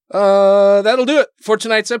 anyway. That'll do it for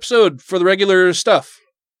tonight's episode for the regular stuff.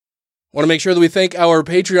 Want to make sure that we thank our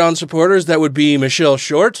Patreon supporters. That would be Michelle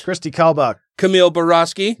Short, Christy Kalbach, Camille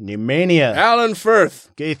Borowski, Pneumania, Alan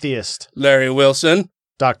Firth, Gaytheist, Larry Wilson,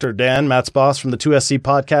 Dr. Dan, Matt's boss from the 2SC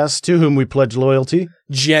podcast, to whom we pledge loyalty,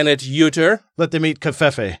 Janet Uter, Let Them Eat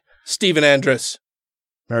Kafefe, Stephen Andrus,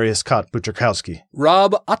 Marius Kott Buczerkowski,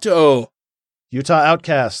 Rob Otto, Utah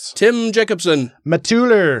Outcasts, Tim Jacobson,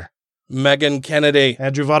 Matuler, Megan Kennedy,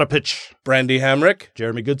 Andrew Vodopich, Brandy Hamrick,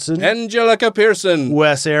 Jeremy Goodson, Angelica Pearson,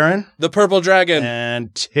 Wes Aaron, The Purple Dragon,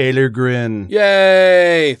 and Taylor Grin.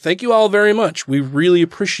 Yay! Thank you all very much. We really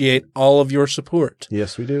appreciate all of your support.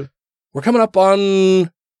 Yes, we do. We're coming up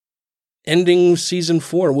on ending season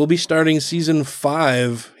 4. We'll be starting season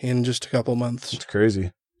 5 in just a couple months. It's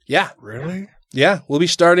crazy. Yeah. Really? Yeah, we'll be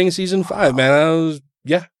starting season 5, man. I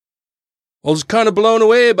was kind of blown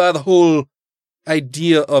away by the whole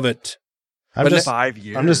idea of it. I'm just 5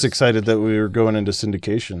 years. I'm just excited that we were going into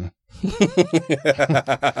syndication.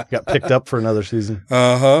 Got picked up for another season.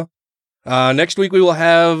 Next week we will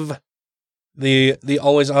have the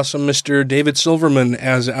always awesome Mr. David Silverman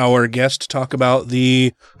as our guest to talk about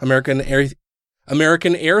the American Atheists. The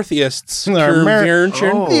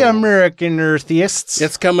American Eartheists.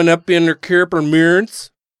 It's coming up in the Kerpermeerns.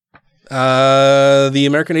 The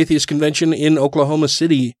American Atheist Convention in Oklahoma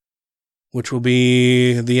City, which will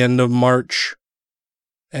be the end of March.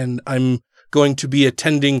 And I'm going to be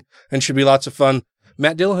attending and should be lots of fun.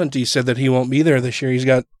 Matt Dillahunty said that he won't be there this year. He's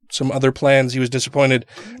got some other plans. He was disappointed.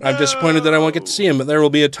 I'm disappointed that I won't get to see him, but there will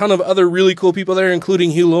be a ton of other really cool people there,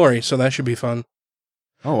 including Hugh Laurie, so that should be fun.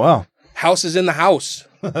 Oh, wow. House is in the house.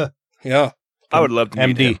 Yeah. I would love to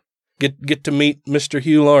meet him. Get to meet Mr.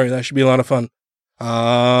 Hugh Laurie. That should be a lot of fun.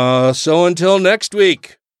 So until next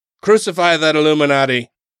week, crucify that Illuminati.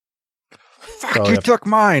 Fuck, you took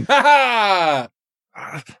mine. I'm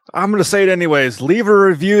going to say it anyways. Leave a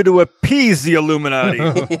review to appease the Illuminati.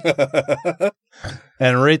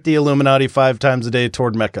 And rate the Illuminati 5 times a day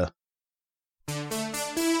toward Mecca.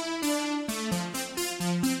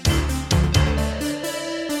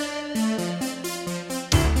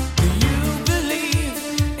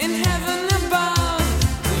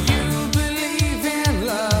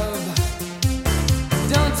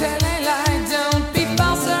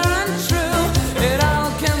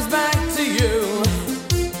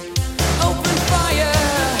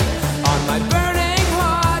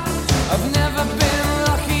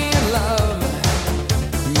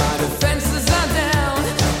 My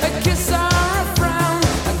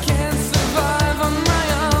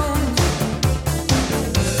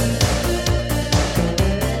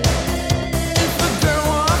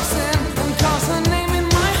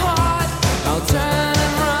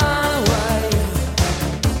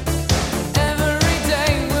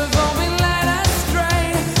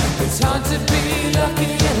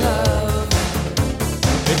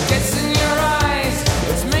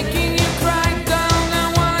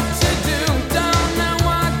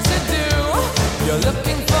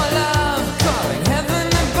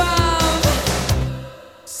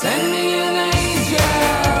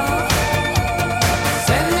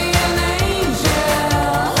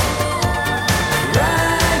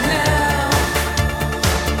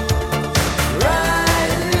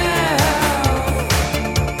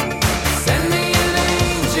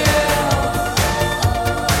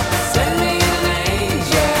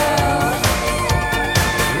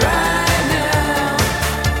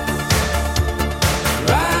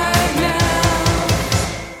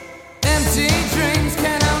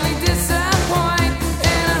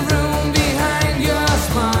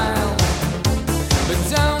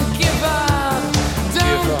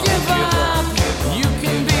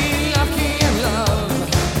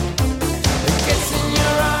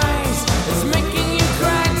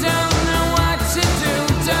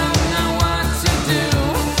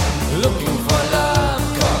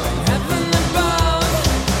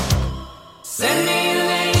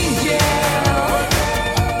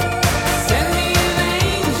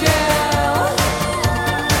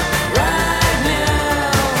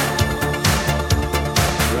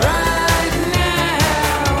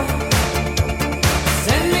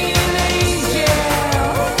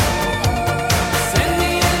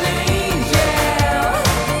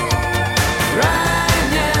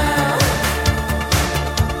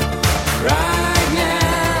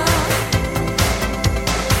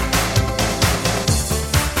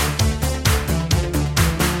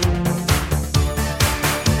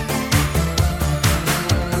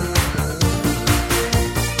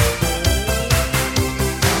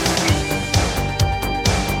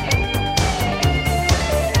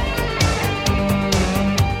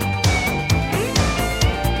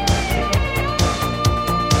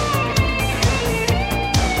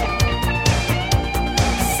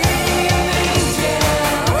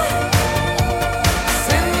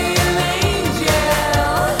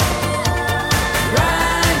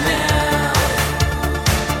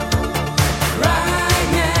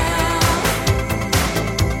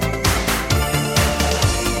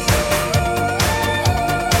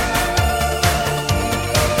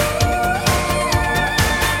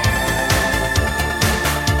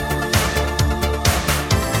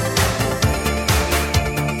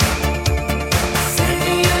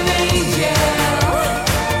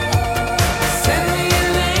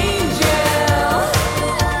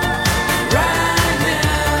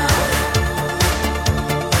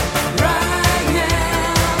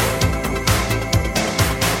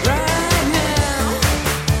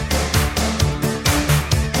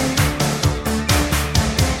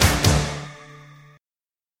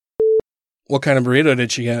What kind of burrito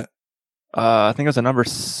did she get? I think it was a number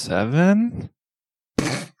 7.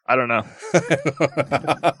 I don't know.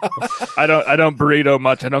 I don't burrito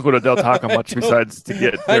much. I don't go to Del Taco much besides to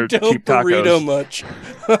get their cheap tacos. I don't burrito much.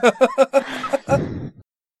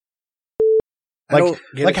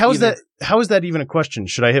 How is that? How is that even a question?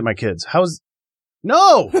 Should I hit my kids?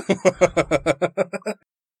 No.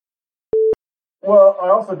 Well, I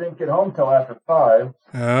also didn't get home till after 5.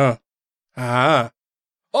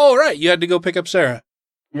 Oh, right. You had to go pick up Sarah.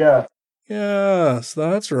 Yeah. Yes,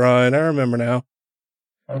 that's right. I remember now.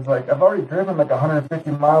 I was like, I've already driven like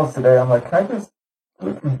 150 miles today. I'm like, can I just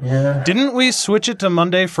sleep from here? Didn't we switch it to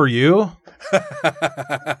Monday for you? Well,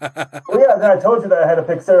 yeah, then I told you that I had to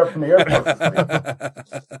pick Sarah up from the airport.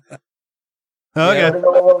 Okay. I didn't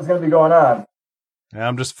know what was going to be going on. Yeah,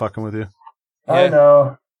 I'm just fucking with you. I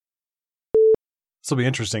know. This will be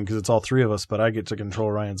interesting because it's all 3 of us, but I get to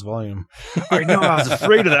control Ryan's volume. I know. I was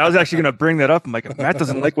afraid of that. I was actually going to bring that up. I'm like, if Matt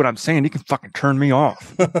doesn't like what I'm saying, he can fucking turn me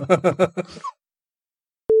off.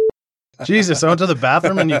 Jesus, I went to the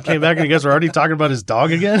bathroom and you came back and you guys were already talking about his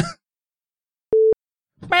dog again?